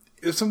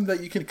it's something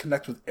that you can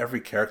connect with every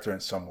character in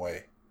some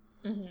way.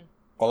 Mm-hmm.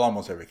 Well,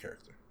 almost every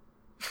character.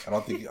 I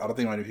don't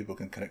think many people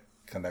can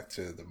connect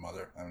to the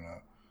mother. I don't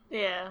know.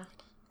 Yeah.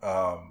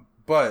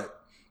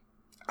 But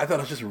I thought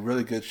it was just a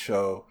really good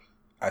show.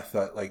 I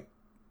thought, like,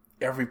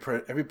 every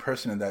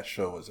person in that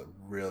show was a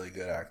really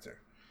good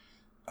actor.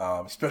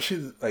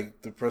 Especially,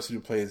 like, the person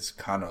who plays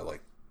Kano.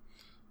 Like,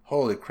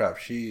 holy crap,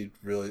 she's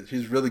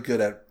really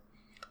good at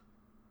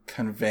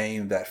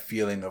conveying that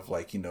feeling of,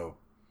 like, you know,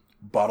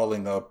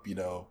 bottling up, you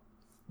know,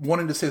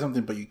 wanting to say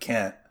something but you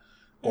can't,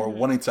 or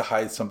wanting to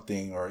hide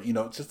something, or, you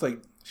know, just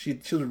like she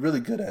was really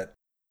good at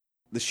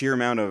the sheer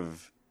amount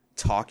of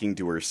talking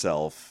to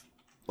herself.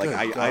 Like,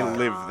 I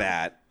live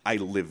that. I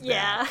live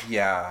that.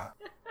 Yeah.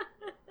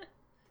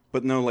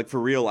 But no, like, for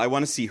real, I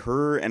want to see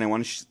her, and I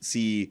want to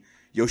see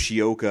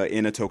Yoshioka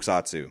in a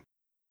Tokusatsu.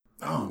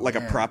 Oh, like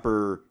man. a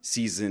proper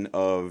season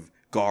of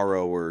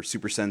Garo or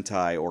Super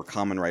Sentai or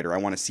Kamen Rider. I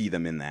want to see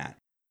them in that.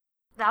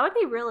 That would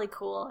be really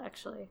cool,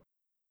 actually.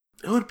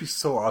 It would be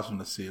so awesome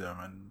to see them.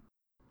 And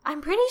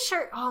I'm pretty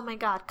sure, oh my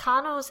God,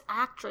 Kano's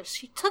actress,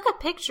 she took a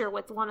picture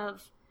with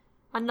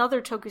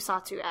another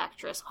Tokusatsu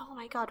actress. Oh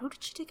my God, who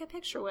did she take a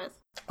picture with?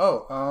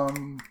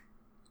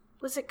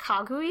 Was it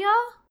Kaguya?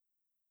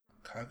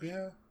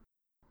 Kaguya?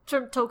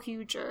 From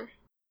Tokyuger.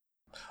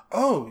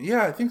 Oh,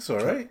 yeah, I think so,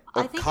 right?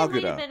 I think it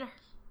might have been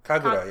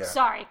Kagura, yeah.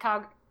 Sorry,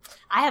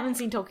 I haven't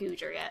seen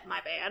Tokyuger yet, my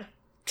bad.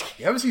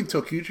 You haven't seen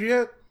Tokyuger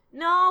yet?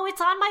 No,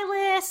 it's on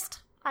my list.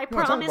 I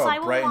promise I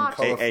will watch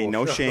it. Hey,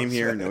 no shame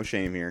here, no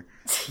shame here.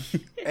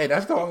 Hey,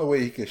 that's the only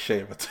way you can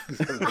shame it.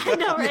 I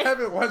know, right? You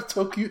haven't watched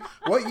Tokyo.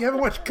 What? You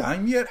haven't watched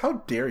Gaim yet? How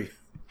dare you?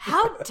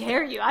 How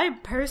dare you? I am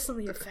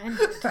personally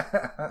offended.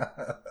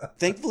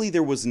 Thankfully,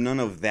 there was none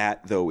of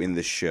that, though, in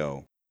the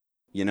show.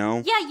 You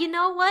know? Yeah, you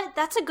know what?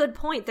 That's a good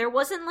point. There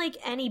wasn't, like,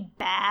 any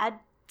bad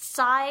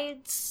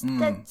sides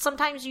that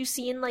sometimes you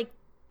see in, like,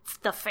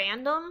 the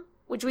fandom,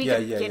 which we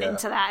could get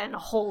into that in a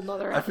whole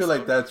nother episode. I feel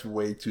like that's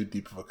way too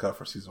deep of a cut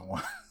for season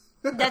 1.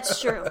 That's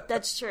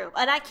true.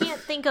 And I can't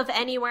think of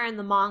anywhere in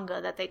the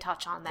manga that they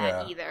touch on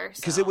that either.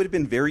 Because it would have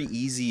been very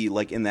easy,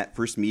 like, in that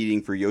first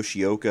meeting for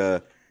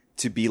Yoshioka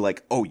to be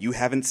like, oh, you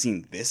haven't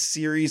seen this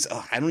series?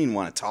 Ugh, I don't even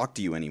want to talk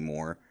to you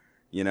anymore,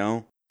 you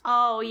know?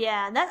 Oh,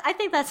 yeah. I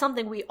think that's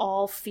something we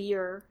all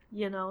fear,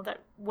 you know, that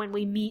when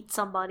we meet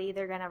somebody,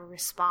 they're going to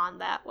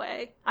respond that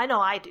way. I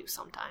know I do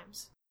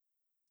sometimes.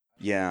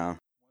 Yeah.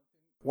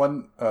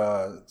 One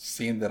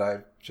scene that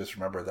I just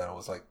remember that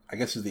was like, I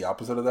guess is the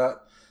opposite of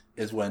that,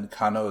 is when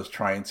Kano is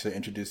trying to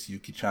introduce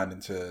Yuki-chan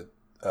into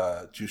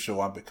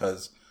Jusho-wan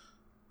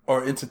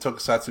into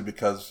Tokusatsu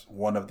because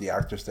one of the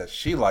actors that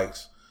she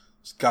likes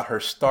got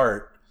her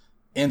start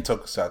in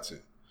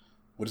Tokusatsu.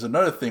 Which is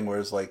another thing where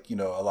it's like, you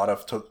know, a lot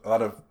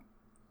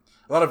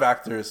of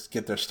actors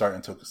get their start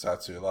in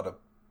Tokusatsu. A lot of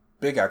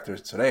big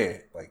actors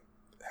today like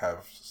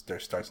have their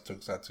starts in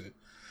Tokusatsu.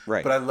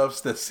 Right. But I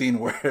love the scene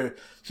where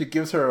she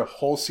gives her a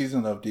whole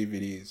season of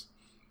DVDs,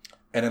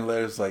 and then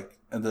there's like,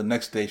 and the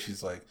next day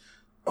she's like,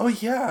 "Oh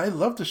yeah, I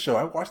love the show.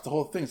 I watched the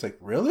whole thing." It's like,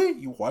 really?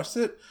 You watched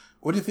it?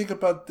 What do you think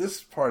about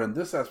this part and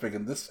this aspect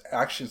and this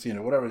action scene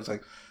or whatever? It's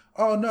like,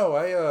 oh no,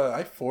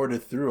 I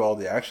forwarded through all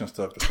the action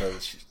stuff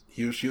because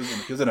he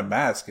was in a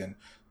mask, and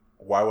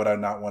why would I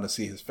not want to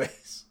see his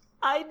face?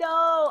 I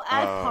know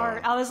that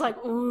part. I was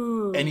like,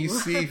 ooh. And you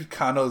see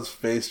Kano's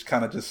face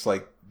kind of just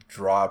like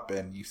drop,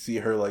 and you see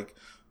her like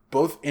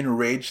both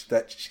enraged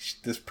that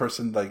this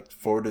person like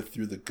forwarded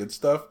through the good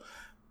stuff,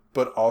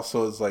 but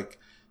also is like,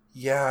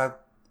 yeah,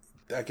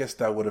 I guess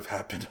that would have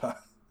happened.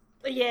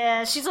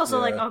 Yeah, she's also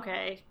like,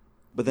 okay.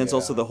 But then it's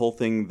also the whole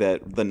thing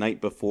that the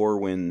night before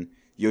when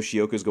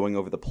Yoshioka's going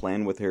over the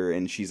plan with her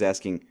and she's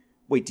asking,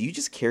 wait, do you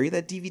just carry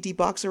that DVD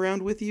box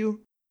around with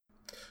you?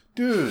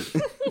 Dude,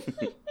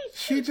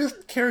 she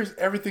just carries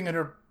everything in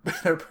her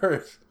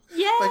purse.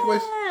 Yeah.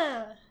 Like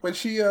when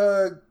she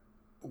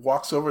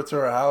walks over to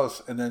her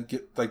house and then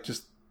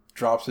just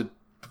drops a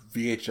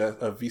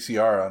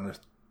VCR on her.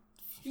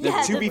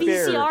 Yeah, to the be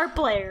VCR fair,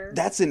 player.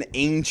 That's an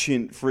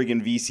ancient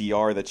friggin'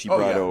 VCR that she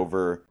brought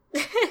over.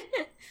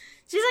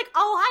 She's like,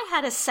 oh, I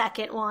had a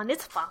second one.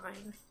 It's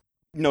fine.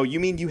 No, you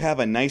mean you have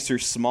a nicer,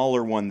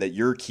 smaller one that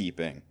you're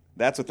keeping.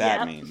 That's what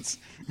that means.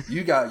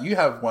 You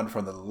have one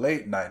from the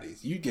late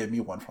 90s. You gave me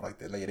one from like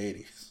the late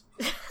 80s.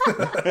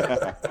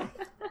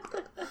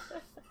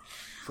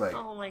 Like,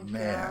 oh my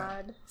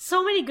god.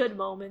 So many good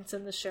moments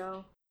in the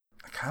show.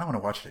 I kind of want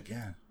to watch it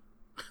again.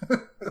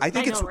 I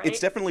think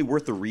it's definitely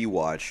worth a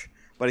rewatch.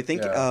 But I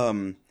think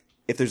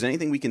if there's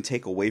anything we can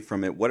take away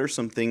from it, what are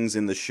some things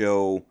in the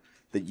show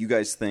that you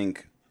guys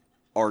think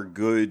are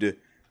good,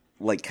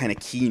 like kind of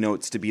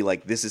keynotes to be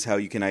like, this is how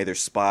you can either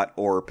spot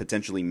or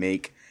potentially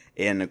make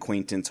an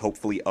acquaintance,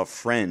 hopefully a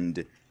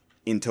friend,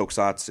 in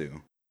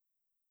Tokusatsu?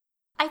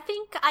 I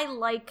think I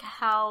like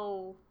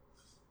how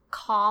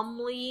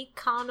calmly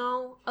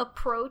Kano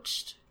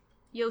approached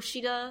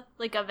Yoshida.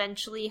 Like,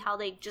 eventually how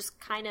they just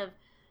kind of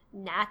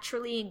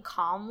naturally and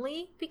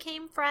calmly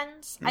became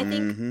friends. I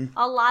think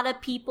a lot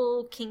of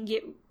people can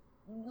get,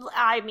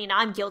 I mean,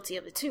 I'm guilty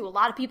of it too. A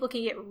lot of people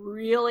can get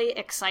really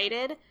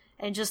excited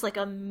and just like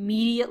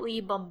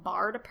immediately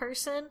bombard a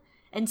person.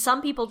 And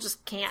some people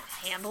just can't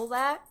handle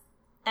that.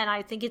 And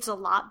I think it's a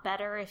lot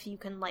better if you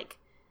can like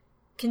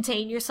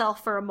contain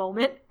yourself for a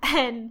moment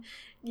and,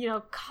 you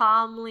know,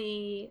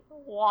 calmly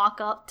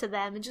walk up to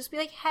them and just be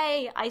like,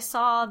 hey, I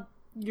saw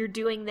you're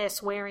doing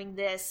this, wearing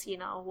this, you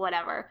know,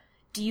 whatever.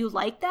 Do you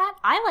like that?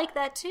 I like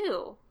that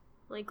too.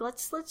 Like,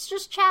 let's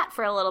just chat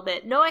for a little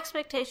bit. No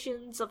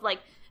expectations of like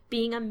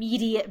being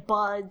immediate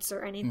buds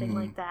or anything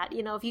like that.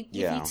 You know, if you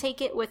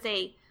take it with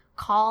a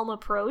calm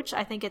approach,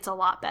 I think it's a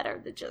lot better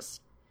than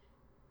just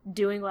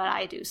doing what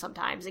I do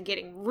sometimes and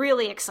getting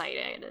really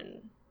excited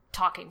and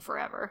talking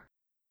forever.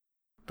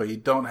 But you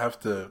don't have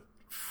to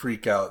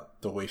freak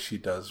out the way she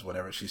does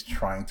whenever she's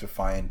trying to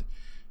find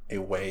a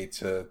way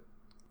to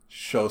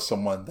show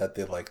someone that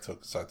they like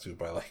Tokusatsu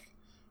by like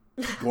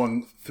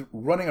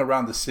running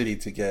around the city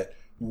to get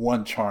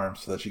one charm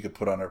so that she could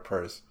put on her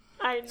purse.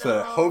 I know. So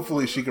that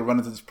hopefully she could run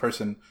into this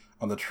person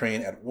on the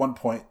train at one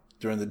point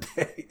during the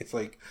day. It's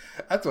like,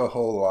 that's a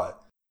whole lot.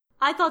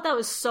 I thought that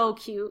was so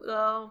cute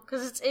though,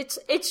 because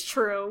it's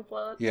true.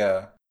 But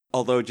yeah.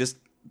 Although just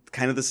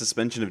kind of the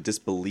suspension of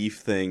disbelief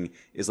thing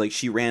is like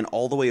she ran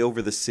all the way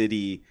over the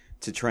city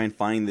to try and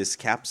find this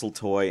capsule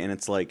toy, and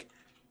it's like,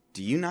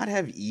 do you not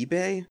have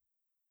eBay?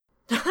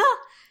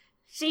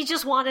 She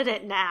just wanted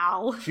it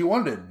now. She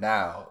wanted it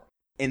now.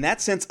 In that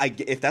sense,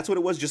 if that's what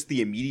it was, just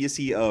the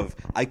immediacy of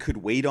I could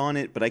wait on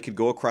it, but I could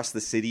go across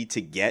the city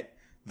to get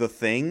the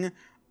thing.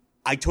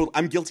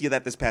 I'm guilty of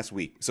that this past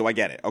week, so I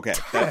get it. Okay,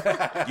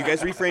 you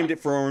guys reframed it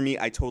for me.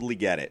 I totally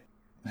get it.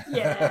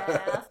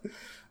 Yeah.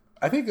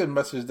 I think the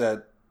message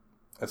that,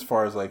 as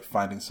far as like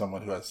finding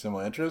someone who has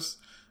similar interests,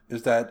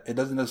 is that it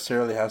doesn't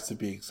necessarily have to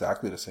be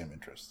exactly the same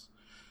interests.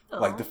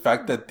 Like the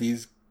fact that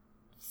these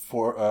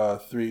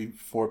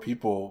four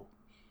people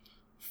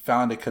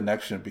found a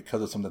connection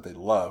because of something that they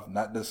love,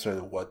 not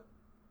necessarily what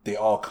they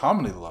all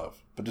commonly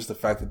love, but just the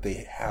fact that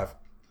they have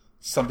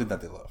something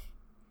that they love.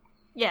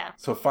 Yeah.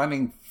 So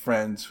finding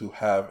friends who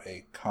have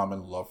a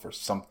common love for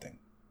something,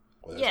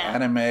 whether it's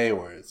anime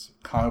or it's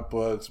comic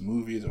books,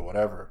 movies, or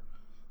whatever,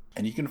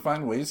 and you can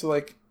find ways to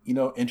like, you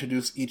know,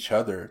 introduce each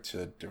other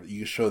to. You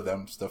can show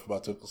them stuff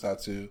about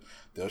Tokusatsu.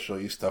 They'll show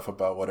you stuff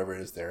about whatever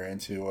it is they're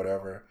into,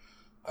 whatever.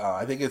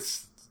 I think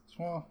it's,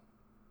 well,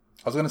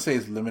 I was gonna say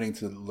it's limiting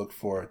to look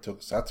for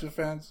Tokusatsu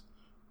fans,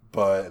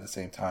 but at the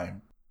same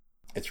time,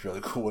 it's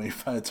really cool when you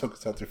find a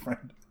Tokusatsu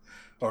friend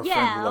or a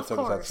friend who loves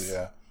Tokusatsu.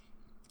 Yeah,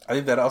 I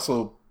think that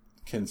also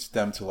can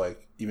stem to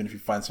like, even if you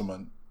find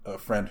a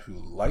friend who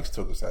likes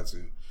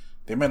Tokusatsu,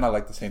 they may not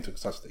like the same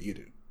Tokusatsu that you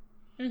do.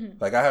 Mm-hmm.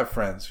 Like I have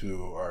friends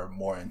who are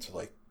more into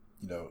like,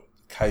 you know,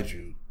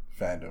 kaiju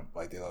fandom,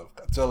 like they love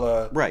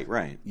Godzilla,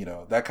 right, you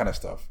know, that kind of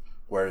stuff.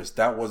 Whereas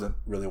that wasn't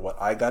really what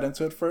I got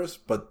into at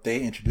first, but they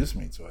introduced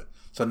me to it.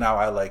 So now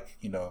I like,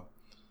 you know,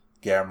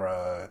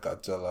 Gamera,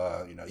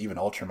 Godzilla, you know, even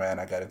Ultraman,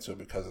 I got into it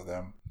because of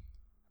them.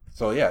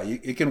 So yeah,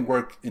 it can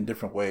work in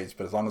different ways,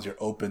 but as long as you're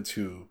open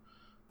to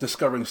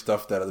discovering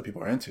stuff that other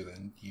people are into,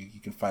 then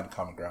you can find a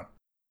common ground.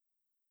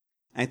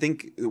 I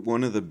think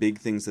one of the big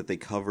things that they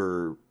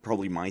cover,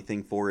 probably my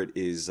thing for it,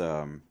 is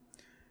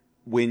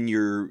when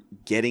you're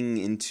getting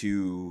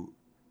into,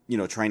 you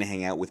know, trying to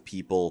hang out with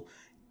people.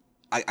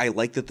 I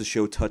like that the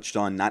show touched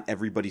on not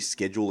everybody's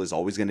schedule is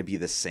always going to be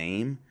the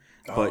same,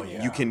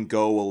 but you can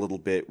go a little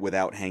bit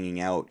without hanging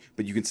out,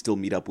 but you can still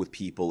meet up with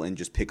people and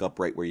just pick up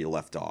right where you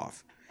left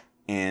off.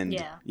 And,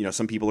 you know,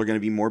 some people are going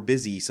to be more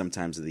busy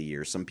sometimes of the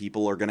year. Some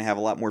people are going to have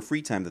a lot more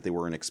free time that they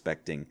weren't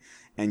expecting.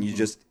 And you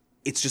just,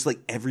 it's just like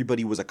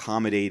everybody was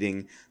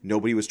accommodating.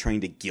 Nobody was trying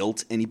to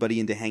guilt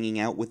anybody into hanging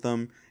out with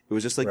them. It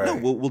was just like, no,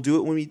 we'll do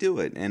it when we do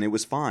it. And it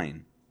was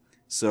fine.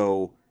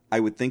 So I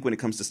would think when it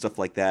comes to stuff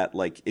like that,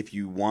 like if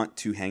you want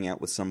to hang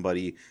out with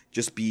somebody,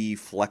 just be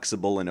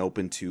flexible and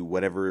open to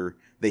whatever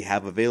they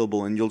have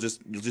available, and you'll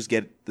just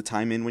get the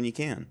time in when you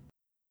can.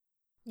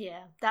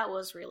 Yeah, that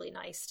was really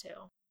nice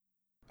too.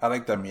 I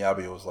like that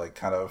Miyabi was like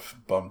kind of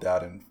bummed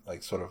out and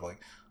like sort of like,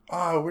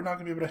 oh, we're not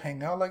gonna be able to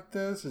hang out like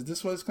this. Is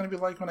this what it's gonna be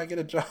like when I get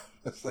a job?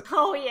 Like,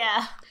 oh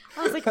yeah,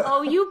 I was like,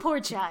 oh, you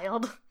poor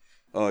child.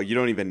 Oh, you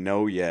don't even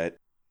know yet.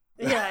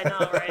 Yeah, I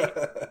know,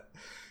 right?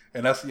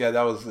 And that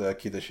was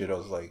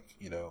Kitoshiro's like,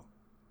 you know,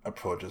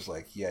 approach is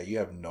like, yeah, you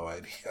have no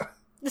idea.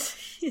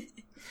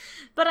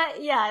 But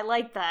I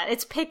like that.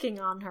 It's picking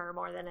on her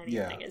more than anything.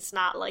 Yeah. It's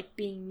not like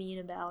being mean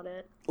about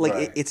it.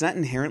 Like it's not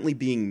inherently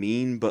being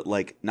mean, but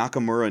like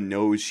Nakamura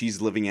knows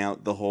she's living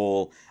out the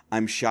whole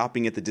I'm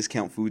shopping at the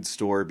discount food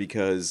store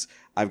because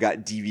I've got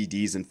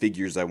DVDs and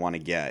figures I want to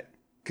get.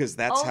 Because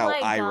that's how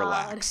I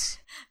relax.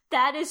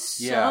 That is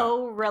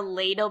so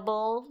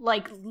relatable.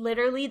 Like,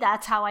 literally,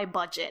 that's how I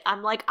budget.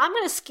 I'm like, I'm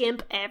going to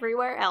skimp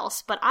everywhere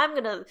else, but I'm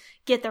going to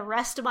get the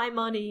rest of my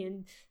money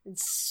and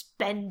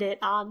spend it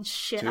on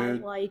shit I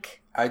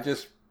like. I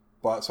just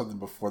bought something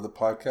before the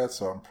podcast,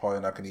 so I'm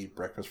probably not going to eat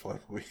breakfast for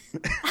like a week.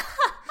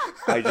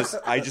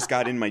 I just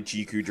got in my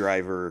GQ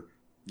driver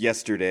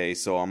yesterday,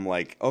 so I'm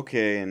like,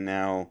 okay, and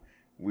now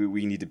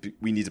we need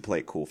to play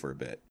it cool for a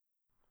bit.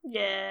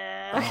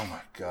 Yeah. Oh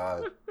my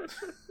god.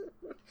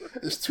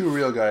 It's too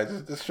real,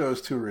 guys. This show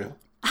is too real.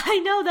 I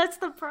know, that's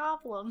the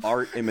problem.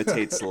 Art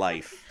imitates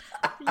life.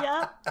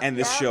 Yeah. And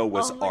this show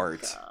was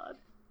art. God.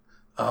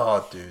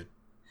 Oh, dude.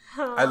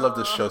 I love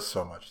this show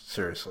so much.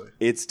 Seriously.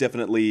 It's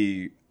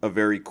definitely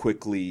very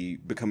quickly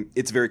become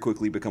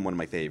one of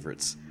my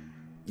favorites.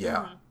 Yeah.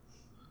 Mm-hmm.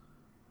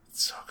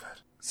 It's so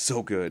good.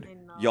 So good.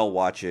 Y'all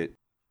watch it.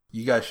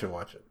 You guys should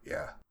watch it.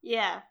 Yeah.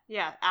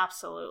 Yeah,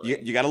 absolutely.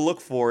 You got to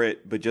look for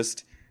it, but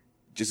just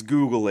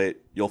Google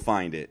it. You'll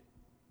find it.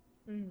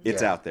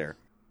 It's out there.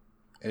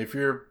 And if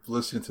you're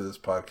listening to this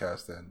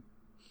podcast, then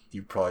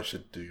you probably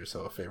should do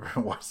yourself a favor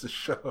and watch the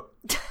show.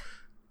 Because,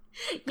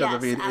 yes, I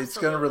mean, it's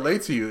going to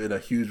relate to you in a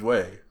huge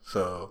way.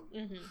 So,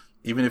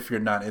 even if you're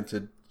not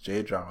into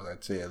J-dramas,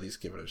 I'd say at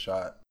least give it a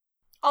shot.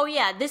 Oh,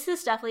 yeah, this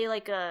is definitely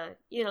like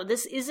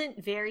this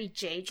isn't very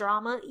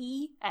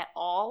J-drama-y at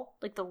all.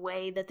 Like, the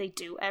way that they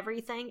do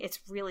everything, it's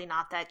really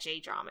not that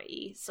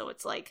J-drama-y. So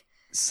it's like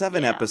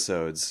 7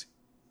 episodes.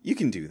 You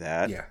can do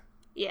that. Yeah.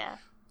 Yeah.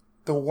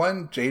 The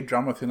one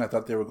J-drama thing I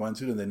thought they were going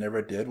to, and they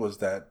never did, was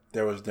that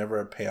there was never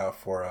a payoff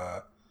for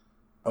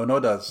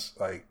Onoda's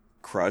like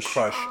crush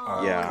on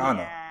Kano.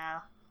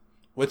 Yeah.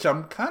 Which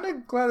I'm kind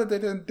of glad that they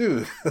didn't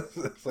do.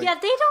 Like, yeah,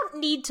 they don't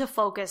need to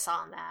focus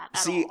on that at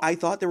See, all. I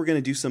thought they were going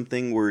to do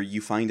something where you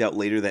find out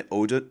later that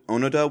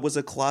Onoda was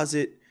a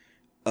closet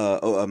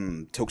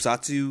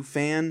Tokusatsu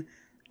fan,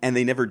 and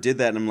they never did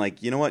that, and I'm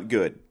like, you know what?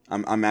 Good.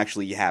 I'm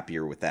actually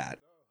happier with that.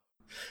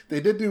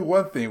 They did do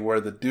one thing where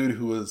the dude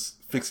who was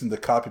fixing the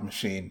copy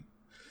machine,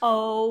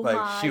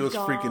 she was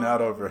freaking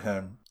out over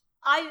him.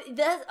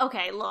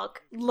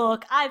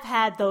 Look, I've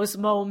had those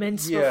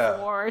moments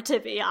before, to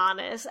be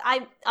honest.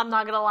 I'm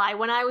not gonna lie,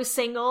 when I was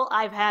single,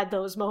 I've had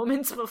those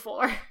moments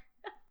before.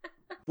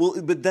 Well,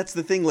 but that's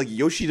the thing. Like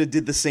Yoshida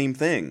did the same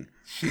thing.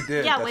 She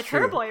did. Yeah, that's with true.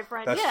 her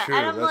boyfriend. That's yeah, true.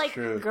 and I'm That's like,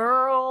 true.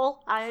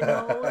 girl,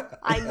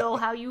 I know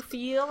how you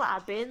feel.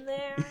 I've been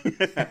there.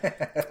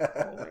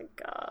 Oh my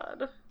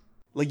god.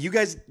 Like you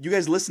guys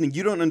listening,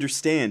 you don't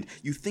understand.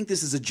 You think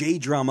this is a J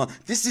drama.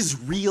 This is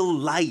real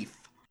life.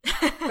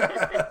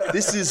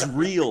 This is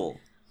real.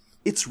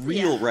 It's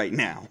real right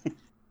now.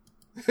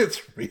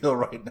 It's real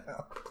right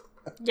now.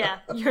 Yeah,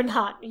 you're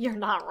not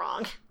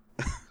wrong.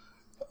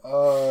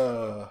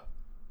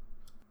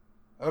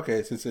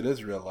 Okay, since it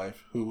is real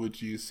life, who would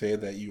you say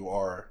that you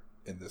are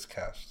in this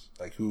cast?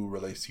 Like, who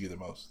relates to you the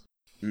most?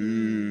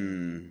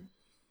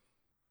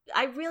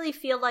 I really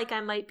feel like I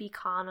might be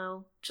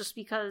Kano, just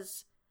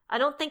because I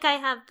don't think I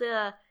have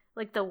the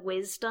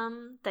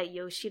wisdom that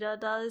Yoshida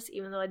does,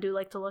 even though I do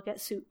like to look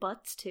at suit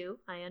butts too.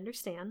 I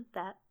understand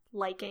that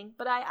liking,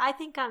 but I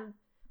think I'm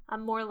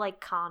more like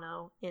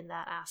Kano in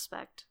that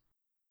aspect.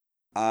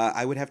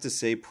 I would have to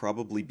say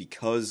probably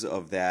because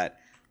of that,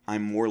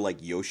 I'm more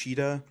like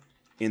Yoshida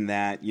in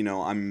that, you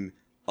know, I'm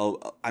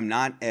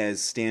not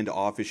as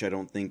standoffish, I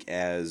don't think,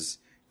 as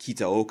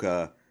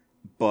Kitaoka,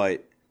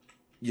 but,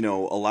 you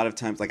know, a lot of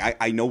times, like,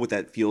 I know what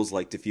that feels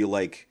like, to feel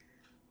like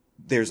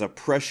there's a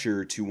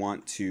pressure to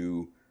want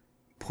to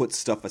put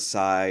stuff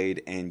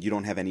aside and you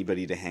don't have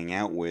anybody to hang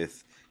out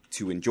with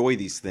to enjoy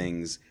these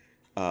things.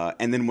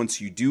 And then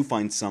once you do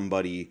find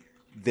somebody,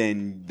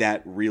 then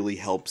that really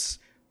helps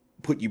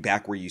put you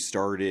back where you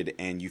started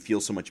and you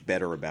feel so much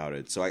better about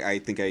it. So I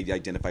think I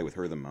identify with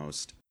her the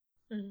most.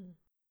 Mm.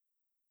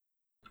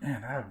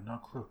 Man, I have no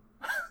clue.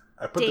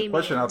 I put the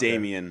question out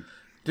Damien.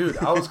 there. Dude,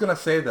 I was going to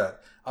say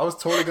that. I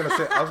was totally going to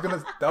say, that was going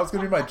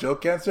to be my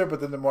joke answer,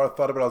 but then the more I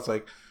thought about it, I was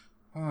like,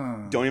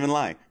 Don't even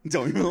lie.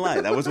 Don't even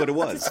lie. That was what it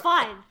was. It's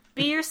fine.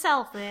 Be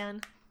yourself,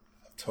 man.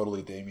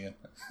 Totally Damien.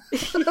 We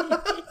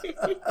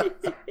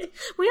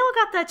all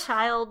got that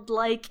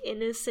childlike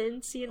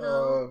innocence, you know?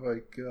 Oh my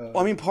god.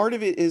 Well, I mean, part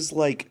of it is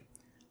like,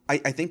 I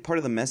think part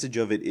of the message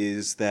of it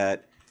is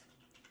that,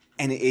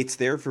 and it's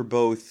there for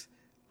both,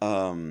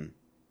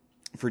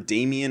 for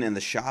Damien and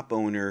the shop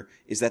owner,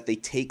 is that they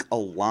take a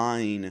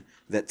line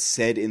that's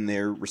said in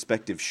their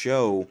respective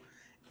show,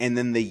 and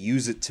then they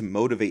use it to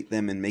motivate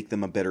them and make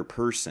them a better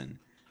person.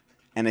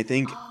 And I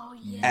think,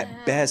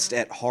 at best,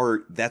 at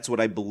heart, that's what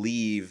I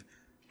believe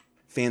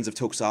fans of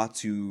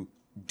Tokusatsu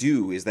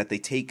do, is that they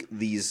take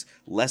these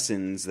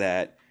lessons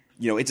that,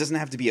 you know, it doesn't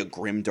have to be a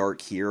grim,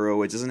 dark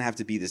hero. It doesn't have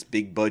to be this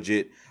big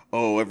budget,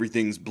 oh,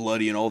 everything's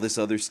bloody and all this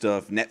other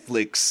stuff,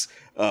 Netflix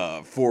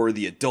for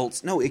the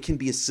adults. No, it can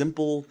be a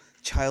simple,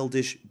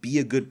 childish, be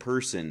a good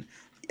person.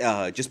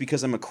 Just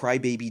because I'm a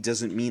crybaby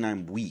doesn't mean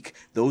I'm weak.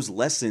 Those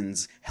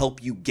lessons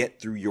help you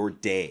get through your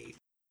day.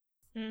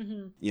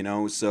 Mm-hmm. You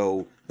know,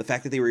 so the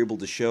fact that they were able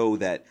to show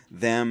that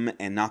them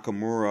and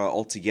Nakamura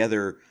all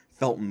together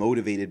felt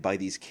motivated by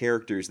these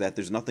characters, that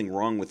there's nothing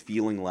wrong with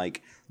feeling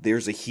like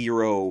there's a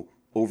hero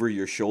over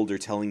your shoulder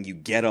telling you,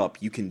 get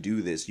up, you can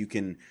do this, you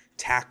can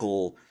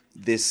tackle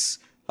this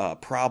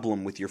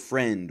problem with your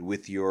friend,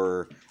 with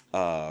your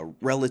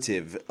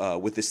relative,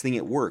 with this thing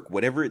at work,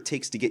 whatever it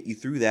takes to get you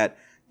through that.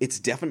 It's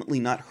definitely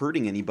not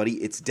hurting anybody.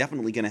 It's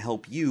definitely going to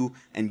help you,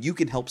 and you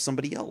can help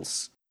somebody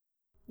else.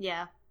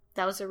 Yeah,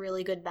 that was a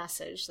really good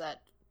message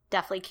that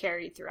definitely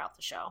carried throughout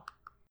the show.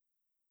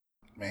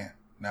 Man,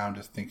 now I'm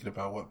just thinking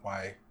about what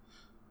my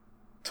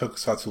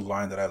Tokusatsu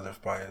line that I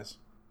live by is.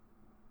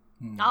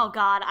 Oh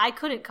god, I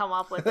couldn't come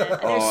up with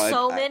it. There's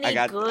so many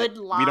good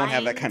lines. We don't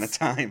have that kind of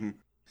time.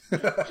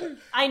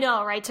 I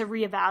know, right? To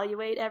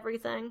reevaluate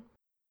everything.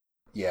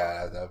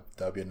 Yeah,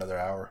 that'd be another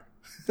hour.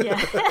 Yeah.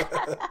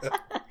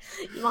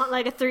 You want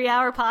like a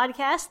 3-hour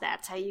podcast?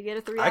 That's how you get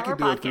a 3-hour podcast. I could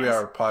do a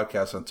 3-hour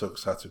podcast on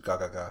Tokusatsu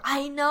Gagaga.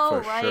 I know,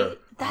 right? Sure.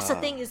 That's the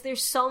thing, is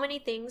there's so many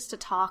things to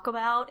talk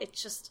about.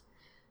 It's just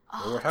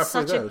it's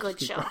such a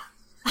good show.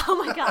 Oh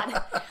my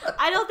god.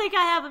 I don't think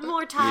I have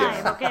more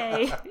time,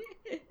 okay?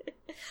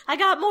 I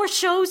got more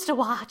shows to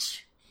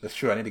watch. That's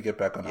true. I need to get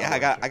back on. Yeah, I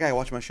gotta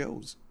watch my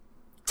shows.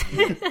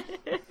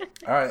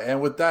 All right,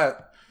 and with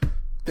that,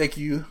 thank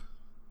you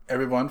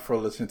everyone for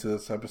listening to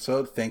this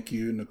episode. Thank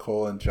you,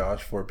 Nicole and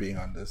Josh, for being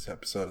on this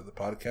episode of the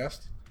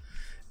podcast.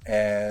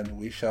 And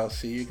we shall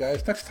see you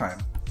guys next time.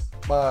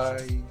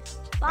 Bye.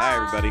 Bye,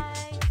 everybody.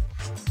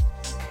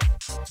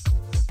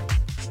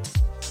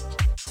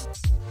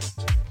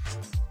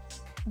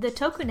 The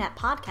TokuNet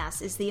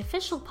podcast is the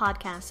official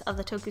podcast of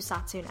the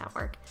Tokusatsu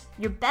Network,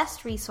 your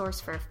best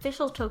resource for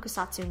official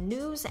Tokusatsu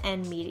news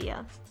and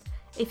media.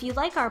 If you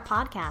like our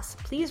podcast,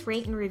 please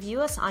rate and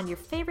review us on your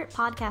favorite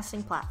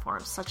podcasting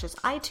platforms such as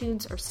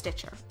iTunes or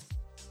Stitcher.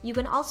 You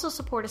can also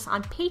support us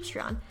on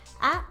Patreon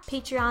at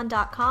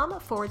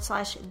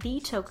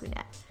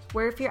patreon.com/TheTokuNet,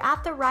 where if you're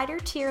at the Rider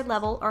tier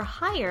level or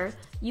higher,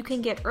 you can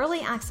get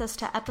early access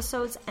to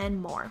episodes and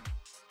more.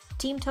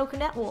 Team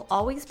TokuNet will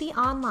always be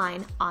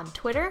online on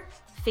Twitter,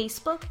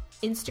 Facebook,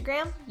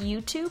 Instagram,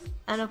 YouTube,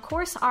 and of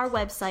course our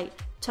website,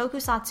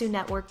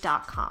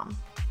 tokusatsunetwork.com.